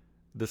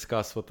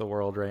discuss with the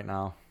world right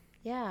now?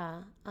 Yeah.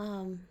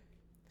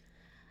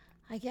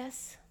 I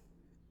guess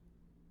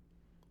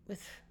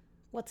with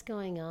what's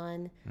going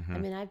on, I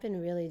mean, I've been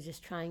really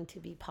just trying to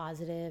be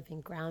positive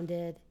and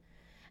grounded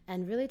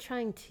and really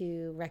trying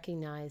to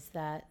recognize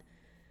that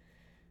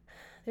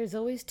there's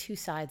always two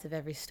sides of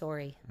every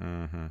story,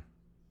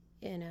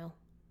 you know,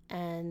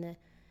 and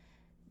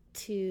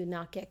to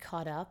not get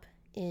caught up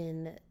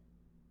in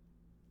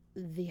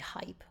the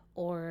hype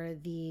or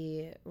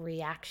the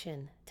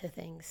reaction to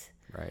things.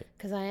 Right.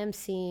 Because I am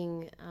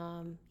seeing,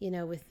 you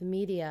know, with the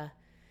media,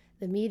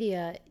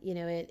 you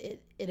know,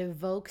 it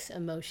evokes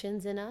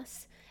emotions in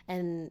us,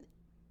 and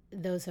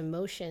those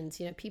emotions,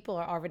 you know, people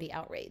are already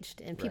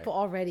outraged, and people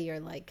already are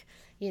like,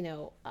 you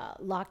know,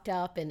 locked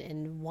up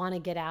and want to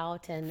get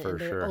out, and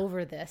they're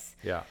over this.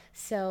 Yeah.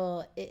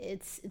 So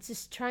it's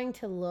just trying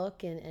to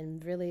look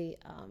and really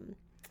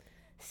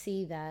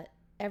see that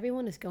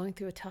everyone is going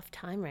through a tough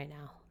time right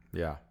now.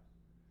 Yeah.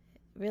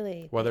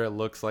 Really. Whether it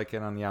looks like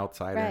it on the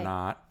outside or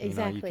not.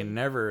 Exactly. You know, you can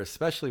never,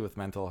 especially with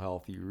mental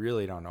health, you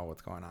really don't know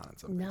what's going on in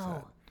somebody's head.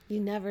 No, you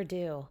never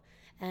do.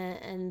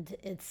 And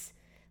it's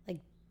like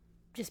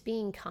just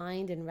being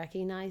kind and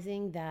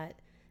recognizing that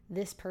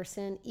this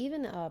person,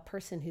 even a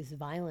person who's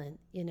violent,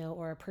 you know,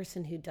 or a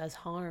person who does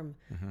harm,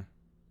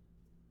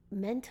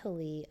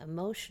 mentally,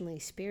 emotionally,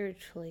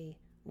 spiritually,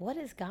 what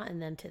has gotten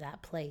them to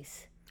that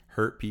place?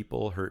 Hurt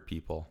people.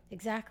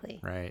 Exactly.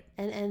 Right.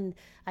 And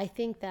I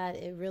think that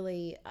it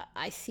really,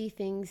 I see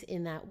things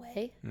in that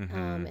way,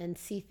 and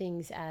see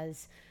things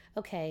as,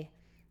 okay,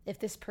 if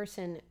this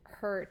person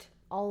hurt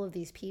all of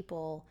these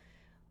people,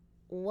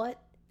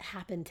 what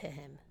happened to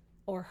him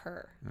or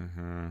her?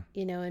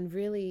 You know, and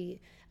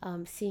really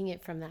seeing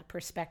it from that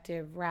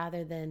perspective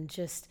rather than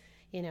just,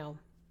 you know,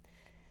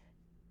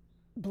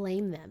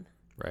 blame them.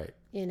 Right.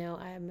 You know,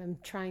 I'm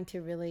trying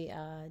to really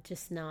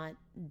just not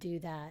do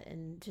that,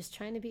 and just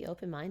trying to be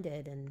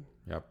open-minded and,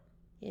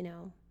 you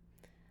know,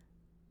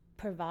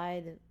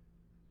 provide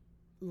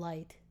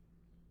light,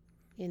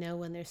 you know,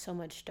 when there's so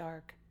much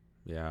dark.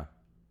 Yeah.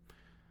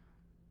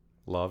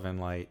 Love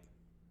and light.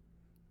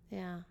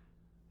 Yeah.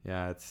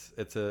 Yeah, it's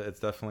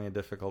definitely a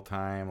difficult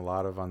time, a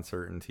lot of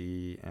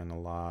uncertainty and a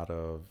lot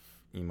of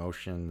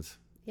emotions,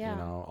 you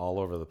know, all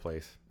over the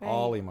place. Right.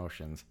 All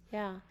emotions.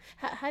 Yeah.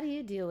 How do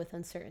you deal with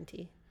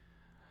uncertainty?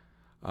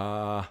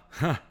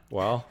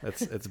 Well,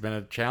 it's been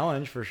a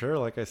challenge for sure.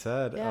 Like I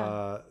said,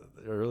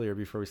 earlier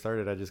before we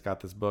started, I just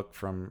got this book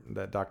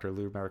that Dr.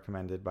 Lou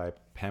recommended by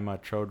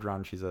Pema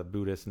Chodron. She's a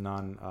Buddhist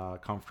nun,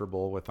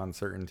 comfortable with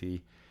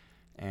uncertainty,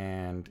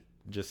 and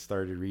just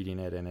started reading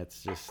it. And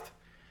it's just,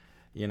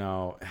 you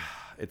know,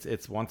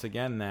 it's once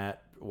again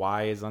that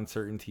why is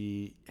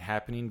uncertainty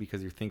happening?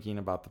 Because you're thinking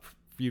about the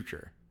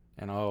future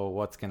and,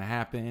 what's going to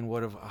happen?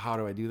 How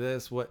do I do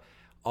this?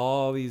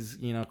 All these,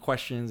 you know,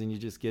 questions, and you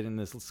just get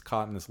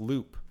caught in this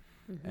loop.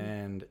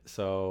 And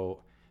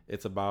so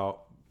it's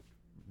about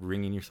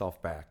bringing yourself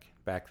back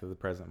to the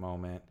present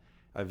moment.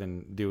 I've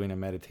been doing a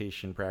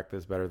meditation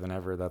practice better than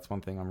ever. That's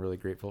one thing I'm really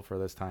grateful for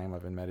this time.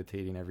 I've been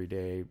meditating every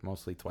day,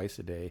 mostly twice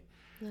a day.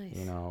 Nice.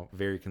 You know,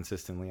 very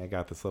consistently. I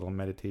got this little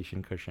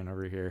meditation cushion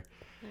over here.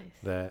 Nice.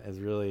 That is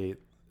really,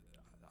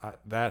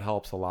 that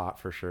helps a lot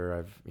for sure.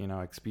 I've, you know,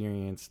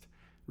 experienced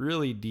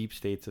really deep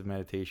states of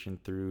meditation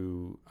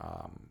through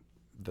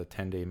the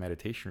 10-day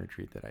meditation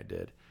retreat that I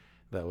did.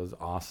 That was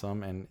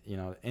awesome. And, you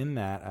know, in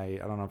that, I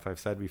don't know if I've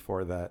said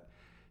before that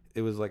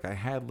it was like I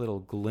had little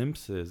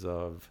glimpses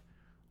of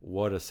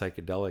what a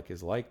psychedelic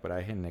is like, but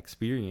I hadn't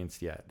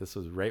experienced yet. This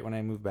was right when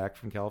I moved back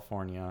from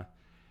California.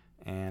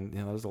 And,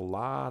 you know, there's a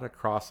lot of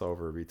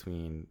crossover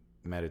between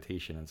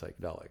meditation and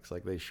psychedelics.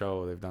 Like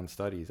they've done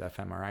studies,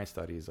 fMRI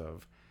studies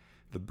of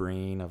the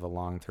brain of a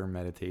long-term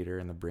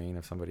meditator and the brain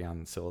of somebody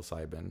on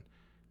psilocybin.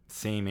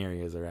 same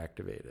areas are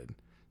activated.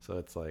 So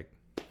it's like,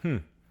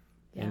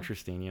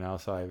 interesting, you know?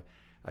 So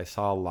I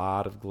saw a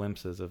lot of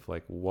glimpses of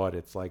like what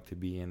it's like to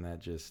be in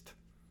that just,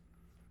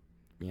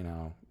 you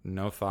know,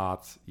 no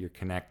thoughts, you're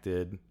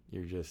connected,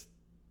 you're just,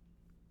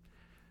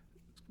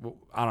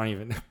 I don't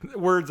even,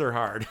 words are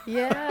hard.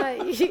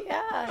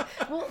 Yeah.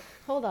 Well,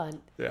 hold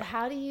on. Yeah.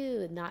 How do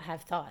you not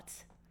have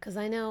thoughts? Because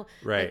I know,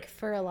 Right. like,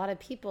 for a lot of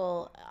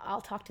people,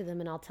 I'll talk to them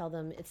and I'll tell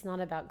them it's not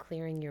about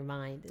clearing your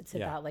mind. It's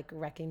about like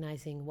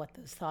recognizing what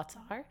those thoughts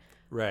are.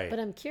 Right. But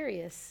I'm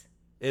curious.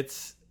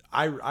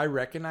 I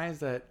recognize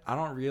that I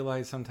don't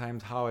realize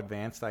sometimes how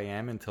advanced I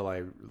am until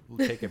I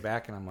take it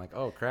back and I'm like,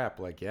 oh crap,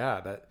 like,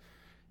 that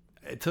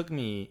it took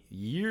me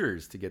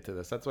years to get to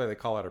this. That's why they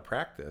call it a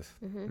practice,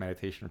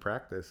 meditation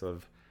practice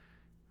of,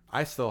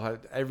 I still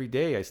have, every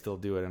day I still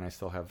do it and I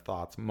still have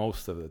thoughts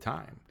most of the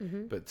time.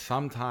 But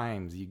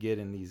sometimes you get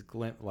in these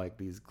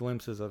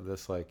glimpses of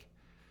this, like,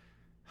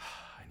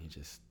 and you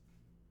just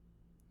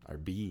are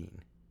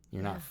being.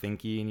 You're not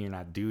thinking, you're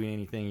not doing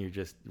anything.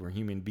 We're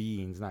human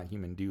beings, not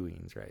human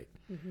doings, right?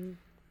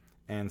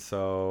 And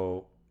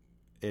so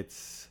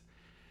it's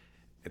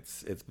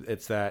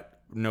that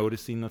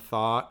noticing the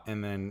thought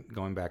and then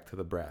going back to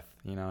the breath,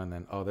 you know, and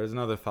then, oh, there's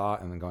another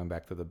thought, and then going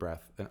back to the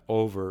breath, and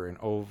over and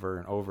over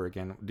and over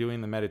again.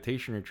 Doing the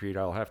meditation retreat,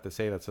 I'll have to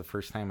say that's the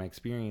first time I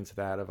experienced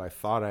that I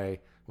thought I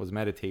was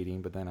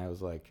meditating, but then I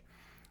was like,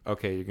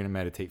 okay, you're going to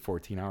meditate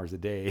 14 hours a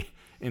day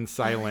in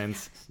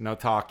silence, no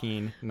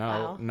talking,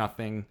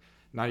 nothing,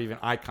 not even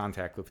eye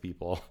contact with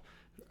people.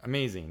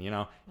 Amazing, you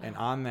know? Wow. And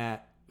on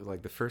that,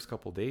 like the first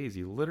couple of days,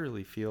 you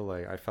literally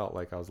I felt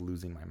like I was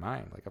losing my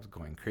mind. Like I was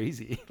going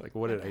crazy. Like,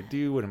 what did I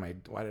do?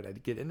 Why did I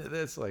get into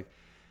this? Like,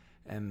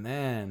 and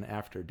then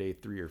after day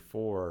 3 or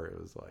 4,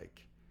 it was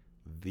like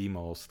the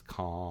most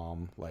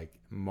calm. Like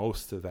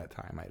most of that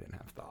time I didn't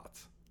have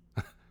thoughts.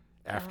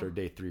 After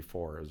day 3,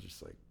 4, it was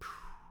just like, phew,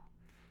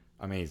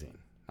 amazing.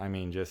 I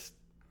mean, just,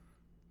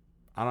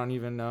 I don't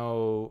even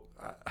know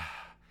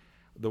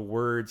the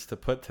words to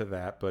put to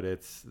that, but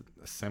it's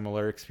a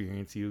similar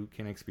experience you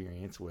can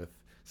experience with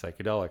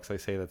psychedelics. I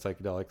say that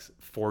psychedelics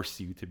force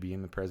you to be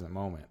in the present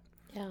moment.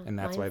 Yeah, and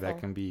that's mindful. why that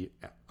can be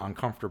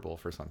uncomfortable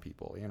for some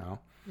people, you know?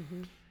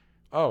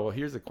 Oh, well,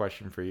 here's a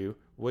question for you.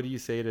 What do you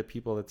say to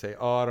people that say,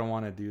 oh, I don't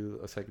want to do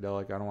a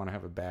psychedelic, I don't want to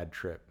have a bad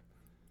trip?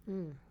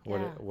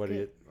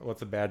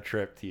 What's a bad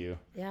trip to you?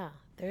 Yeah,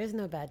 there is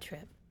no bad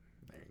trip.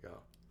 There you go.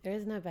 There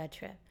is no bad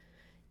trip.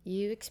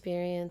 You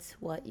experience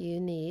what you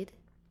need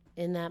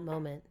in that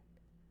moment.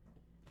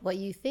 What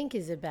you think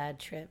is a bad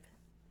trip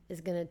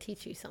is going to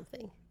teach you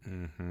something.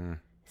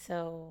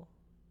 So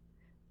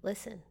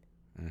listen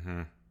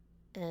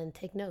and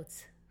take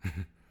notes.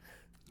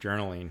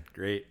 Journaling,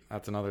 great.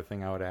 That's another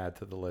thing I would add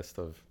to the list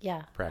of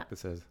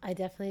practices. I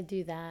definitely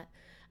do that.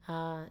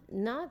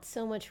 Not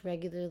so much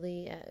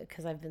regularly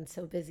because I've been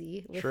so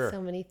busy with so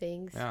many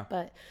things,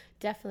 but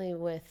definitely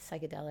with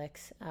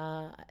psychedelics.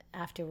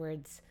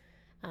 Afterwards,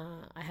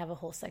 I have a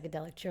whole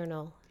psychedelic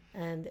journal,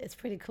 and it's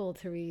pretty cool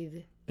to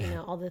read, you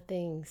know, all the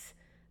things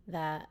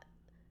that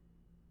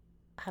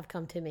have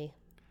come to me.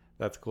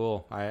 That's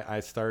cool.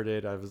 I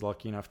was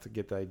lucky enough to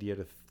get the idea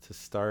to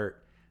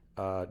start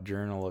a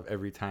journal of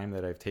every time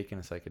that I've taken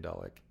a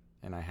psychedelic,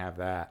 and I have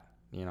that,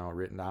 you know,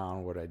 written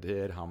down, what I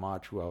did, how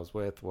much, who I was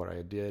with, what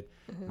I did,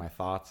 my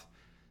thoughts.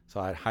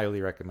 So I'd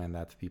highly recommend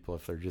that to people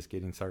if they're just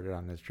getting started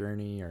on this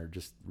journey or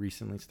just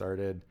recently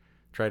started.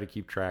 Try to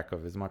keep track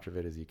of as much of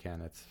it as you can.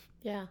 It's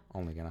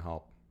only going to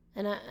help.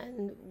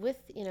 And with,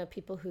 you know,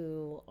 people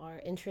who are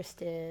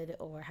interested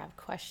or have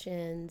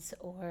questions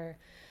or,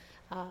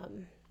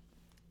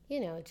 you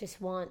know, just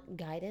want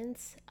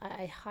guidance,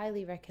 I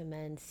highly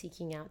recommend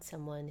seeking out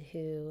someone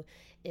who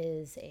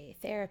is a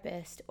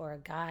therapist or a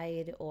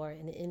guide or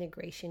an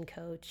integration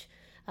coach,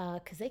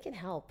 because they can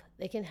help.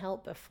 They can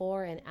help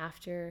before and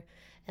after.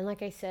 And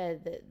like I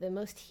said, the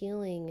most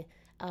healing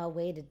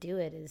way to do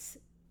it is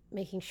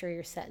making sure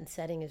your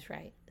setting is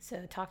right.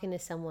 So talking to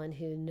someone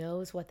who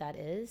knows what that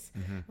is,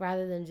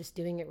 rather than just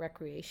doing it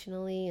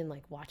recreationally and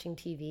like watching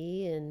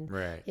TV and,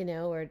 you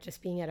know, or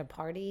just being at a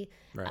party,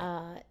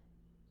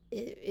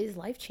 it is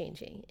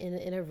life-changing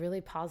in a really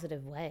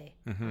positive way.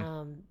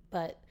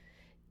 But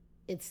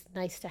it's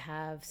nice to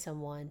have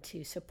someone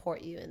to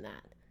support you in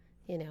that.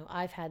 You know,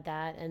 I've had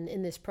that. And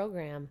in this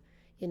program,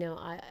 you know,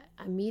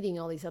 I'm meeting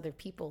all these other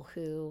people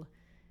who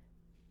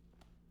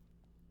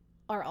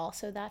are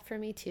also that for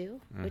me too,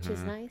 which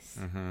is nice.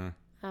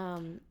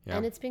 And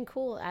it's been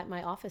cool at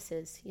my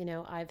offices. You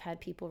know, I've had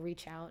people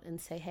reach out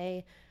and say,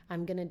 hey,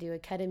 I'm going to do a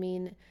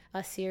ketamine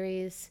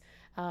series.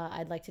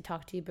 I'd like to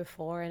talk to you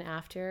before and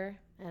after.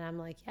 And I'm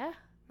like, yeah,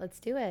 let's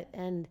do it.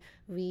 And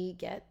we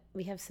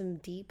have some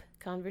deep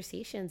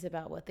conversations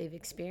about what they've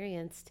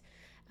experienced.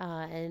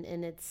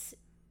 And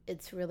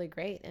it's really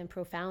great and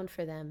profound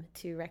for them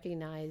to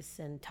recognize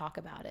and talk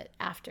about it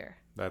after.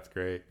 That's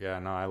great. Yeah,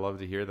 no, I love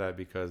to hear that,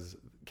 because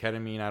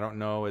ketamine, I don't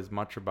know as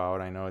much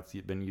about. I know it's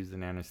been used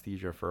in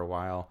anesthesia for a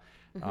while.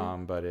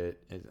 But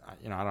it is,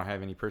 I don't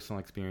have any personal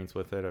experience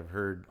with it. I've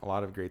heard a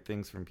lot of great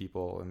things from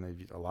people,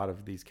 and a lot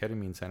of these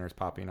ketamine centers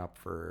popping up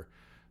for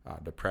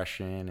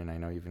depression, and I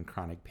know even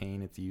chronic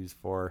pain it's used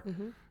for.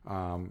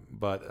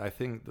 But I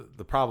think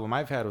the problem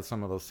I've had with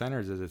some of those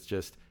centers is it's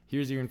just,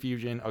 here's your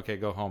infusion, okay,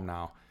 go home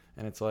now.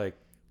 And it's like,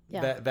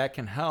 that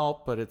can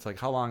help, but it's like,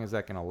 how long is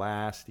that going to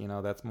last?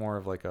 That's more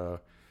of like a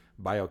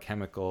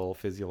biochemical,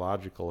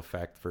 physiological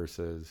effect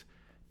versus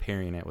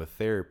pairing it with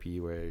therapy,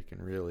 where you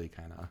can really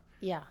kind of,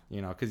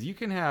 because you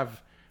can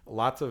have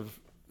lots of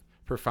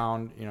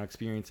profound,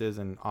 experiences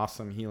and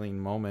awesome healing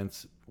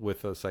moments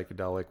with a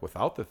psychedelic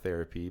without the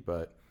therapy,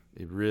 but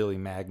it really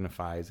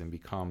magnifies and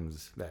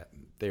becomes that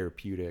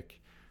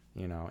therapeutic,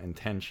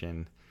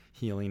 intention,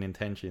 healing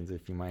intentions,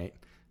 if you might,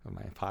 of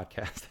my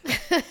podcast.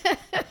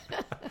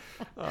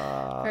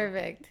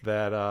 Perfect.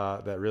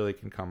 That really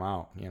can come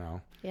out,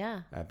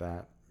 at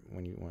that,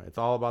 when it's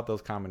all about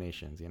those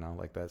combinations,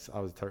 like that's, I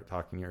was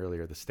talking to you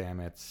earlier, the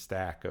Stamets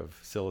stack of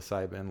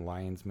psilocybin,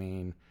 lion's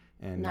mane,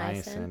 and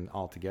niacin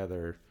all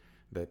together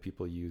that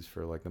people use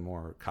for like the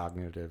more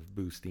cognitive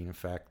boosting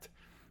effect,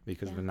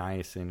 because the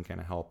niacin kind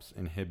of helps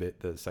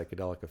inhibit the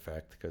psychedelic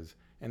effect, because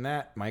in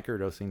that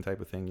microdosing type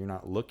of thing, you're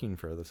not looking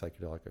for the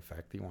psychedelic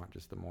effect. You want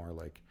just the more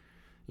like,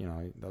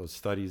 those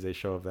studies they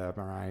show of the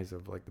MRIs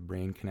of like the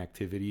brain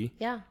connectivity.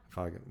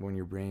 When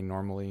your brain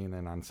normally, and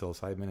then on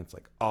psilocybin, it's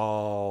like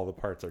all the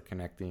parts are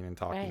connecting and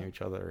talking to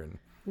each other, and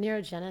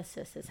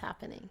neurogenesis is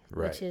happening,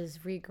 which is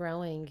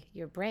regrowing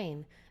your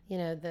brain.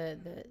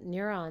 The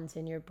neurons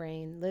in your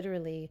brain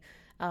literally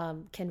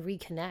can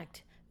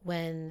reconnect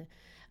when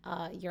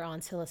you're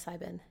on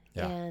psilocybin.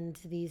 And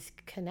these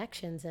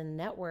connections and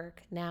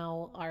network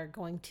now are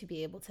going to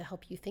be able to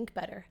help you think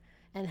better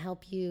and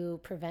help you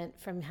prevent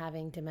from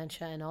having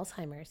dementia and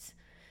Alzheimer's.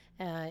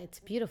 It's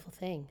a beautiful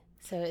thing.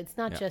 So it's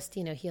not just,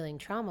 healing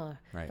trauma,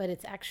 but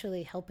it's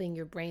actually helping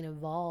your brain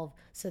evolve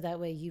so that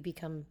way you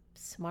become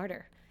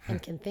smarter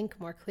and can think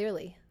more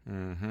clearly.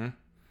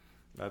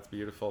 That's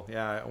beautiful.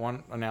 Yeah,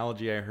 one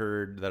analogy I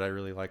heard that I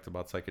really liked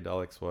about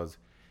psychedelics was,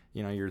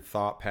 your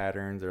thought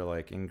patterns are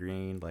like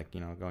ingrained, like,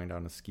 going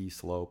down a ski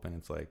slope, and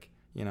it's like,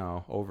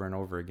 over and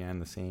over again,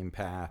 the same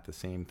path, the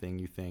same thing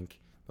you think,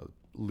 those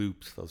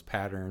loops, those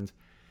patterns.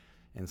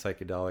 And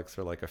psychedelics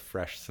are like a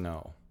fresh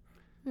snow.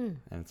 And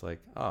it's like,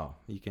 oh,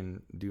 you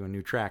can do a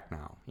new track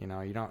now.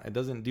 It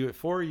doesn't do it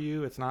for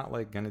you. It's not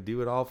like going to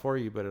do it all for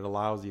you, but it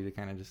allows you to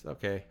kind of just,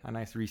 okay, a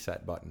nice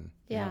reset button.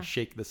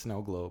 Shake the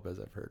snow globe, as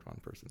I've heard one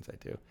person say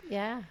too.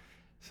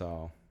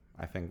 So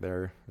I think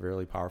they're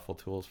really powerful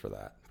tools for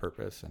that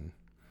purpose. And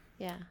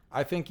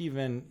I think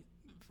even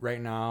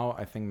right now,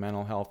 I think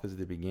mental health is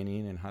the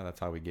beginning, and that's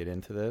how we get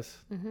into this.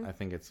 I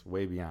think it's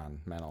way beyond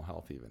mental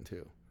health even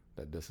too,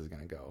 that this is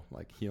going to go,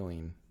 like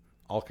healing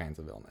all kinds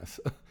of illness.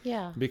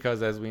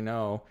 Because as we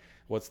know,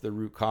 what's the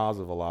root cause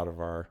of a lot of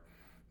our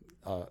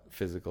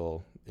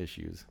physical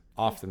issues?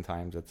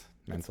 Oftentimes it's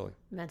mental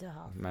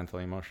health,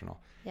 mentally emotional.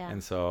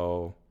 And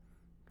so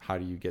how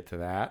do you get to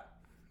that?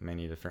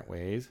 Many different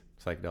ways.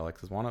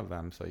 Psychedelics is one of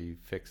them. So you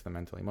fix the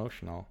mental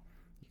emotional,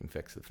 you can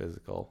fix the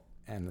physical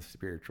and the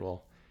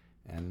spiritual,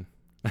 and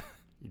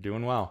you're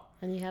doing well.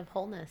 And you have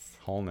wholeness.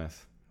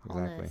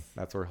 Exactly.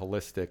 That's where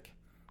holistic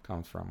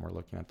comes from. We're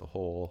looking at the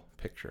whole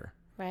picture.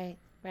 Right.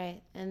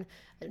 And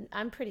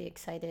I'm pretty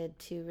excited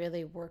to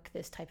really work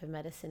this type of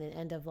medicine in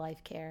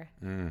end-of-life care.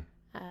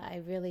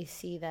 I really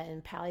see that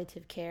in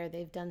palliative care,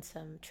 they've done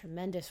some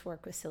tremendous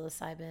work with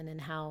psilocybin,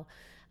 and how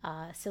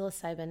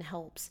psilocybin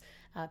helps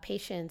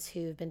patients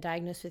who've been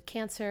diagnosed with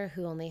cancer,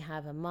 who only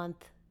have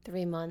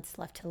 3 months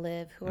left to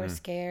live, who are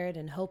scared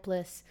and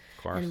hopeless.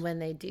 And when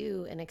they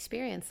do an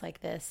experience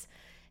like this,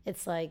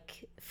 it's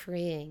like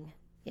freeing.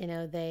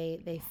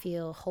 They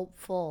feel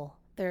hopeful.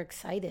 They're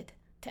excited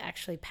to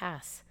actually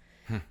pass.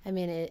 I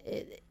mean,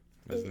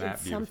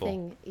 it's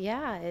something.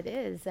 Yeah, it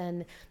is.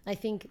 And I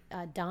think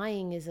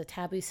dying is a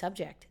taboo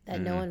subject that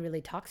no one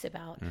really talks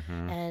about,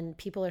 and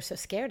people are so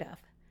scared of.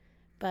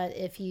 But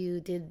if you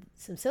did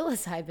some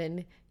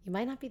psilocybin, you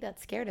might not be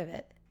that scared of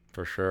it.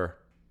 For sure.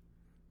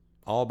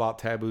 All about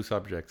taboo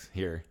subjects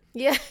here.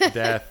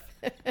 Death,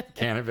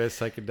 cannabis,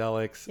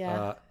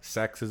 psychedelics,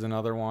 sex is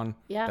another one.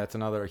 That's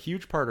a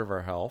huge part of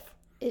our health.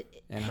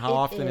 How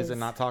often is it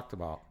not talked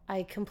about?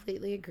 I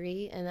completely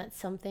agree. And that's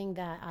something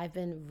that I've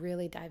been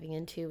really diving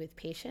into with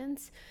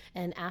patients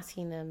and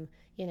asking them,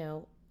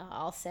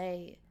 I'll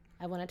say,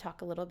 I want to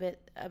talk a little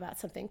bit about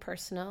something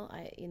personal.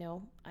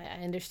 I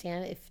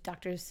understand if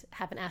doctors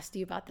haven't asked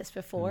you about this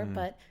before,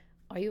 but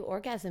are you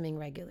orgasming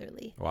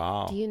regularly?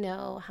 Wow. Do you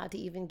know how to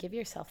even give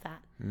yourself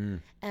that?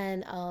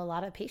 And a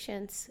lot of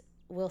patients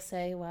will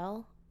say,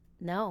 well,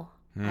 no.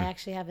 I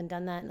actually haven't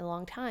done that in a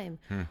long time.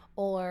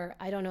 Or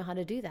I don't know how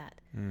to do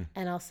that.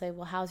 And I'll say,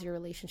 well, how's your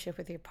relationship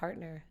with your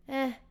partner?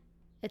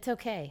 It's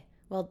okay.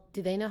 Well,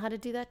 do they know how to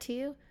do that to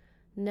you?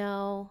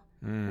 No.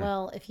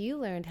 Well, if you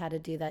learned how to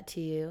do that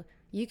to you,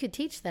 you could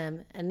teach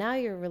them. And now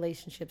your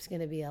relationship's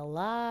going to be a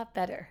lot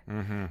better.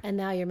 And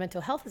now your mental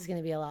health is going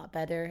to be a lot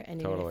better.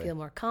 And you're going to feel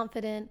more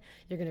confident.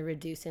 You're going to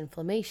reduce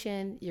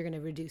inflammation. You're going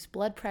to reduce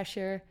blood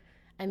pressure.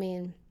 I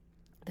mean,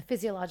 the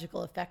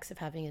physiological effects of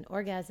having an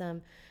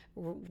orgasm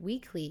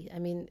weekly. I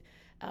mean,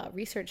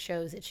 research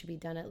shows it should be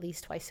done at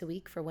least twice a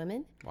week for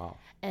women. Wow.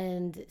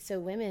 And so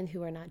women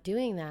who are not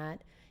doing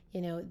that,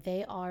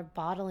 they are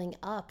bottling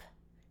up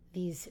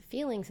these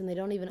feelings, and they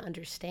don't even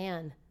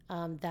understand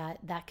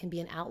that can be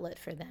an outlet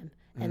for them,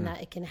 and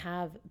that it can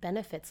have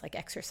benefits like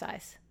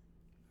exercise.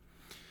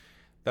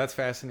 That's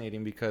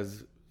fascinating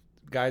because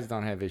guys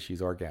don't have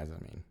issues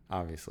orgasming.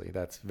 Obviously,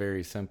 that's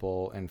very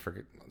simple, and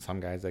for some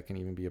guys that can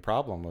even be a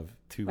problem of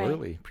too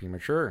early,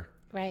 premature,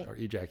 or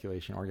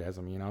ejaculation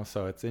orgasm.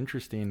 So it's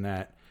interesting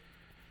that,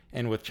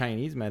 and with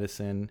Chinese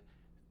medicine,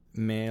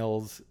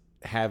 males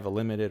have a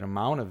limited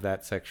amount of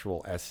that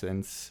sexual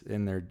essence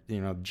in their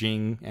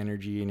Jing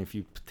energy, and if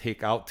you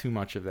take out too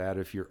much of that,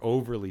 if you're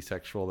overly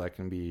sexual, that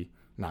can be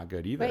not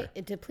good either. Right,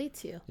 it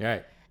depletes you.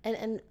 Right.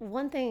 And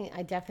one thing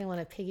I definitely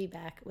want to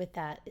piggyback with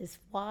that is,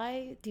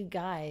 why do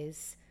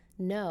guys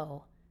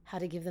know how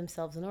to give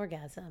themselves an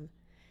orgasm,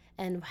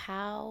 and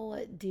how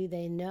do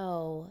they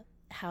know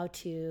how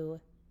to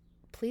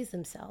please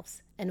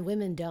themselves, and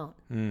women don't?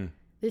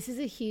 This is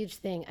a huge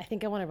thing. I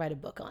think I want to write a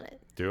book on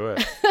it. Do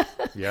it.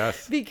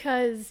 Yes.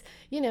 Because,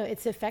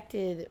 it's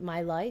affected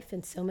my life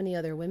and so many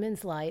other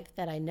women's life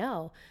that I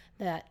know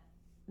that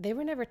they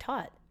were never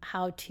taught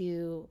how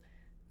to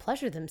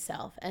pleasure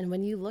themselves. And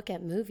when you look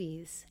at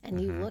movies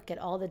and you look at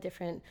all the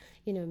different,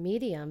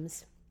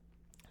 mediums,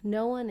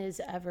 no one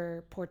is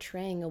ever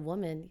portraying a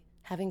woman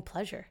having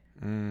pleasure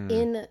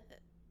in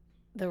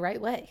the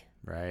right way.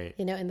 Right.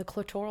 In the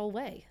clitoral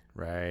way.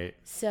 Right.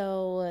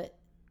 So,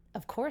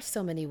 of course,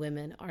 so many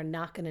women are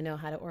not going to know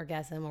how to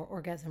orgasm or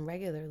orgasm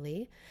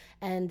regularly.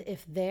 And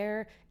if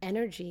their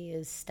energy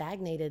is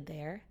stagnated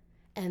there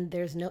and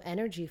there's no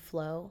energy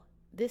flow,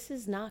 this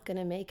is not going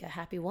to make a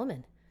happy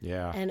woman.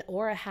 Yeah.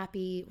 Or a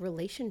happy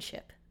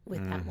relationship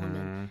with that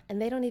woman.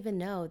 And they don't even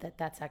know that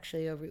that's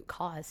actually a root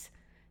cause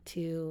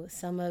to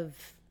some of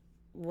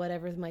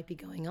whatever might be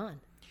going on.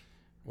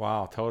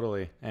 Wow,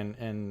 totally.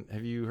 And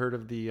have you heard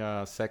of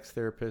the sex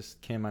therapist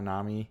Kim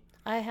Anami?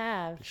 I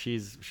have.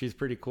 She's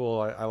pretty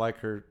cool. I like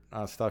her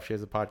stuff. She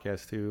has a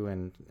podcast too,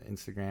 and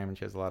Instagram, and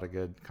she has a lot of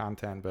good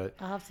content. But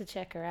I'll have to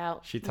check her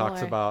out. She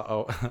talks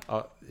about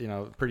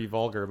pretty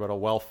vulgar, but a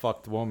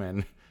well-fucked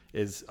woman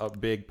is a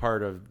big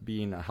part of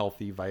being a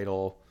healthy,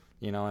 vital,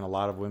 and a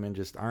lot of women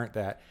just aren't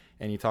that.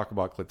 And you talk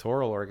about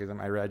clitoral orgasm.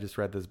 I just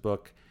read this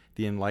book,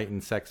 The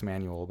Enlightened Sex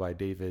Manual by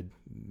David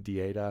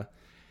Deida.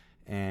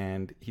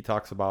 And he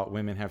talks about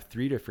women have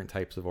 3 different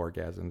types of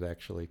orgasms,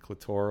 actually: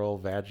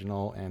 clitoral,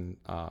 vaginal, and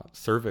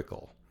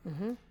cervical.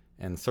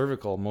 And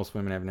cervical, most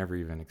women have never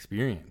even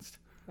experienced.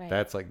 Right.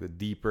 That's like the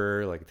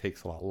deeper, like it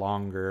takes a lot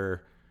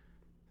longer.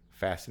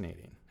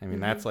 Fascinating. I mean,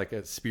 that's like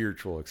a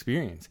spiritual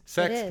experience.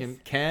 Sex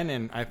can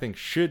and I think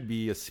should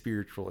be a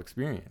spiritual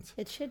experience.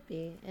 It should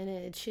be. And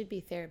it should be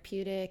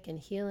therapeutic and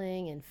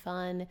healing and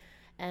fun.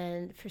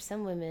 And for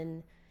some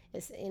women, I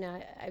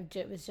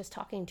was just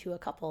talking to a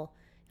couple.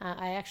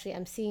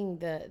 I'm seeing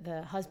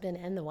the husband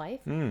and the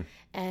wife,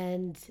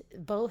 and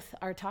both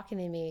are talking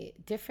to me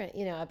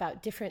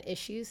about different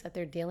issues that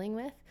they're dealing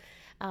with.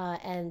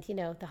 And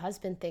the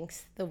husband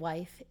thinks the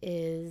wife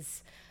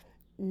is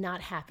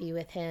not happy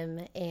with him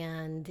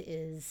and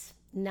is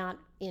not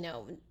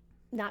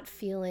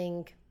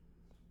feeling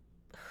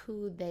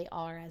who they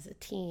are as a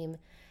team.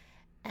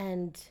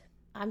 And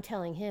I'm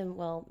telling him,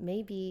 well,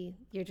 maybe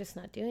you're just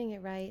not doing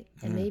it right.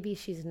 And maybe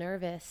she's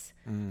nervous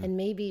and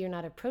maybe you're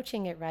not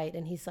approaching it right.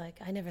 And he's like,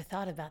 I never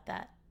thought about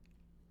that.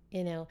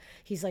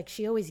 He's like,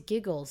 she always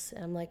giggles.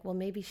 And I'm like, well,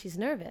 maybe she's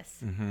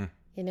nervous.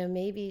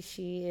 Maybe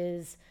she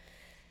is,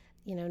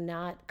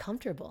 not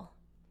comfortable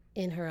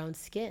in her own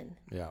skin.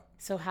 Yeah.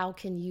 So how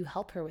can you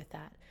help her with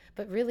that?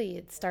 But really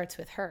it starts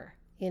with her,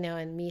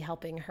 and me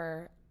helping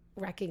her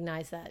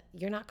recognize that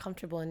you're not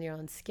comfortable in your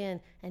own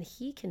skin, and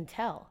he can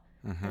tell.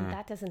 And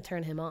that doesn't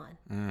turn him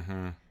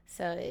on.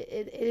 So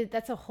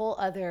that's a whole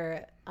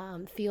other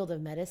field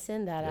of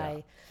medicine that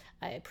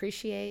I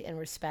appreciate and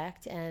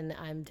respect, and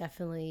I'm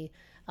definitely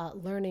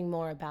learning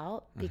more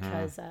about,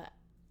 because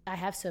I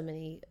have so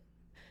many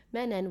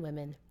men and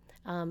women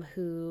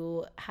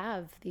who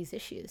have these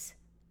issues.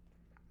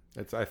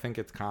 I think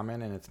it's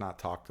common and it's not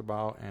talked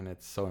about, and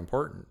it's so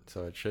important.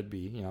 So it should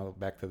be,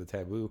 back to the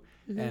taboo.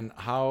 And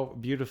how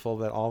beautiful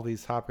that all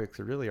these topics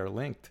really are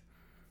linked.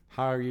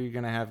 How are you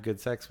going to have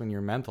good sex when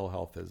your mental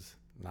health is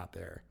not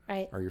there?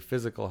 Right. Or your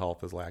physical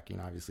health is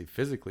lacking? Obviously,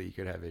 physically, you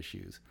could have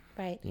issues.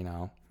 Right.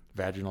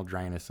 Vaginal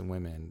dryness in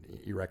women,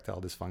 erectile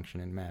dysfunction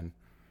in men.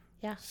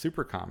 Yeah.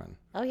 Super common.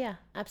 Oh, yeah,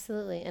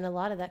 absolutely. And a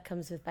lot of that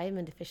comes with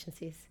vitamin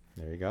deficiencies.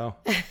 There you go.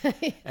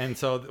 And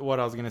so what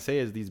I was going to say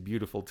is these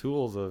beautiful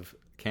tools of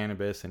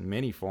cannabis in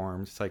many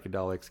forms,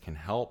 psychedelics, can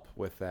help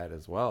with that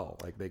as well.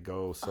 Like they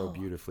go so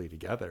beautifully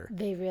together.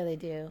 They really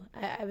do.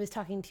 I was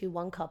talking to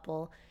one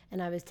couple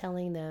and I was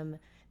telling them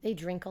they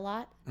drink a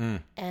lot.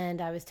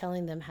 And I was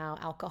telling them how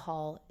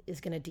alcohol is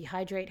going to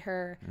dehydrate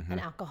her and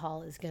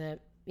alcohol is going to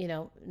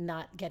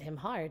not get him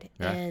hard.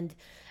 Yeah. And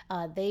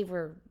they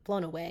were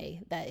blown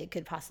away that it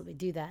could possibly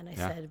do that. And I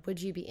said,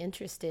 would you be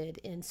interested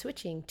in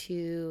switching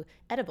to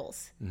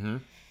edibles? Mm-hmm.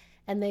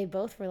 And they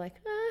both were like,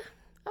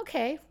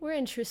 okay, we're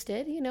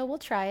interested. We'll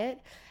try it.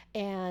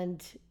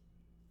 And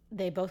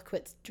they both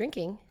quit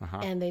drinking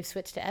and they've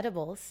switched to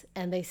edibles.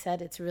 And they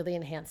said it's really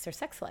enhanced their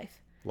sex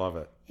life. Love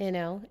it.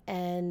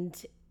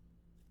 And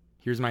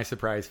here's my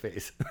surprise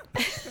face.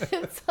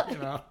 it's like,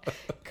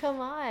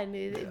 come on.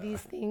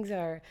 These things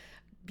are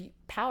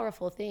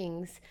powerful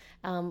things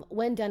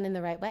when done in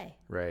the right way.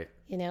 Right.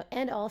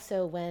 And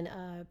also when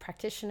a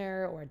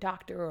practitioner or a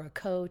doctor or a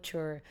coach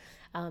or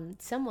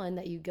someone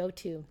that you go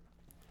to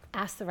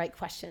ask the right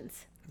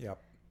questions.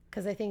 Yep.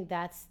 Because I think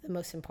that's the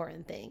most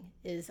important thing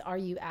is, are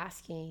you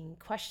asking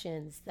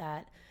questions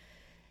that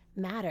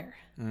matter?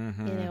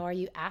 Mm-hmm. Are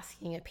you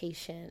asking a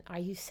patient, are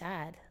you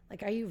sad?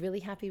 Like, are you really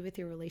happy with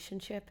your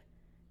relationship?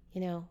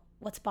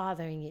 What's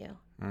bothering you?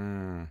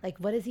 Like,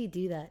 what does he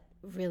do that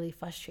really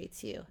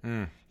frustrates you?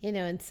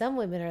 And some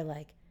women are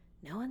like,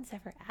 no one's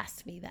ever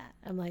asked me that.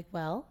 I'm like,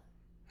 well,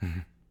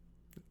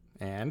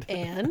 and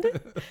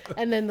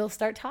then they'll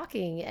start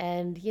talking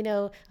and,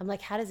 I'm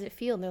like, how does it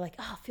feel? And they're like,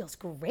 oh, it feels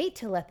great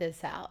to let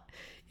this out.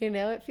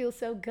 It feels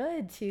so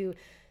good to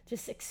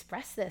just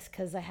express this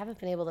because I haven't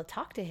been able to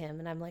talk to him.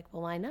 And I'm like,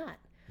 well, why not?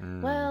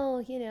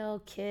 Well,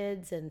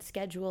 kids and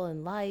schedule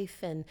and life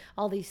and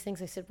all these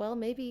things. I said, well,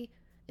 maybe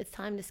it's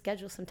time to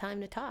schedule some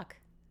time to talk,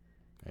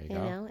 there you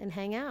go. And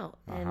hang out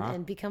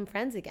and become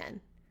friends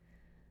again.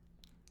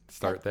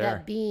 Start there.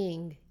 That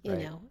being,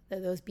 right.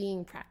 Those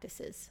being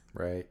practices.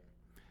 Right.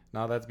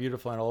 No, that's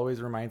beautiful. And it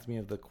always reminds me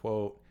of the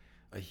quote,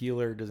 a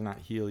healer does not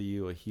heal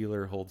you. A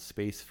healer holds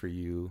space for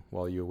you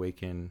while you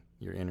awaken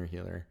your inner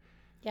healer.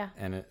 Yeah.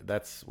 And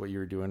that's what you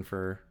were doing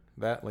for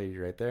that lady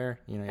right there.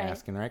 You're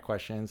asking the right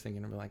questions,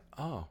 thinking of like,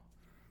 oh,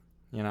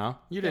 you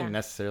didn't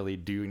necessarily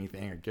do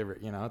anything or give her,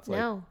 it's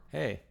like,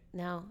 hey,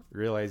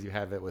 realize you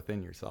have it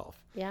within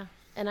yourself. Yeah.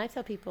 And I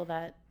tell people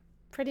that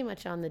pretty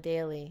much on the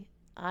daily.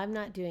 I'm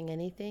not doing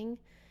anything,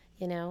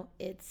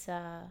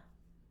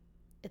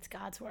 it's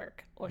God's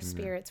work or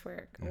Spirit's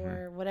work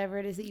or whatever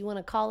it is that you want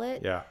to call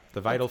it. Yeah.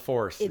 The vital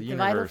force, the universe,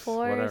 vital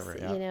force, whatever.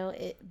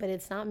 Yeah. But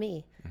it's not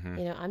me.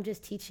 I'm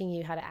just teaching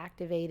you how to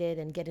activate it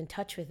and get in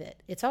touch with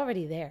it. It's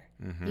already there.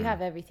 You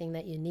have everything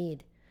that you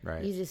need.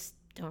 Right. You just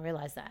don't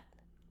realize that.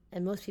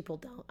 And most people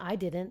don't. I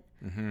didn't.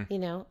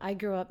 I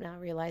grew up not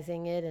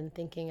realizing it and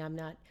thinking I'm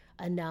not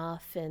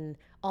enough and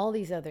all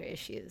these other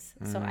issues.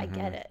 So I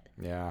get it.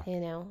 Yeah.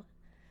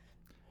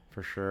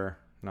 For sure.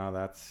 No,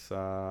 that's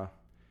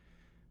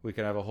we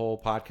could have a whole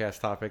podcast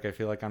topic, I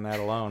feel like, on that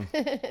alone.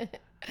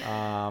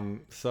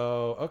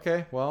 So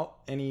okay, well,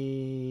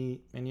 any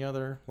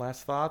other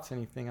last thoughts?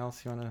 Anything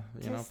else you want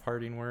to,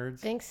 parting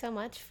words? Thanks so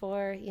much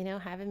for,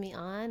 having me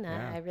on.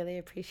 I really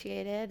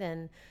appreciate it.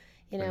 And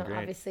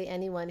obviously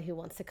anyone who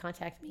wants to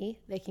contact me,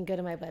 they can go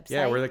to my website.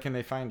 Yeah, where can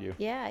they find you?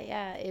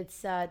 Yeah.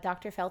 It's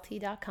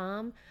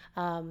drfelty.com.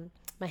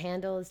 My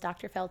handle is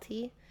Dr.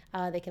 Felty.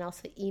 They can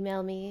also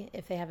email me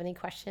if they have any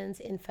questions,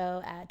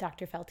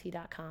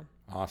 info@drfelty.com.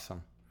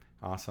 Awesome.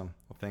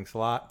 Well, thanks a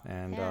lot.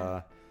 And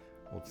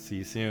we'll see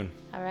you soon.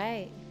 All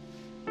right.